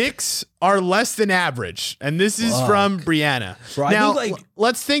of dicks are less than average? And this is from Brianna. Bro, I now, think, like,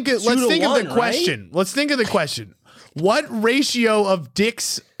 let's think of 2 to the 1, question. Let's think of the question. What ratio of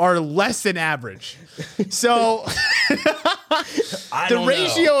dicks are less than average? So I the don't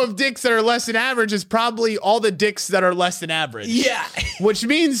ratio know. of dicks that are less than average is probably all the dicks that are less than average. Yeah. Which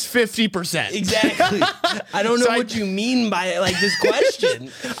means 50%. Exactly. I don't know So what you mean by like this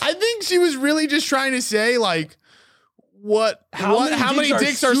question. I think she was really just trying to say like how many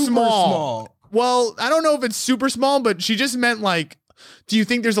dicks are super small? Well, I don't know if it's super small, but she just meant like do you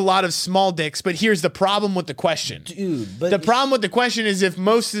think there's a lot of small dicks? But here's the problem with the question. Dude, but The problem with the question is if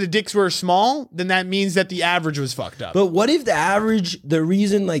most of the dicks were small, then that means that the average was fucked up. But what if the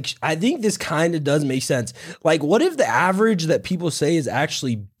reason, like, I think this kind of does make sense. Like, what if the average that people say is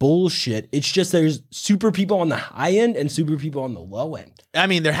actually bullshit? It's just there's super people on the high end and super people on the low end. I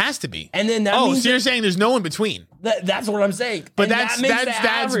mean, there has to be. And then that oh, means so you're saying there's no in between? that's what I'm saying. But And that's that makes the that's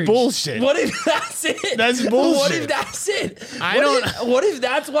average. bullshit. What if that's it? That's What bullshit. if that's it? I What if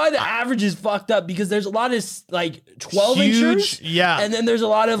that's why the average is fucked up? Because there's a lot of like 12 Huge, inchers, yeah. and then there's a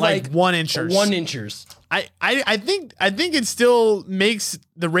lot of Like like 1 inchers. 1 inchers. I think it still makes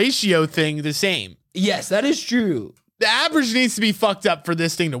the ratio thing the same. Yes, that is true. The average needs to be fucked up for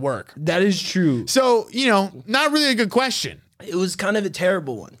this thing to work. That is true. So, not really a good question. It was kind of a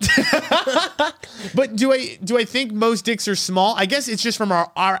terrible one. But do I think most dicks are small? I guess it's just from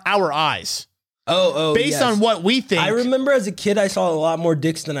our eyes. Oh, Based yes. on what we think. I remember as a kid, I saw a lot more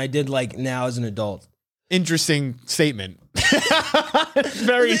dicks than I did like now as an adult. Interesting statement.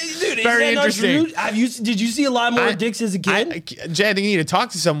 Very, Dude, is very that not interesting. true? Did you see a lot more dicks as a kid? Jay, I think you need to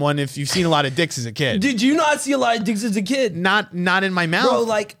talk to someone if you've seen a lot of dicks as a kid. Did you not see a lot of dicks as a kid? Not in my mouth. Bro,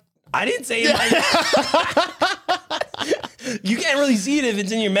 like, I didn't say it. You can't really see it if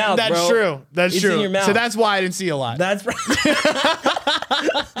it's in your mouth, That's bro. true. That's It's true. in your mouth. So that's why I didn't see a lot. That's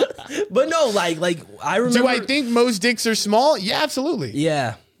But no, like I remember. Do I think most dicks are small? Yeah, absolutely.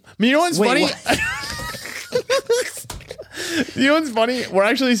 Yeah. I mean, you know what's funny? You know what's funny? We're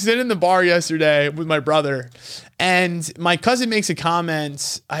actually sitting in the bar yesterday with my brother, and my cousin makes a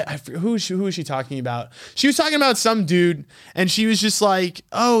comment. Who was she talking about? She was talking about some dude, and she was just like,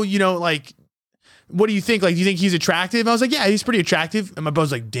 "Oh, like, what do you think? Like, do you think he's attractive?" I was like, "Yeah, he's pretty attractive." And my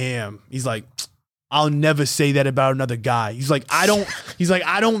brother's like, "Damn." He's like, "I'll never say that about another guy." He's like, I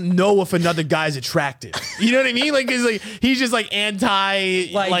don't know if another guy's attractive. You know what I mean? Like, he's just like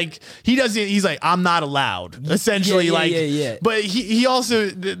anti, like he doesn't, he's like, I'm not allowed, essentially. Yeah. But he also,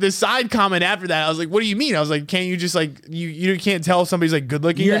 the side comment after that, I was like, what do you mean? I was like, can't you just like, you can't tell if somebody's like good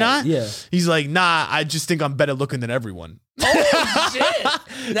looking or not? Yeah. He's like, nah, I just think I'm better looking than everyone. Oh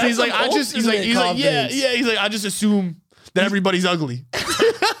shit. So he's like, he's like, yeah. He's like, I just assume that everybody's ugly.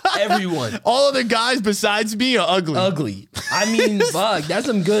 Everyone. All of the guys besides me are ugly. Ugly. I mean, fuck. That's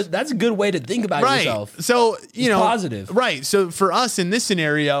a good way to think about yourself. So, positive. Right. So for us in this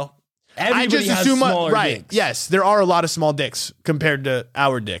scenario, Everybody I just has assume smaller right. dicks. Yes, there are a lot of small dicks compared to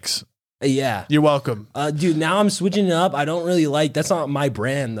our dicks. Yeah. You're welcome. Dude, now I'm switching it up. I don't really like, that's not my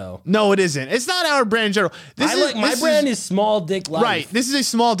brand though. No, it isn't. It's not our brand in general. My brand is small dick life. Right. This is a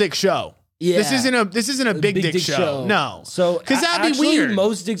small dick show. Yeah. This isn't a big dick show. No. So because that'd be actually, weird.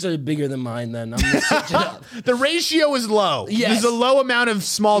 most dicks are bigger than mine. Then I'm gonna switch it up. The ratio is low. Yes. There's a low amount of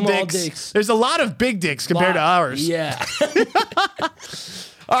small dicks. There's a lot of big dicks compared to ours. Yeah.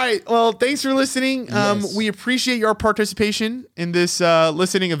 All right. Well, thanks for listening. Yes. We appreciate your participation in this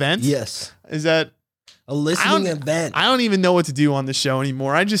listening event. Yes. Is that A listening event. I don't even know what to do on the show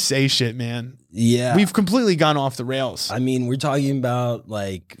anymore. I just say shit, man. Yeah. We've completely gone off the rails. I mean, we're talking about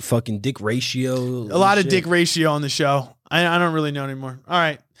like fucking dick ratio. A lot of dick ratio on the show. I don't really know anymore. All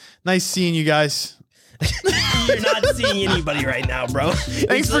right. Nice seeing you guys. You're not seeing anybody right now, bro.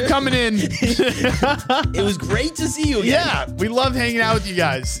 Thanks for coming in. It was great to see you again. Yeah. We love hanging out with you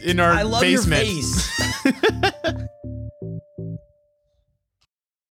guys in our I love basement. your face.